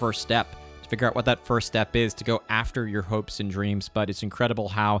take that first step, to figure out what that first step is, to go after your hopes and dreams. But it's incredible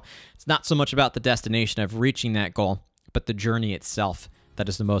how it's not so much about the destination of reaching that goal, but the journey itself that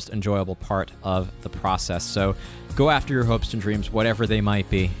is the most enjoyable part of the process. So go after your hopes and dreams, whatever they might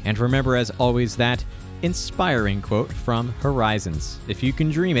be. And remember, as always, that inspiring quote from Horizons: if you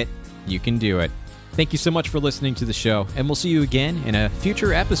can dream it, you can do it. Thank you so much for listening to the show, and we'll see you again in a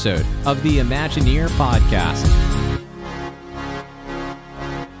future episode of the Imagineer Podcast.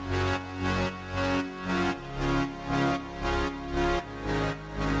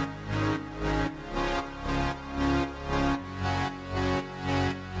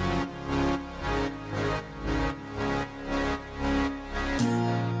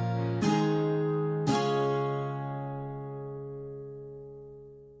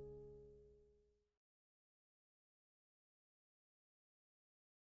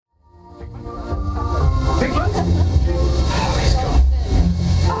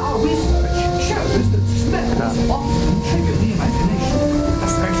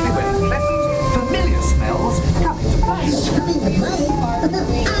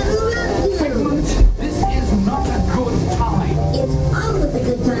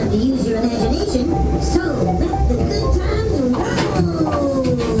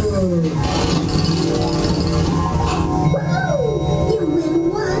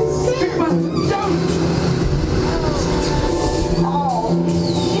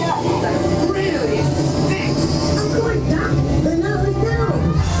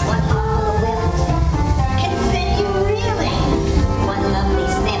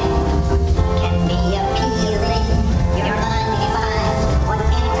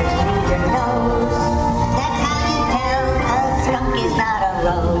 That's how you tell a skunk is not a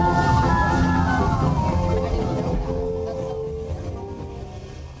rose.